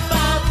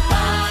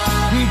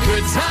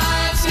 good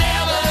times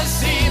never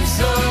seem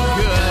so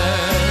good.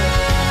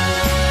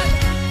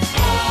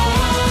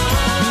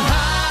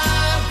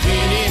 I've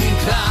been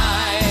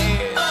inclined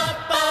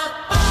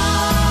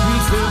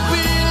to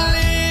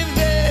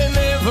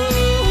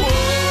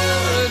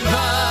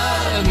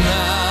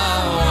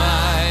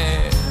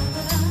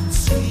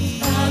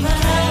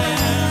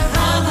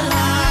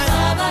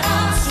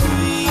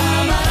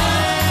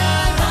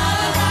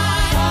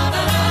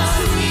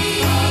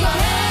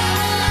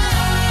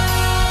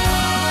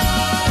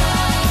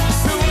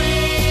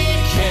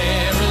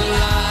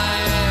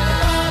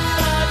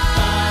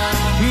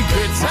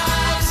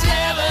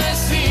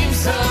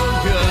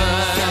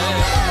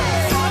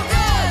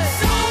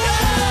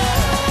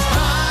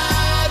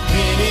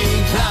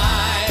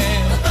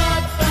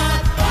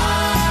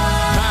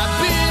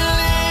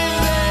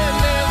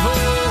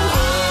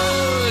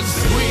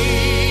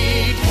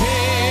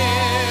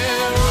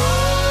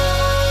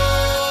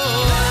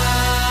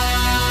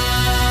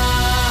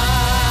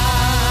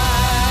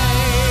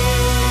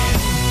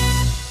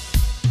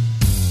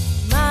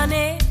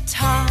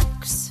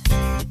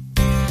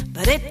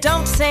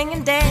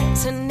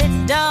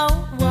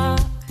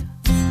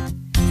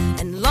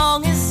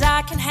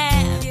can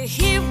have you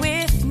here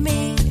with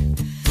me.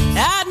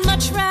 I'd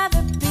much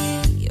rather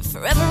be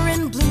forever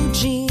in blue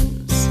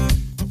jeans.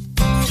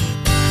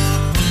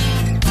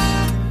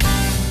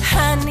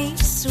 Honey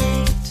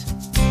sweet,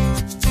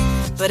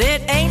 but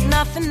it ain't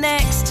nothing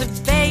next to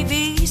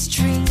baby's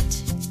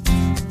treat.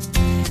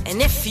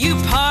 And if you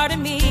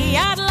pardon me,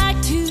 I'd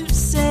like to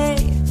say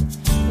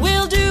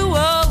we'll do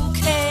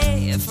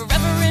okay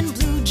forever in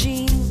blue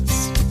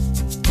jeans.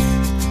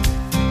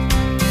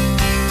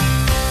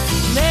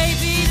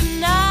 Maybe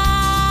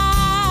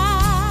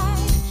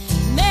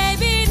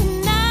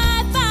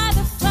tonight by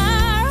the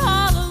fire,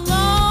 all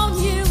alone,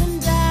 you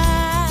and I.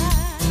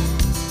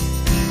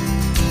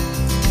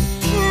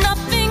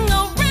 Nothing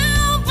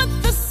around but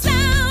the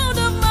sound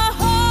of my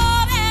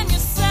heart and your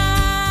sighs.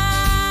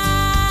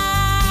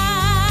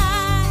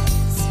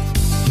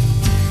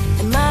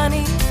 And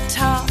money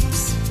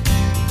talks,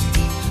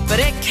 but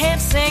it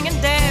can't sing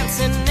and dance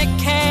and it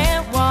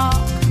can't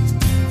walk.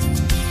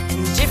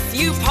 And if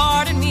you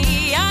pardon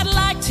me, I'd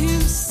like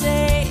to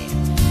say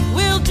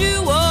we'll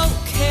do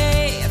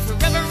okay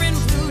forever in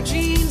blue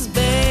jeans,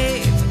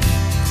 babe.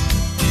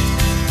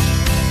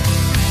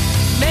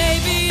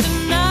 Maybe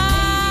tonight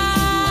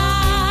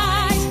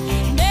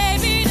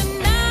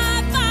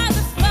by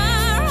the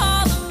fire,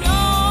 all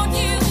alone,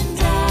 you and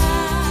I.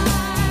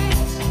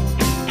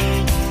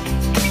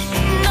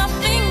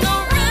 Nothing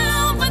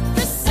around but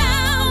the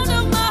sound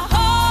of my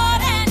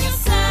heart and your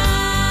sighs.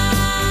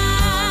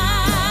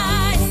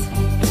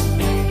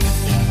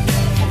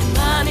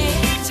 Money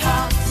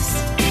talks,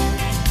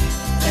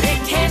 but it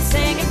can't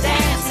sing and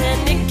dance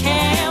and it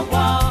can't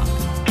walk.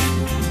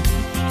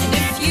 And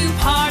if you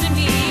pardon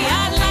me,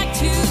 I'd like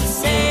to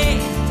say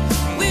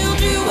we'll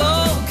do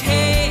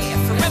okay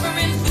forever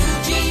in blue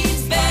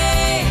jeans,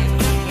 babe.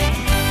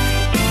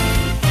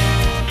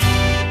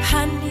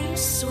 Honey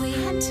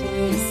sweet,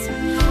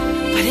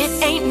 but it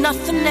ain't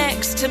nothing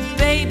next to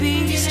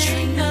baby's treat.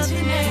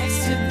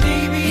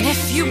 And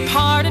if you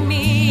pardon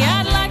me,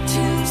 I'd like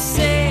to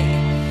say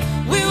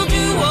we'll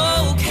do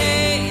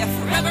okay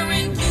forever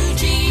in blue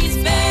jeans,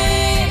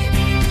 babe.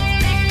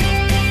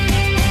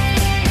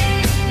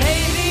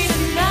 Maybe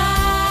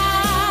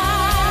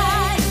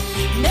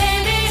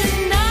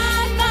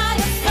tonight by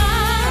the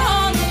fire,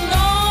 all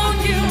alone,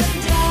 you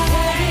and I.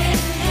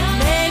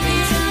 Maybe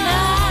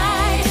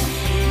tonight,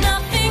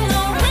 nothing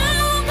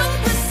around but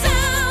the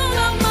sound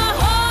of my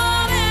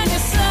heart and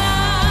your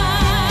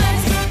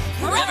sighs.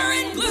 Forever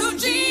in blue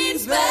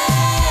jeans, babe.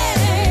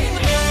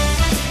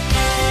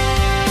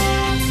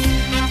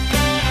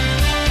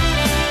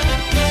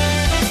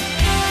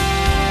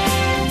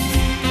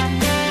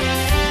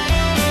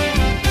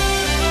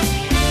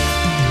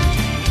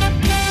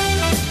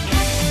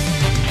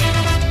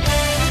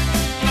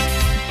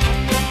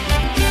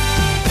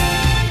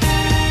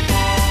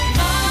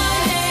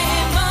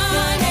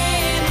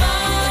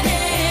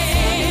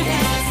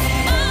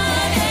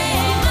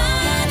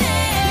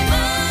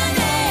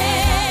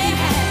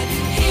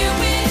 Here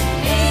with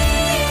me,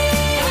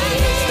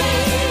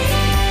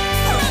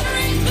 forever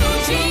in blue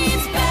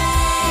jeans,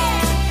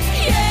 babe.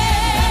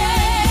 Yeah,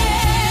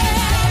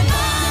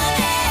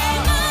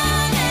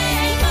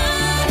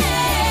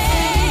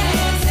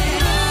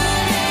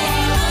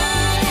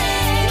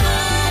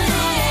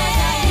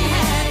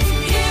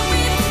 here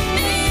with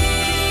me,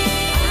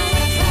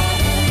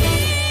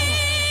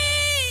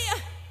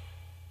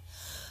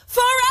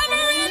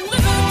 forever in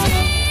blue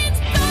jeans.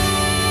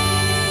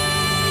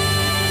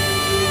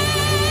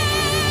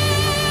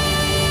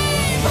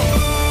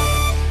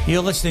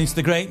 You're listening to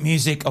the great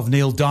music of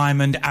Neil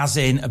Diamond, as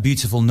in A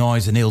Beautiful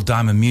Noise, a Neil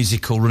Diamond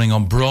musical running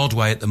on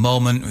Broadway at the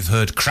moment. We've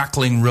heard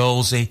Crackling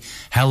Rosie,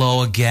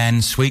 Hello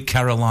Again, Sweet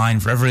Caroline,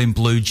 Forever in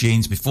Blue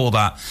Jeans. Before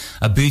that,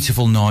 A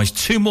Beautiful Noise.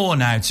 Two more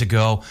now to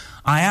go.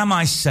 I Am,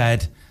 I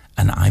Said,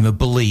 and I'm a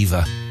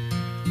Believer.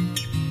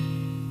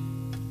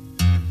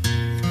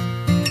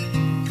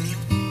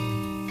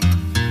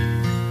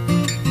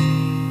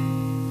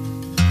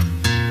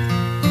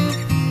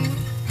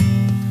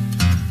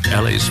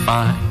 LA's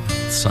fine,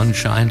 sun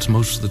shines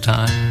most of the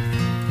time,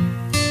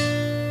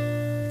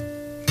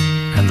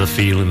 and the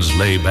feelings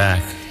lay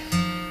back.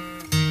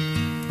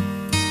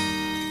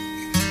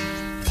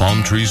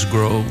 Palm trees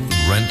grow,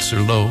 rents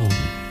are low,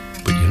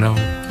 but you know,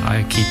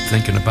 I keep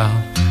thinking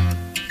about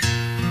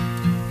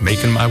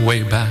making my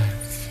way back.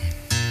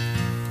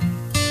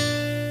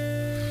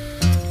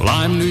 Well,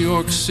 I'm New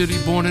York City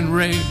born and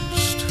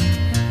raised,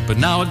 but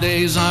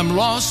nowadays I'm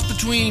lost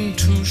between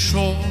two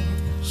shores.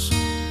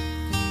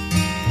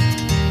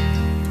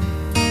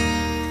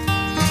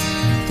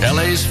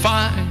 LA's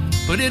fine,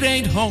 but it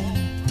ain't home.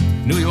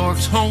 New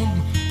York's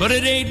home, but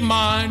it ain't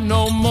mine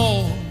no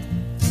more.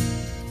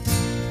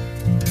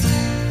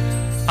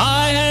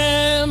 I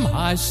am,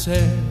 I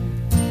said,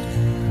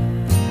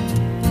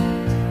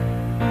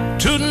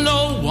 to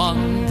no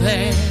one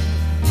there,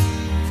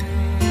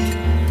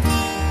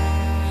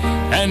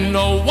 and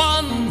no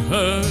one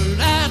heard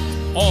at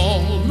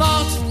all,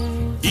 not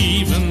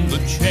even the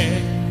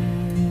chair.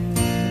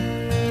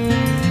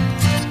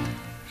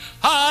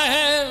 I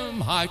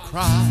am, I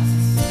cried,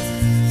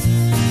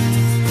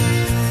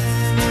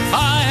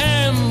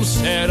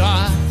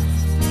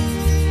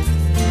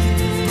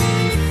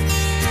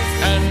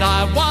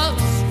 I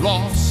was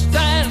lost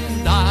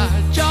and I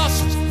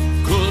just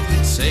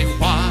couldn't say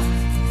why.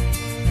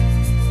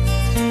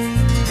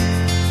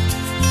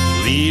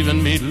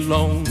 Leaving me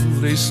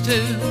lonely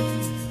still.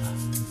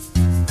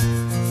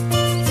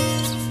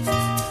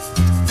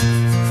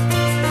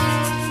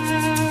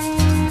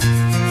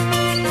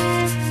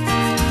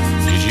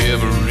 Did you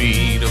ever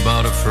read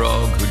about a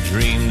frog who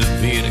dreamed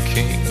of being a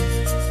king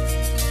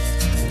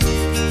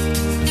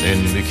and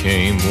then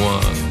became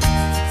one?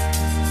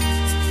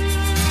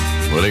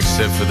 Well,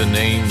 except for the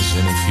names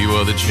and a few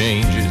other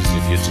changes,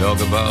 if you talk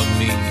about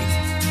me,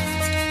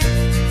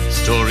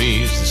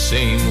 story's the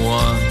same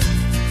one.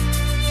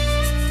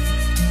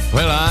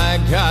 Well, I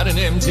got an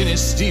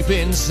emptiness deep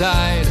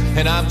inside,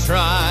 and I've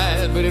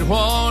tried, but it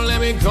won't let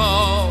me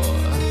go.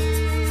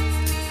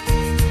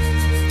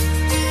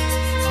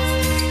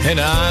 And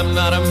I'm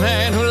not a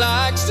man who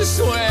likes to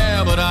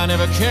swear, but I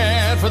never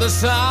cared for the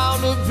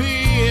sound of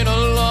being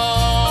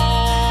alone.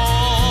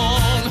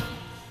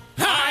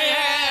 I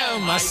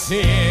am my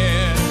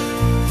sin,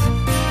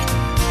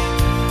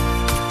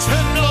 to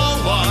no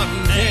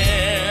one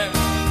near,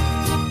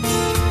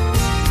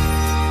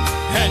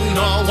 and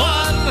no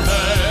one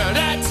heard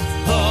at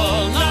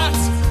all, not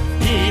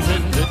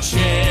even the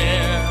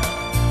chair.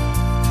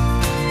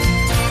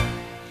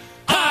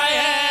 I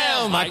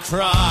am, I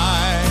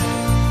cry,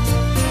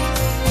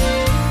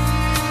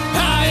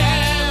 I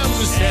am,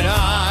 said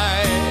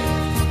I,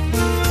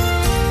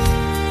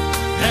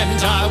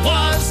 and I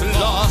was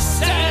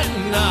lost,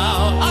 and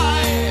now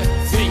I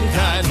think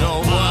I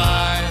know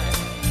why.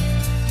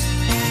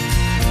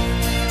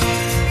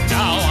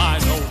 Now I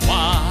know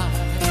why.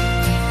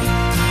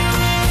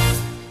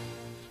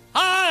 I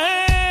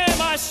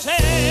am, I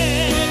said,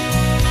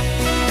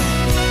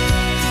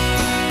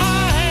 I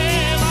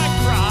am, I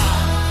cry,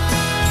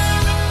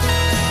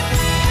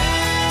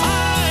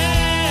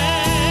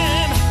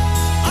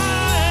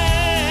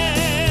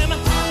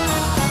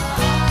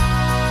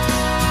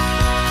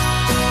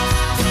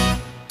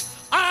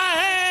 I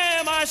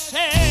am, I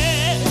said,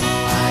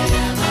 I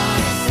am, I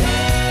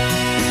said,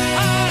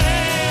 I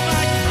am,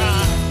 I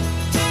cry,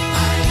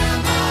 I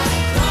am,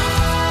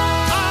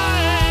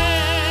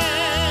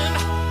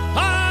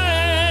 I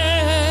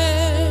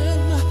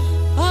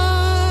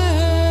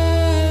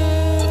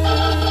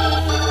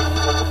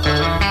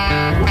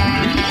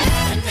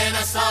And then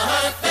I saw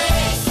her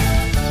face.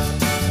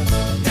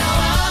 Now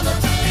I'm a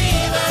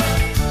believer.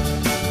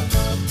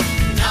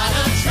 Not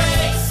a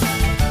trace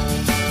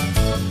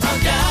of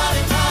doubt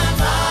in my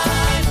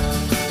mind.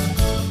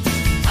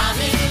 I'm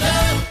in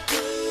love.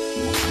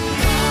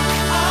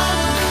 I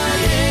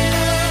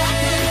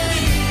can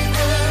leave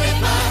her if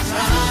I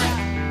try.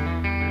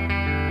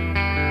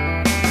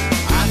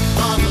 I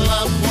thought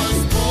love was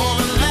more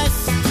or less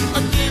a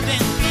give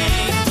and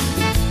take.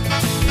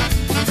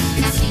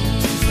 It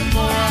seems the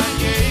more I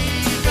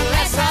gave, the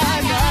less I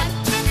got.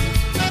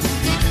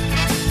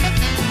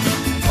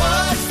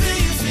 What's the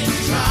use in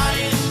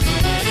trying?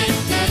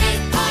 Did it?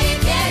 All you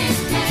get is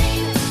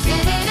pain.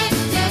 Did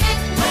it?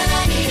 When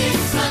I needed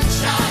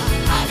sunshine,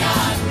 I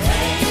got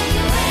rain.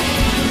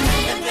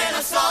 And then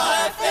I saw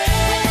her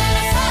face.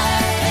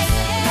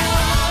 Now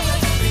I'm a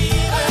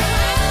believer.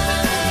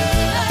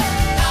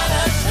 Not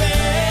a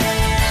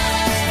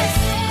trace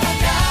of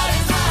doubt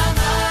in my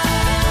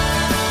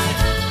mind.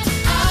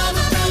 I'm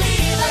a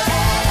believer.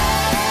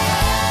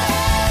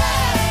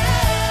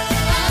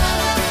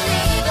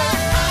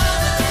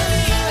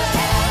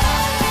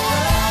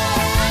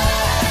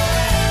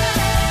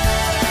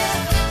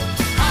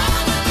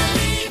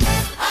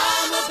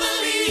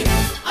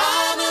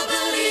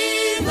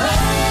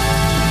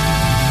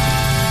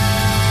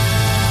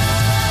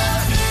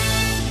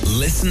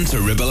 Listen to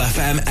Ribble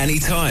FM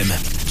anytime,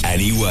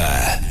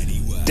 anywhere.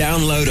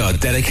 Download our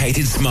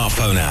dedicated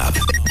smartphone app.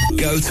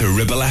 Go to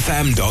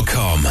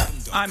ribblefm.com.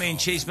 I'm Ian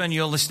Cheeseman.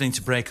 You're listening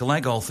to Break a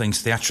Leg, all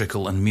things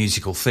theatrical and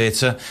musical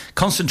theatre.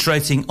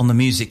 Concentrating on the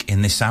music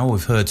in this hour,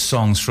 we've heard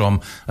songs from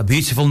A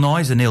Beautiful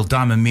Noise, the Neil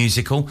Diamond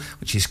musical,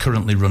 which is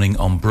currently running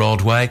on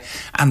Broadway,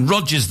 and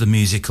Rogers the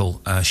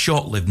musical, a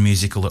short-lived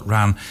musical that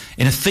ran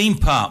in a theme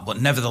park,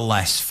 but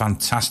nevertheless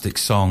fantastic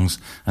songs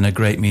and a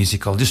great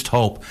musical. Just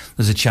hope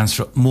there's a chance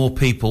for more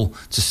people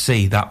to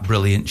see that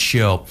brilliant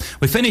show.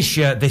 We finish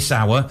this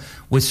hour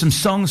with some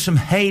songs from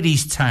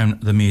Hadestown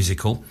the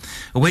musical,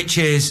 which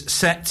is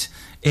set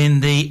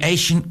in the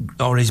ancient,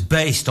 or is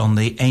based on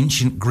the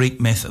ancient Greek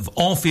myth of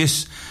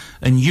Orpheus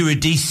and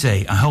Eurydice.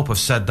 I hope I've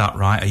said that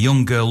right. A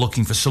young girl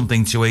looking for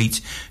something to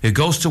eat who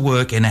goes to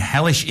work in a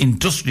hellish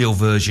industrial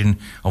version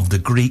of the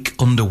Greek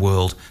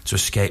underworld to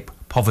escape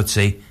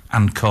poverty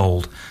and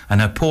cold.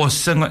 And her poor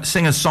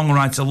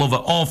singer-songwriter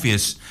lover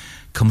Orpheus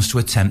comes to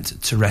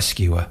attempt to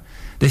rescue her.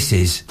 This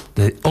is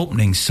the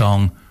opening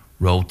song,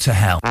 Road to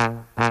Hell.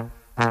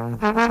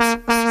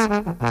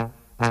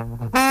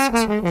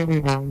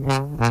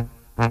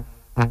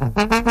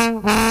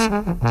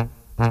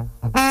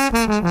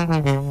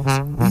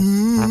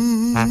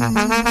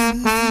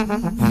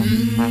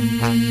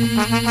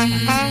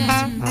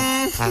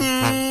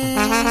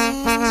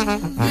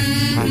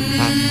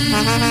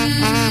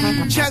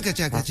 Chugga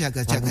chugga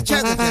chugga chugga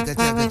chugga chugga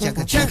chugga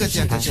chugga chugga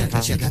chugga chugga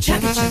chugga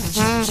chugga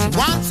chugga.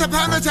 Once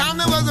upon a time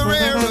there was a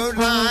railroad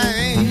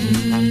line.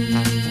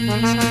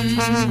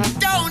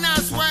 Don't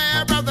ask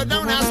where, brother,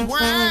 don't ask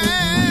when.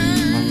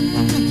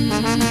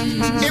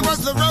 It was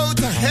the road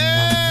to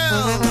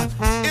hell.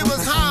 It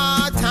was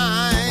hard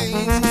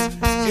times.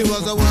 It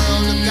was a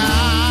world of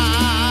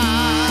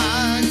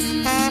gods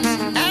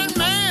and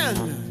men.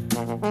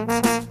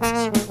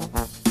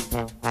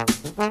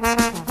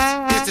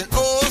 It's an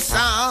old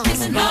song.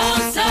 It's an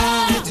old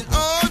song. It's an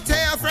old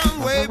tale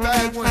from way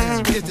back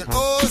when. It's an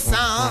old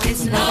song.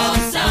 It's an old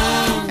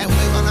song. And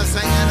we're gonna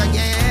sing it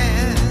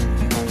again.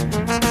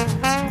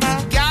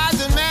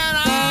 Guys and men,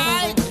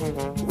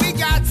 we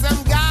got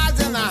some guys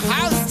in the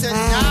house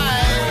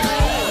tonight.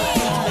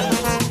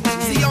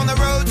 See, on the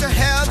road to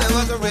hell there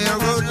was a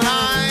railroad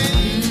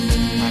line,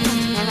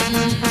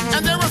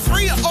 and there were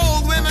 3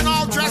 old women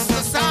all dressed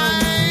the same,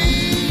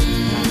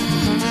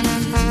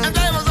 and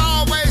they was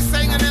always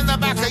singing in the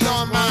back of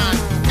your mind.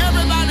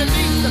 Everybody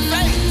needs the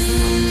face.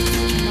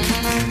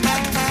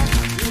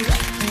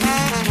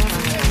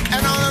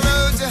 And on the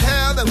road to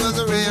hell there was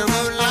a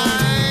railroad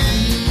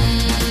line,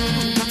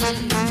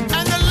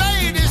 and the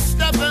lady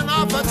stepping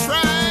off a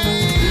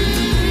train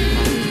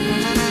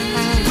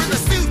with a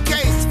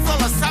suitcase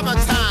full of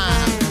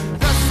summertime,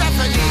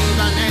 Persephone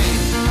by name.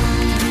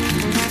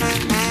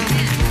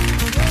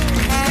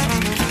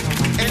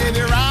 And if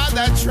you ride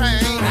that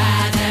train,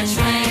 Ride that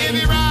train. if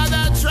you ride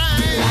that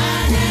train,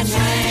 Ride that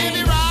train. if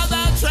you ride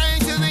that train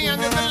to the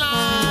end of the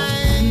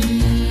line,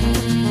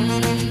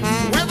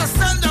 where the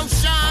sun don't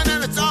shine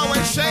and it's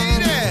always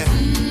shady,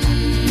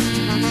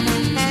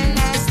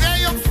 it's there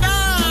you'll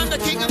find the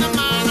king of the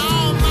mine,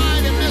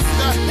 almighty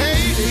Mr.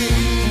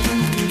 Hades.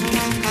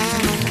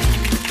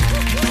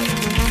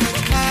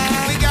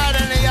 We got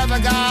any other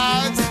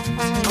gods?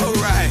 Oh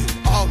right,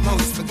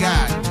 almost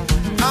forgot.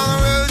 On the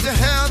road to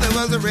hell there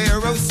was a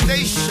railroad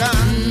station,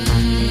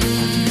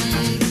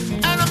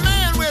 and a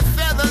man with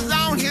feathers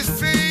on his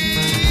feet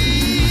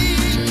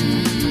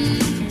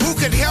who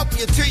could help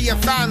you to your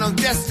final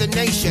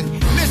destination.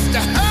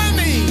 Mr.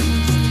 Hermes,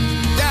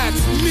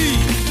 that's me.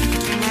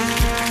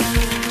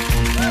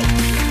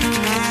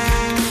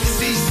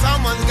 See,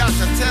 someone's got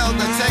to tell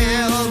the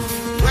tale,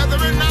 whether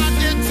or not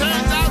it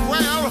turns out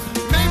well.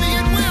 Maybe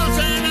it will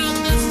turn out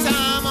this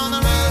time. On the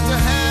road to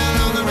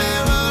hell, on the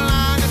railroad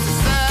line, it's a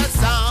sad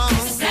song.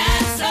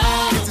 Sad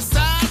song. It's a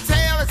sad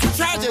tale, it's a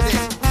tragedy.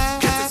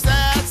 It's a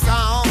sad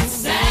song.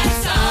 Sad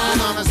song. We're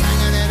gonna sing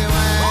it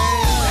anyway.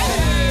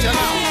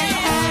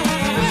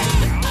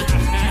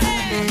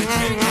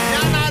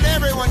 Now, not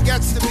everyone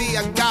gets to be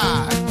a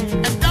god.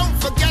 And don't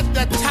forget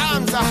that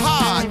times are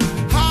hard.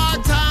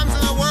 Hard times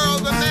in the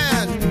world of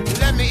men.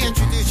 Let me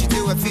introduce you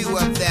to a few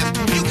of them.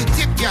 You can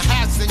tip your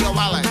hats and your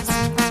wallets.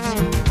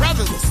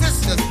 Brothers and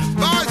sisters,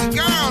 boys and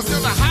girls, to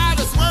the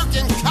hardest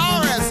working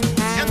chorus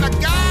in the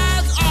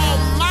God's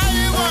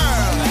almighty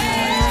world.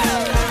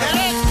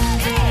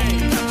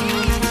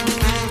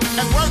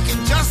 And working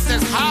just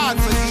as hard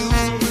for you.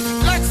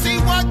 Let's see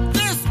what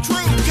this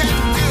crew can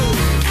do.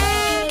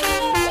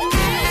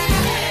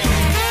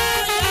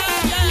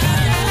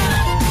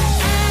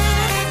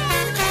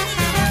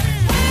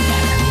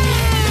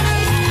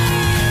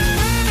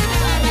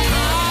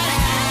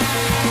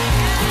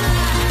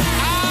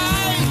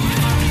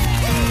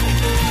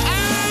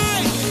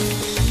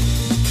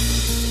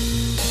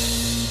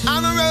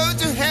 On the road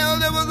to hell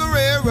there was a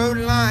railroad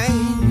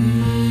line,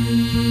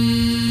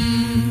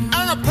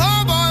 and a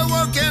poor boy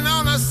working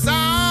on a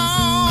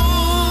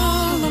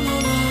song.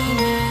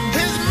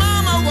 His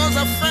mama was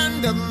a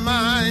friend of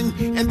mine,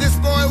 and this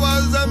boy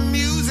was a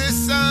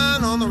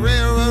musician on the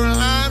railroad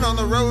line, on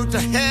the road to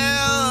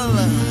hell.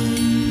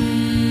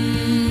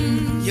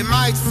 You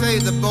might say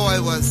the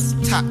boy was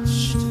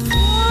touched,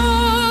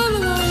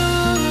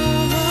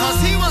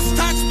 'cause he was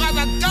touched by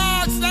the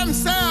gods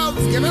themselves.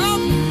 Give it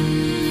up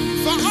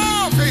for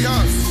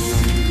Orpheus.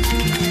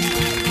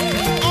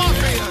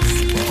 Orpheus.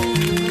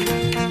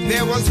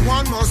 There was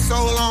one more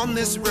soul on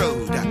this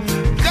road.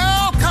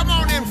 Girl, come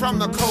on in from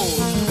the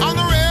cold. On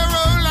the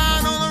railroad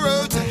line, on the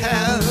road to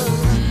hell.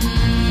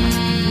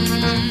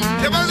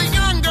 There was a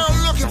young girl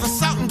looking for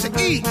something to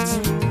eat.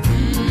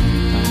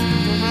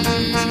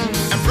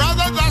 And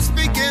brother, thus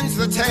begins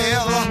the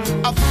tale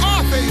of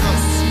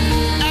Orpheus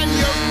and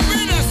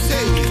Eurydice.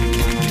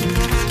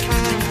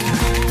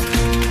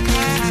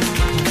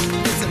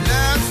 It's a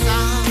love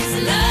song. It's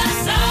a love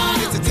song.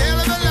 It's a tale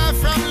of a love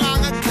from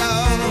long ago.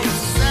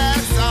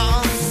 Sad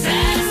song.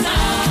 Sad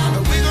song.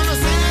 But we're gonna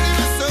sing it in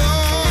a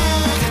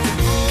song. It's an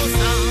old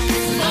song.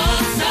 It's an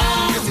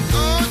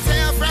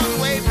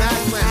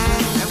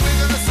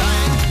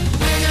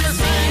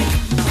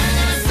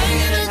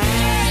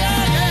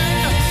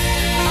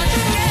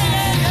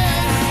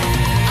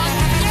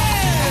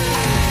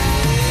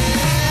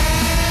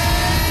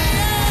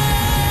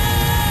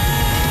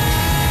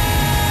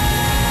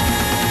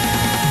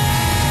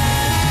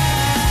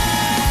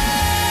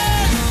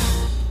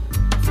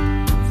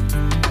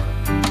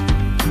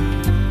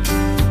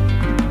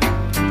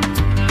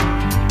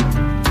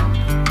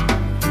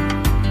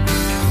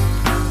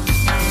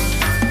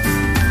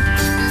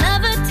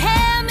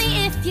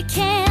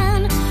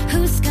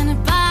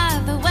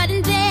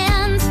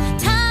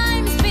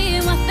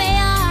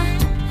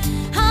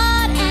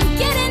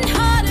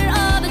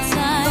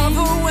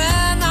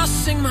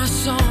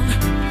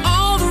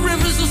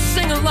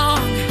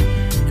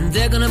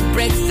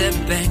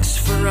banks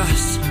for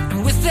us,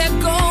 and with their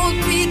gold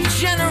be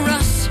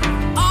generous.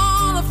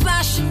 All the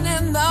flashing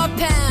in the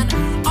pan,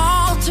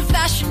 all to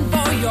fashion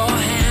for your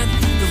hand.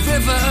 The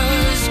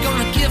river's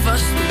gonna give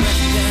us the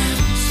wedding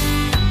dance.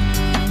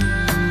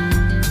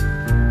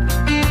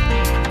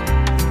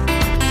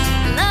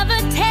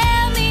 Lover,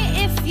 tell me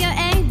if you're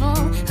able,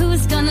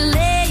 who's gonna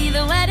lay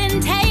the wedding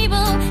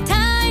table?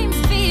 Times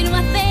being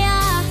what they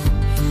are,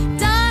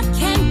 dark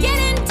and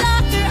getting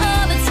darker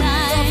all the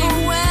time. Lover,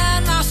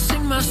 when I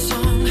sing my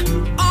song,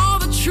 all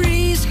the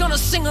trees gonna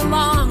sing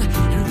along,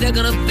 and they're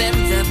gonna bend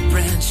their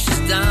branches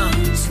down,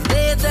 so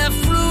lay their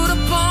fruit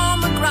upon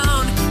the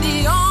ground. The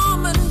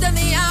almond and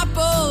the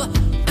apple,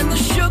 and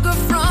the sugar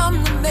from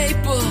the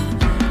maple.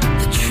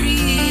 The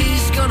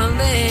tree's gonna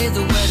lay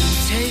the wedding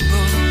table.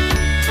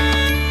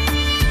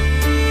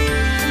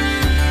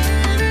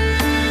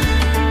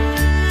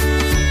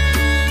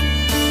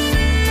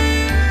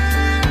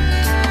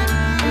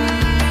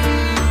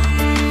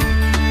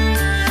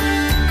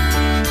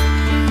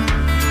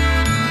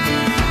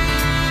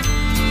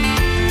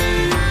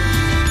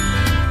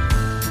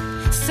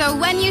 So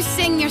when you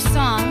sing your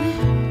song,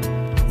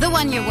 the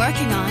one you're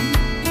working on,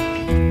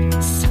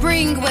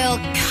 spring will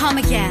come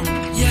again.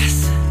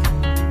 Yes.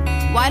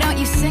 Why don't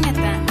you sing it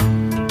then?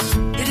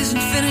 It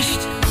isn't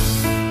finished.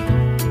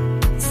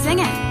 Sing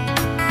it.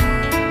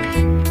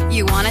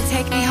 You want to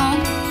take me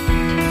home?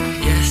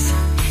 Yes.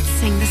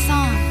 Sing the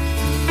song.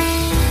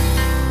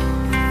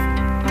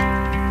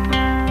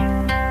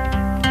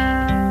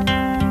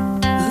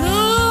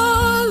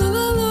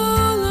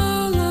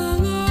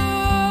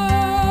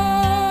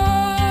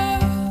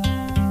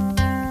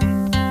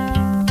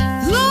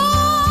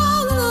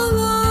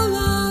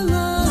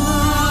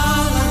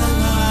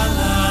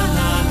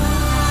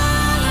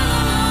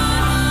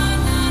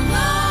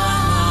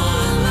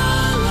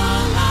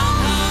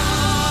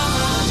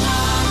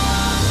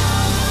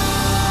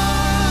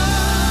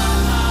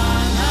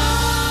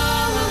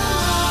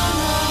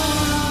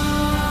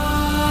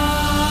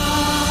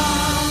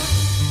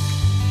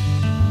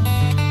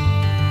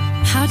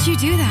 How'd you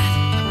do that?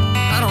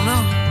 I don't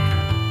know.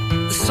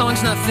 The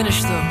song's not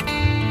finished, though.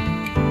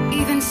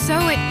 Even so,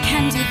 it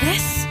can do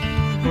this.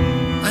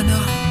 I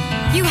know.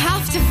 You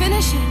have to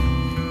finish it.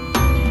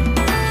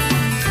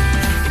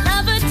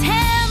 Lover,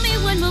 tell me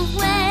when we're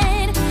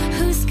wed,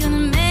 who's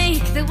gonna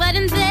make the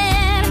wedding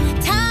there?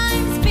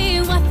 Times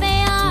being what they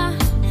are,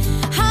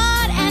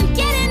 hard and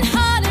getting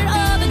harder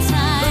all the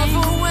time.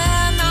 Lover,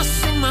 when I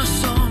sing my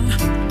song,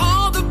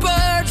 all the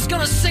birds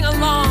gonna sing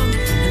along,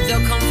 and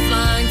they'll come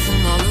flying from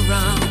all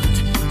around.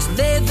 So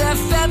lay their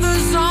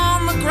feathers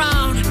on the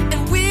ground,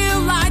 and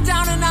we'll lie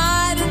down and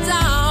idle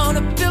down,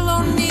 a pillow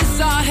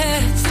neath our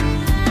heads.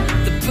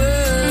 The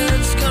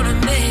birds gonna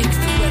make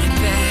the wedding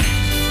bed,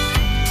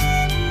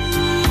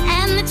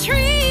 And the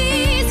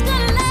tree's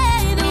gonna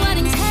lay the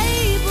wedding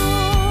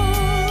table,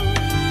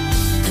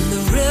 and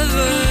the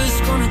river's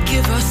gonna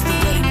give us the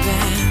wedding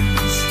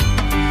bands.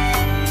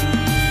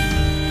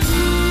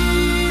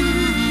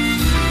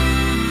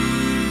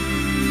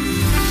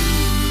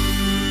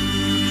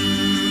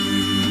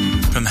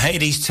 From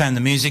Hades Town, the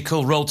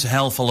musical, Road to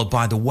Hell, followed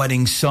by the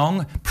wedding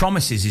song.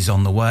 Promises is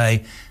on the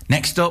way.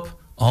 Next up,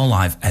 All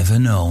I've Ever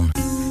Known.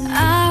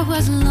 I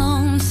was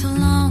alone so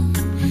long,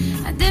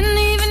 I didn't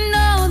even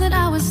know that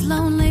I was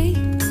lonely.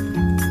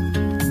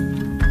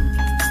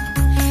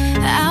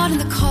 Out in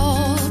the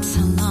cold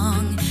so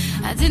long,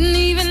 I didn't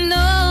even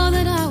know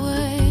that I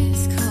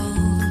was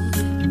cold.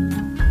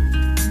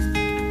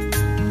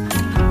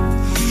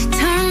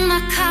 Turn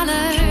my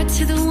collar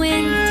to the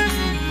wind,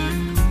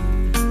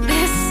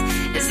 this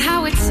is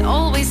how it's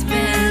always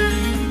been.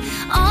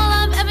 All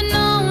I've ever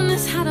known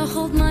is how to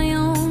hold my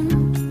own.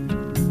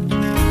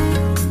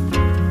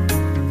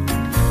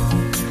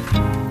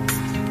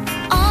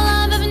 All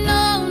I've ever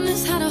known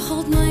is how to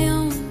hold my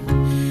own.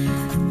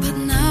 But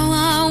now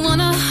I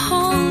wanna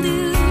hold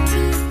you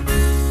too.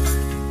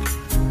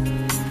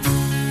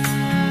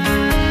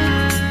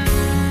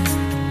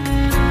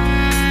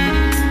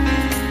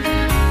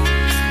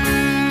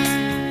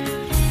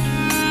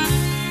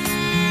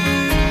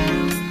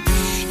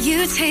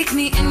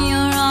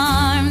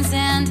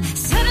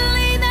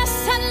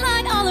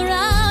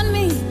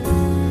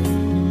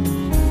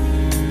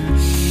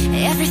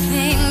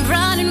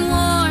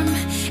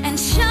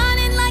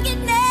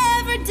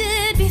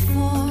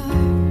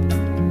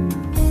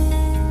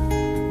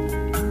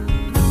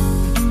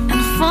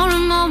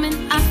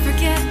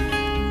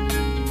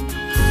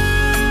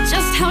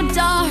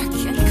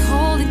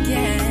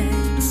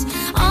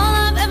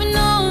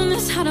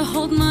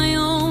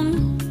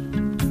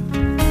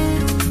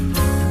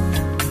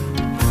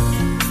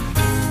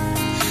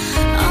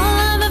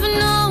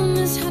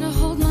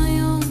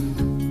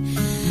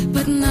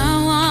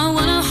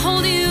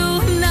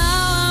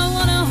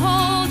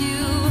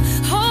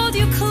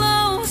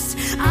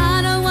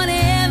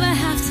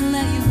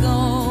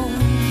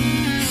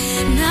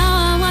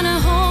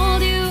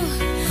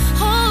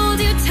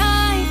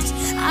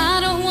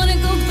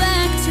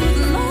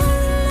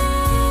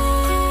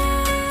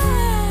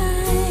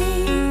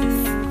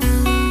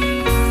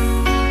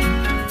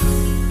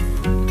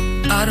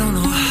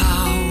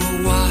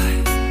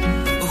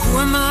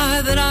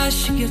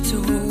 to get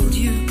to hold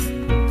you.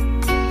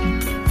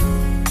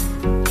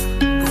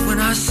 But when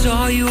I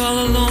saw you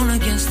all alone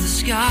against the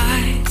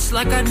sky, it's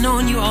like I'd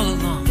known you all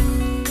along.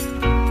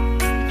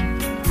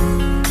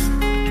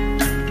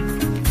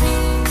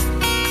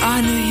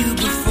 I knew you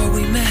before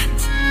we met,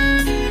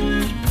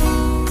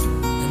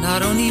 and I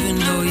don't even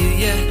know you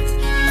yet.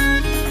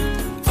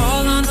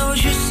 All I know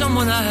is you're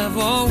someone I have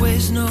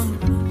always known.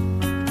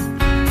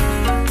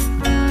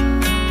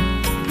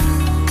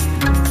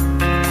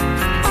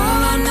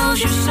 All I know is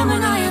you're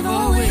someone I have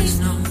always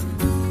known,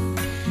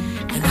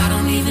 and I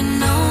don't even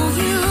know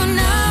you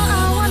now.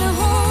 I wanna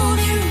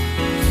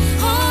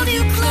hold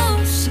you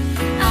close.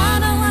 I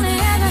don't wanna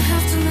ever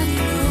have to let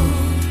you go.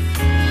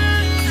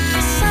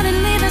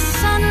 Suddenly the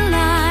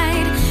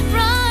sunlight,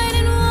 bright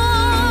and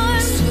warm.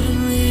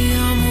 Suddenly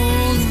I'm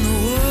holding the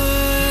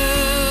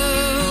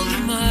world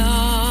in my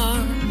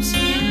arms.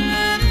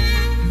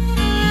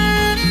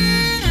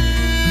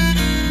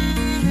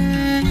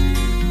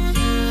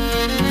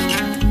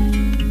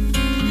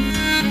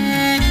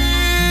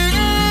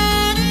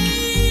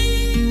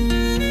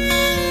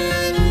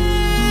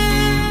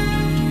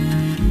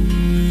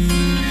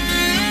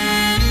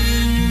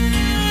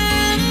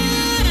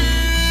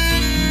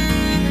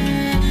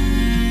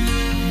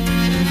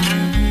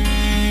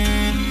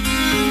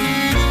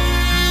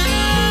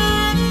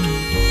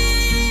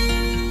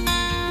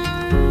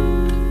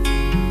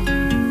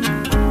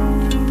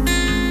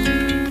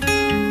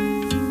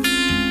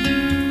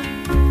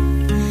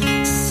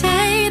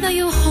 Say that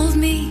you'll hold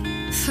me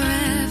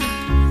forever.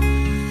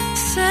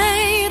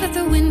 Say that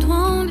the wind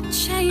won't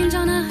change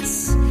on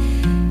us.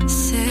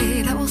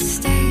 Say that we'll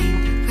stay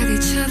with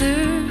each other,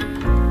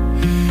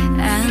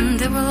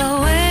 and it will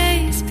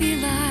always be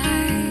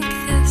like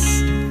this.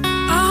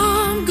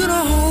 I'm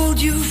gonna hold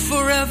you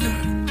forever.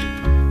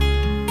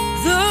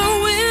 The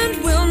wind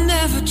will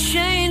never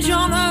change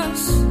on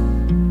us.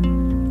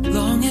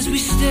 Long as we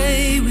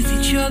stay with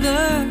each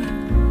other,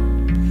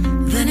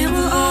 then it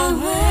will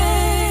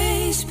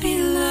always be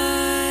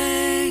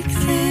like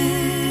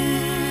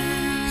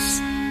this.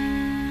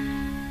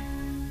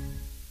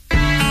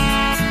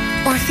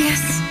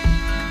 Orpheus,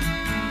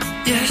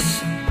 Yes,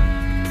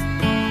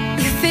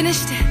 you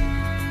finished it.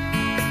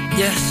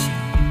 yes.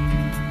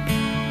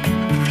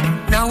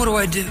 Now what do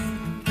I do?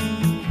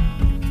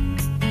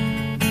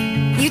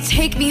 You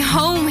take me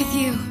home with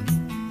you.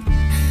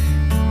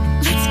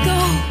 Let's go.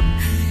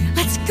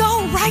 Let's go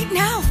right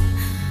now.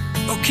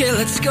 Okay,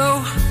 let's go.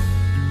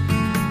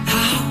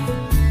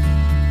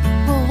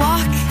 We'll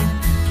walk.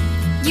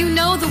 You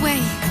know the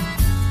way.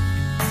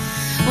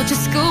 We'll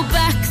just go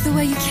back the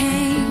way you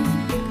came.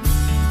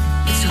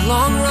 It's a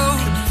long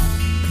road,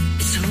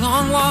 it's a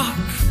long walk,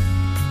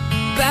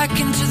 back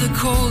into the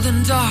cold and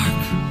dark.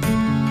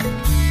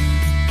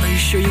 Are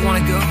you sure you want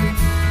to go?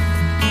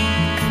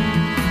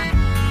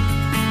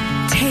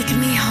 Take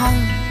me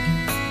home.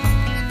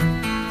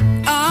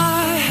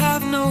 I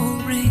have no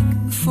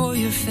ring for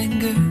your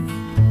finger.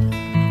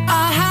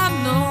 I have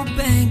no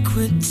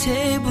banquet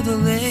table to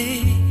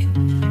lay.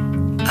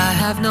 I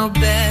have no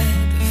bed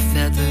of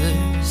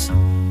feathers.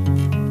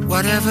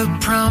 Whatever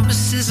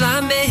promises I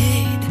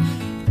made,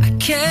 I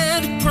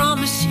can't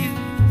promise you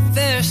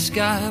fair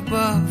sky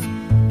above.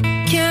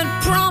 Can't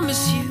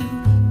promise you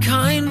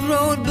kind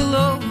road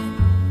below.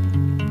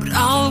 But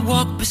I'll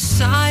walk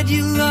beside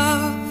you,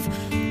 love,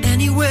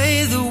 any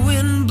way the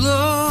wind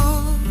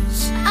blows.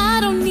 I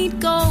don't need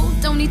gold,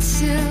 don't need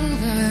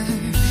silver.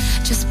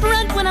 Just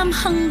bread when I'm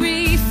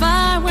hungry,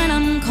 fire when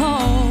I'm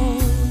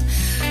cold.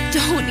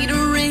 Don't need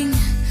a ring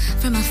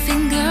from a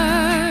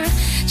finger.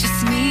 Just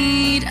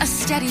need a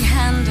steady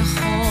hand to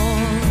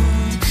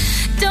hold.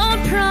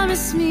 Don't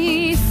promise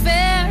me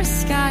fair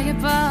sky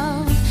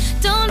above.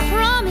 Don't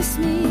promise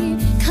me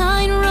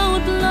kind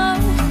road below.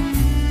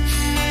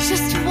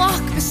 Just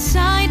walk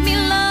beside me,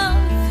 love,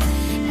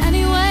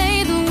 any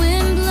way the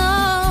wind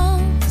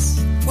blows.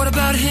 What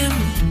about him?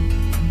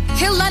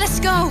 He'll let us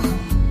go.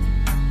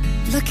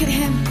 Look at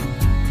him.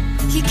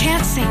 He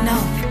can't say no.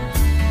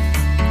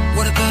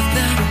 What about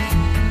them?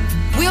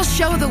 We'll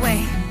show the way.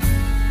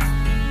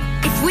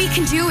 If we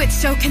can do it,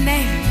 so can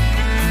they.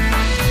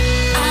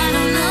 I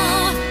don't know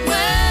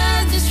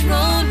where this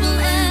road will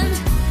end,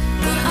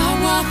 but I'll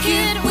walk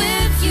it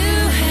with you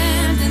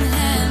hand in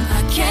hand.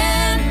 I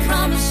can't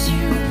promise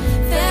you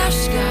fair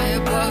sky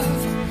above.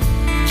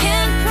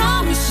 Can't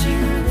promise you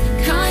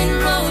kind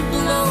road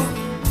below.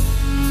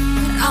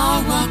 But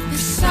I'll walk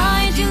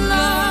beside you,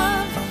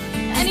 love,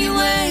 any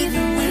way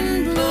the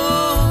wind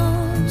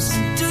blows.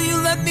 Do you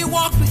let me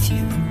walk with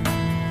you?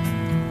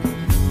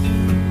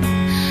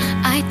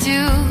 I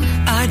do.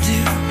 I do.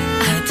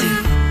 I do.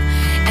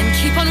 And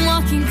keep on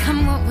walking,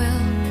 come what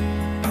will.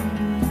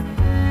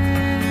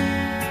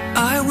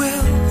 I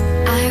will.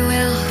 I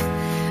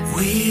will.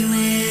 We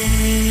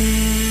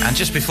will. And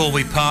just before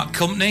we part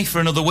company for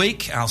another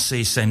week, I'll see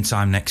you same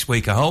time next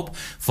week, I hope,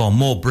 for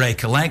more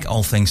Break a Leg,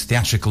 all things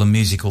theatrical and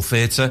musical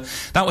theatre.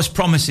 That was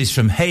Promises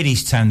from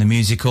Hadestown, the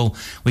musical.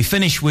 We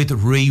finish with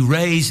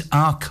Re-Raise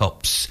Our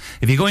Cups.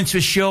 If you're going to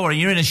a show or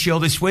you're in a show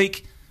this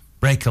week,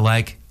 break a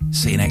leg.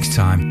 See you next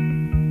time.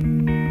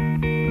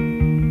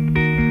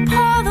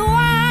 Pour the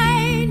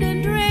wine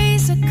and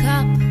raise a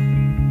cup.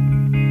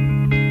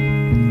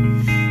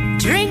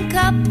 Drink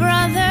up,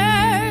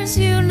 brothers,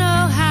 you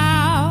know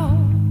how.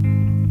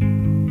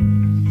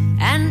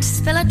 And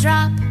spill a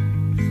drop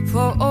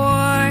for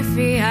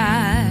Orpheus,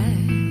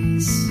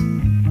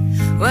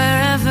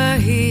 wherever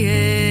he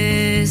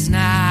is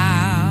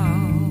now.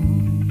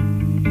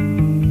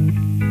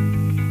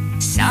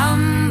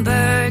 Some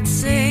birds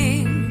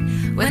sing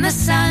when the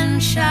sun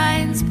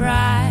shines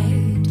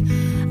bright.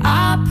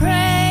 Our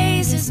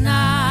praise is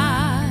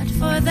not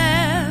for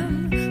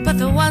them, but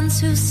the ones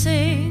who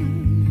sing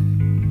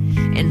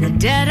in the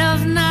dead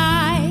of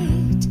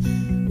night.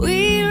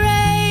 We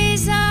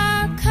raise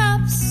our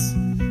cups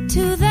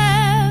to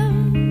them.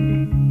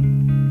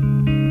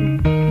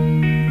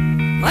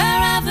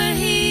 Wherever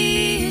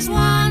he is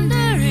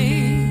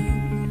wandering,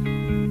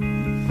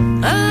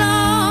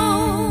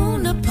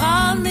 alone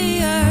upon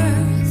the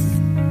earth,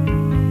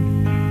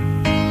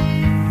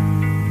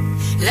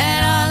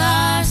 let all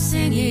our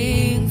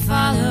singing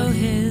follow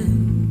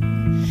him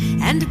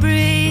and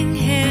bring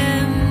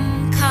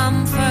him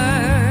comfort.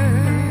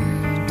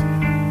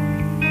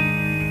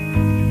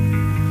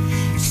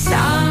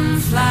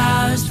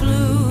 Sunflowers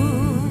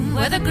bloom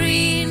where the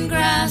green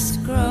grass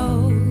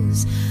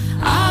grows.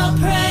 Our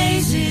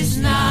praise is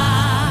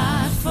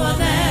not for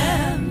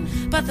them,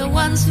 but the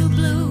ones who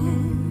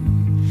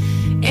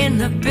bloom in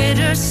the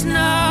bitter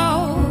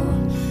snow.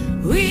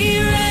 We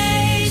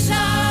raise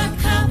our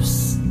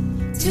cups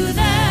to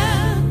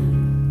them.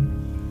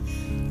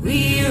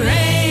 We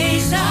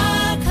raise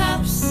our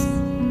cups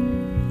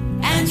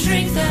and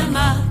drink them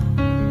up.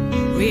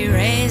 We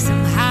raise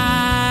them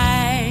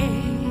high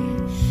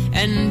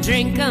and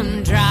drink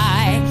them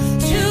dry.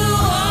 To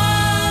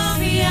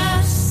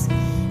Orpheus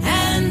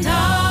and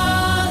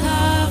all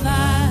of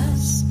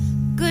us,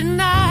 good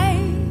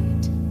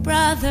night,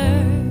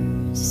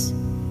 brothers,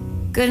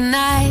 good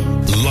night.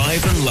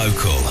 Live and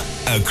local,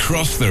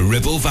 across the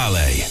Ribble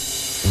Valley.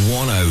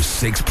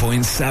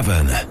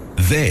 106.7.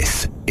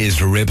 This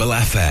is Ribble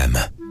FM.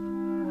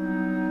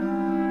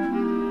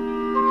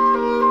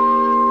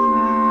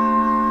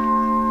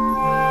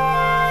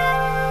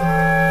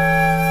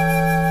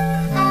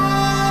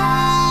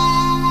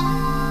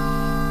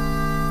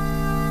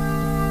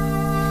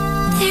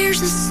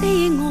 There's a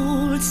saying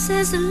old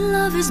says that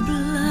love is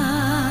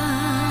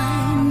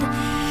blind.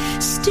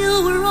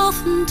 Still we're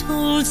often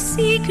told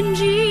seek and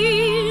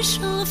ye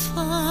shall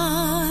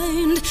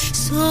find.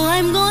 So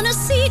I'm gonna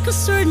seek a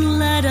certain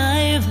lad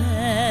I've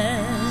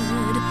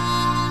had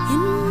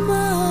in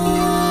mind.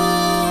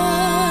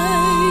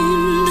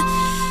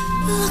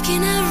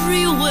 Looking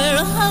everywhere,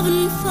 I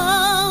haven't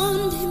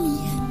found him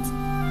yet.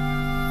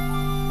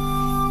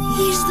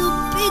 He's the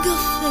big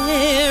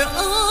affair I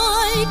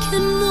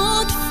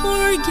cannot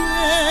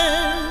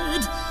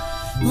forget.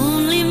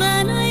 Only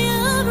man I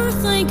ever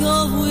think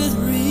of with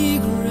regret.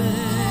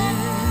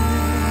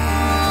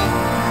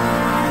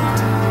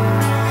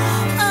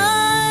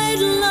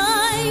 I'd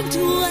like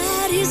to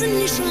add his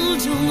initial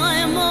to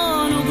my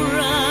monogram.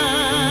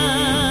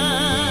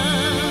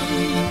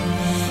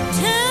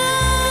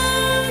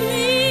 Tell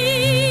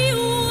me,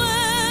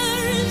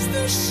 where is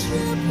the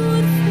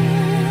shepherd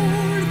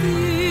for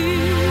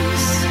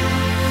this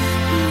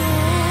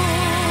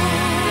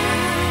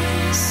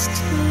lost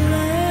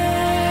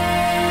lamb?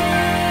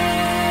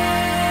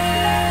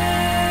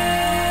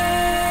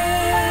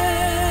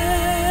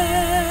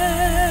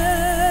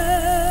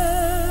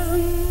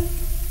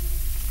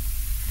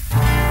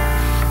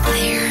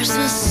 There's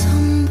a song